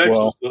terrible as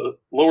well.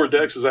 Lower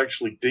Decks is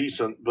actually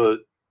decent,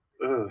 but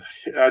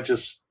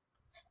it's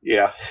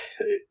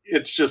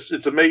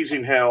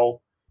amazing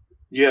how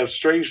you have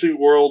Strange New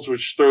Worlds,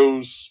 which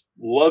throws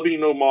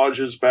loving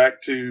homages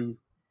back to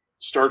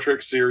Star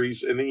Trek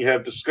series, and then you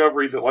have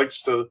Discovery that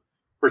likes to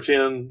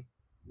pretend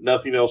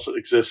nothing else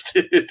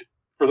existed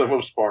for the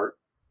most part.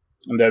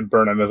 And Ned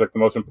Burnham is like the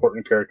most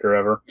important character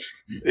ever.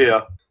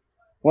 Yeah.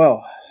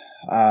 Well,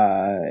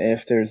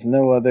 if there's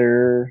no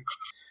other...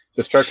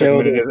 The Star Trek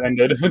minute has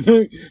ended.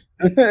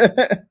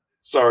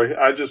 Sorry,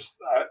 I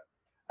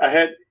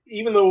had,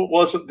 even though it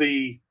wasn't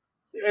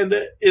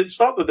it's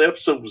not that the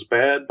episode was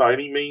bad by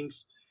any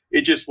means,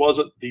 it just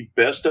wasn't the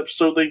best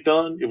episode they've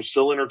done. It was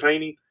still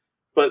entertaining,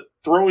 but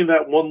throwing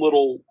that one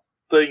little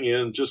thing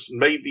in just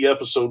made the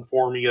episode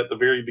for me at the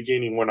very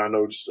beginning when I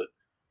noticed it.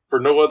 For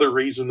no other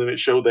reason than it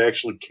showed they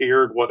actually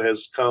cared what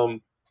has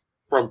come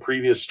from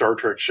previous Star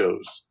Trek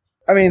shows.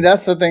 I mean,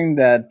 that's the thing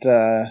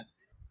that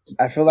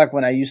I feel like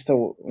when I used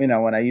to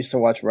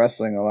watch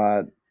wrestling a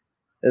lot,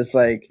 it's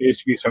like there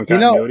used to be some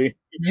continuity.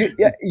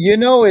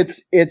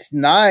 It's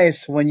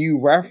nice when you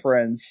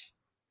reference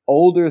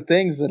older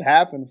things that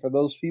happened for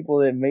those people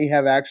that may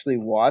have actually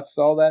watched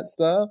all that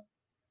stuff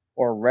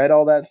or read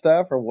all that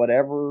stuff or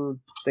whatever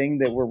thing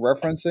that we're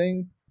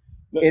referencing.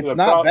 It's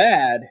not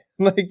bad.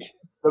 Like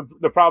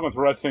the problem with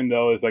wrestling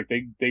though is like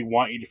they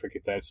want you to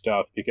forget that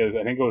stuff, because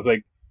I think it was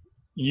like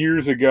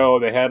years ago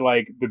they had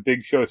like the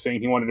Big Show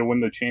saying he wanted to win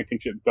the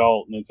championship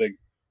belt, and it's like,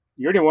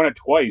 you already won it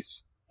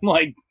twice.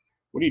 Like,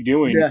 what are you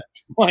doing? Yeah.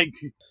 Like,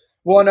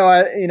 well,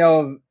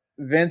 no,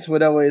 Vince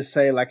would always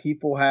say like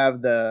people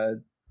have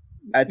the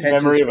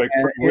attention memory of like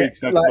 3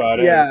 weeks. That's about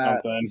it. Yeah. Or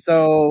something.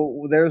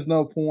 So there's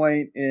no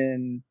point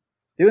in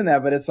doing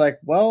that. But it's like,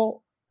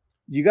 well,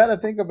 you got to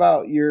think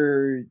about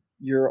your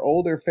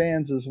older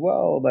fans as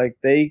well. Like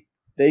they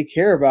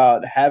care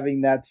about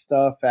having that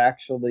stuff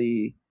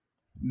actually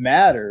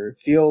matter,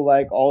 feel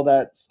like all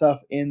that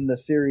stuff in the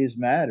series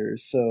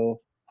matters.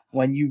 So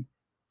when you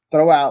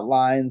throw out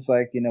lines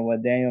like,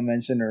 what Daniel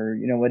mentioned, or,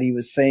 what he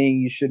was saying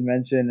you should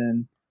mention,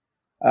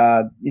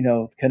 and,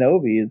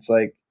 Kenobi, it's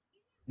like,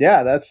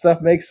 yeah, that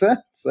stuff makes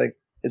sense. Like,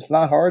 it's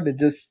not hard to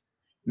just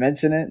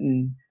mention it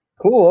and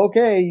cool.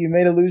 Okay. You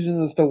made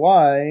allusions as to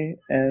why,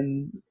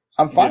 and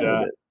I'm fine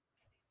with it.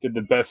 Did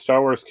the best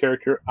Star Wars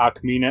character,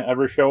 Akmina,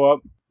 ever show up?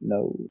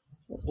 No.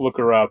 Look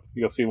her up.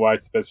 You'll see why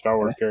it's the best Star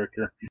Wars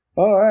character.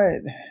 All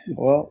right.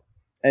 Well,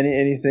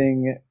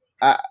 anything...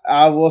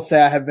 I will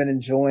say I have been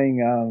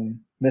enjoying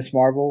Miss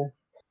Marvel.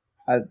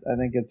 I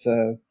think it's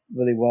a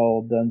really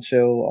well done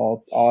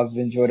show. I've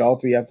enjoyed all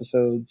 3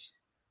 episodes.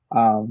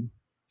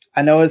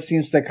 I know it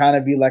seems to kind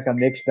of be like a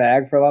mixed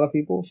bag for a lot of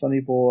people. Some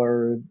people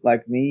are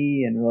like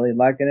me and really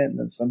liking it, and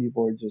then some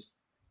people are just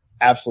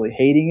absolutely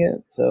hating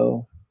it.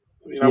 So,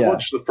 I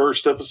watched the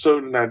first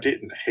episode and I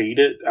didn't hate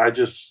it. I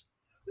just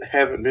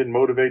haven't been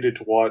motivated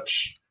to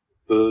watch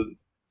the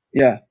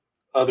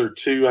other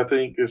 2. I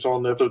think it's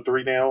on episode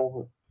 3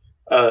 now.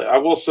 I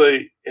will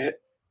say,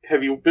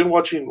 have you been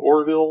watching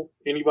Orville?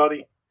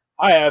 Anybody?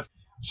 I have.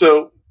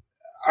 So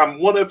I'm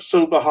 1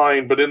 episode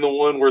behind, but in the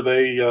one where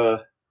they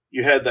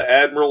you had the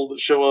admiral that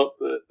show up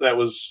that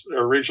was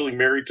originally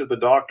married to the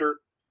doctor.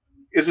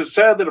 Is it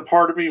sad that a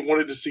part of me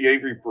wanted to see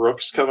Avery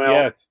Brooks come out?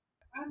 Yes.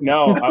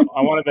 No,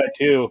 I wanted that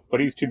too, but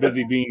he's too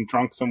busy being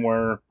drunk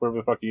somewhere, wherever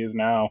the fuck he is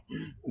now.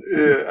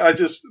 Yeah,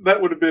 that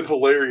would have been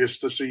hilarious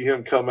to see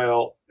him come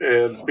out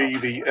and be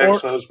the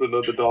ex-husband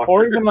of the doctor.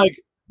 Or even like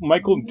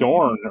Michael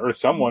Dorn or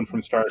someone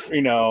from Star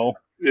Trek,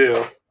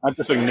 Yeah. Not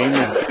just like name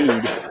this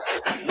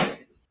dude.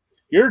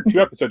 You're 2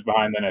 episodes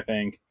behind then, I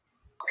think.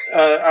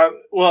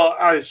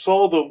 I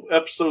saw the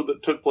episode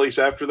that took place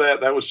after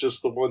that. That was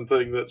just the one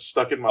thing that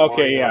stuck in my mind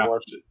when I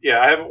watched it. Yeah,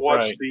 I haven't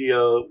watched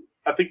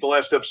I think the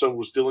last episode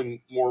was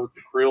dealing more with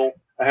the Krill.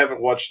 I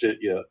haven't watched it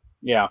yet.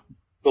 Yeah.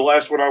 The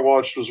last one I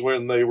watched was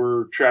when they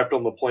were trapped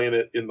on the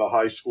planet in the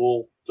high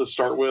school to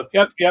start with.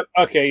 Yep.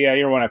 Okay, yeah,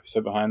 you're 1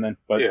 episode behind then.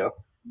 But yeah.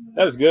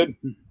 That was good.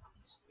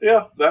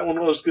 Yeah, that one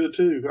was good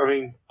too. I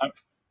mean,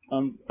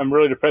 I'm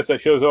really depressed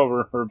that show's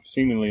over, or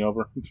seemingly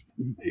over.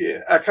 Yeah,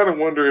 I kind of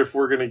wonder if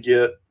we're going to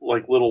get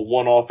like little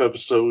one-off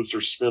episodes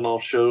or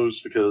spin-off shows,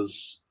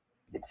 because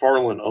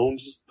McFarlane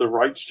owns the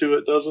rights to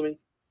it, doesn't he?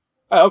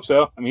 I hope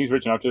so. I mean, he's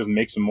rich enough to just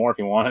make some more if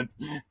he wanted.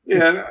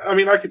 Yeah, I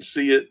mean, I could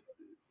see it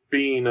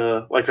being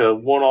like a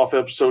one-off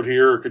episode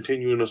here, or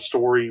continuing a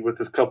story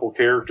with a couple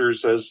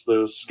characters as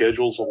the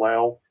schedules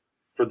allow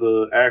for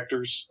the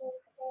actors.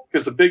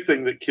 Because the big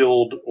thing that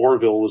killed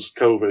Orville was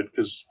COVID,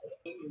 because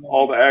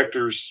all the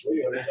actors'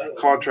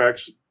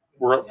 contracts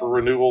were up for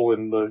renewal,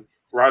 and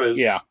right as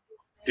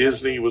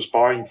Disney was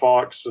buying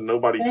Fox and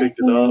nobody picked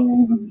it up,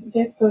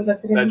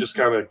 that just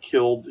kind of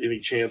killed any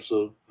chance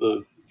of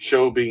the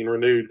show being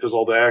renewed, because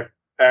all the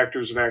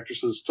actors and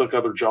actresses took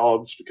other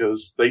jobs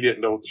because they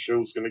didn't know what the show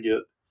was going to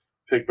get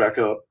picked back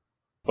up.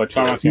 But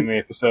Sean wants to end the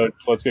episode.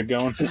 Let's get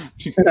going.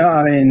 No,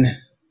 I mean,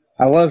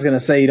 I was going to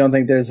say you don't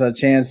think there's a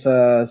chance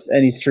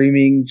any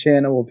streaming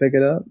channel will pick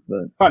it up,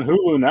 but on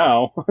Hulu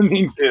now. I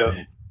mean,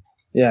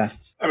 yeah.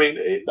 I mean,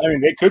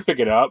 they could pick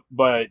it up,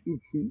 but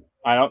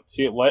I don't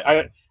see it.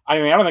 I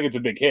mean, I don't think it's a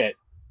big hit.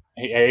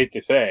 I hate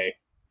to say.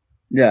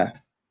 Yeah.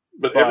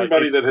 But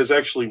everybody that has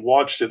actually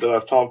watched it that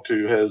I've talked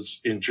to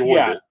has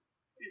enjoyed it.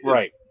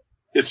 Right.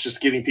 It's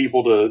just getting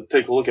people to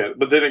take a look at it.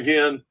 But then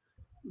again,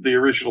 the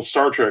original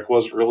Star Trek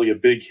wasn't really a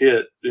big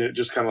hit. It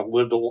just kind of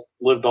lived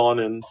on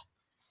in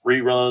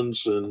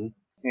reruns and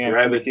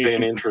rabid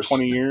fan interest.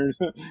 20 years.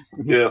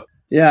 Yeah.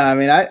 Yeah, I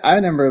mean, I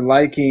remember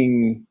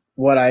liking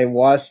what I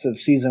watched of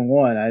season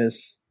 1.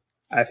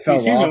 I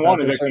felt season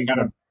 1 is actually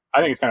I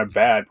think it's kind of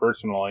bad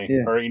personally.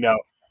 Yeah. Or it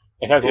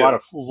has a lot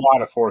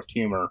of forced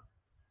humor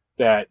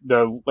that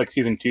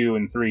season 2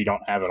 and 3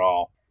 don't have at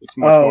all. It's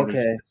much more of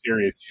a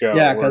serious show.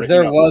 Yeah, because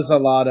there was a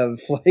lot of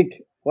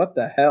what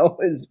the hell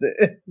is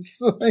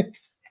this?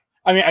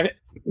 I mean,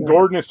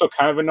 Gordon is still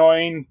kind of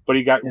annoying, but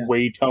he got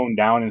way toned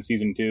down in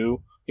season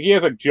 2. He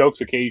has jokes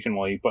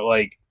occasionally, but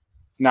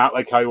not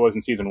like how he was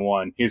in season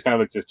 1. He's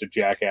kind of just a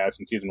jackass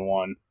in season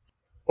 1.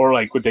 Or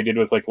what they did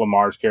with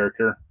Lamar's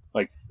character.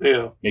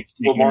 Lamar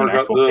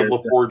got the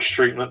LaForge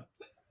treatment.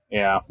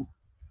 Yeah.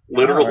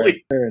 Literally.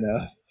 Right, fair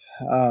enough.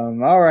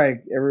 All right,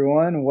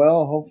 everyone.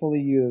 Well, hopefully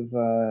you've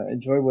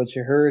enjoyed what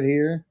you heard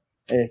here.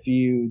 If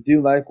you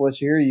do like what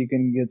you hear, you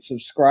can get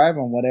subscribed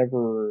on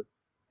whatever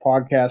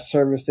podcast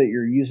service that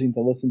you're using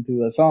to listen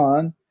to us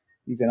on.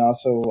 You can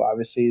also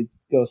obviously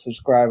go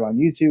subscribe on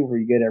YouTube, where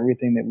you get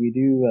everything that we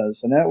do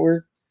as a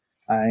network,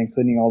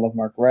 including all of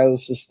Mark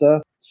Riley's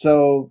stuff.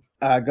 So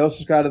go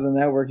subscribe to the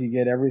network. You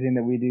get everything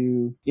that we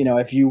do.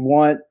 If you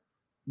want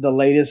the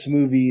latest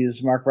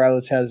movies, Mark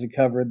Riley has it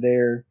covered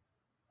there.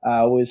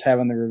 Always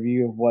having the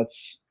review of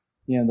what's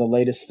the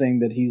latest thing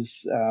that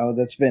he's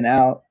that's been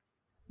out.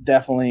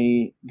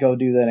 Definitely go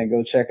do that and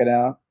go check it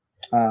out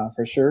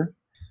for sure.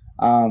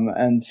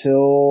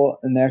 Until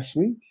next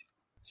week,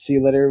 see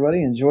you later,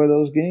 everybody. Enjoy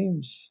those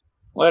games.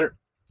 Later.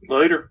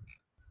 Later.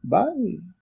 Bye.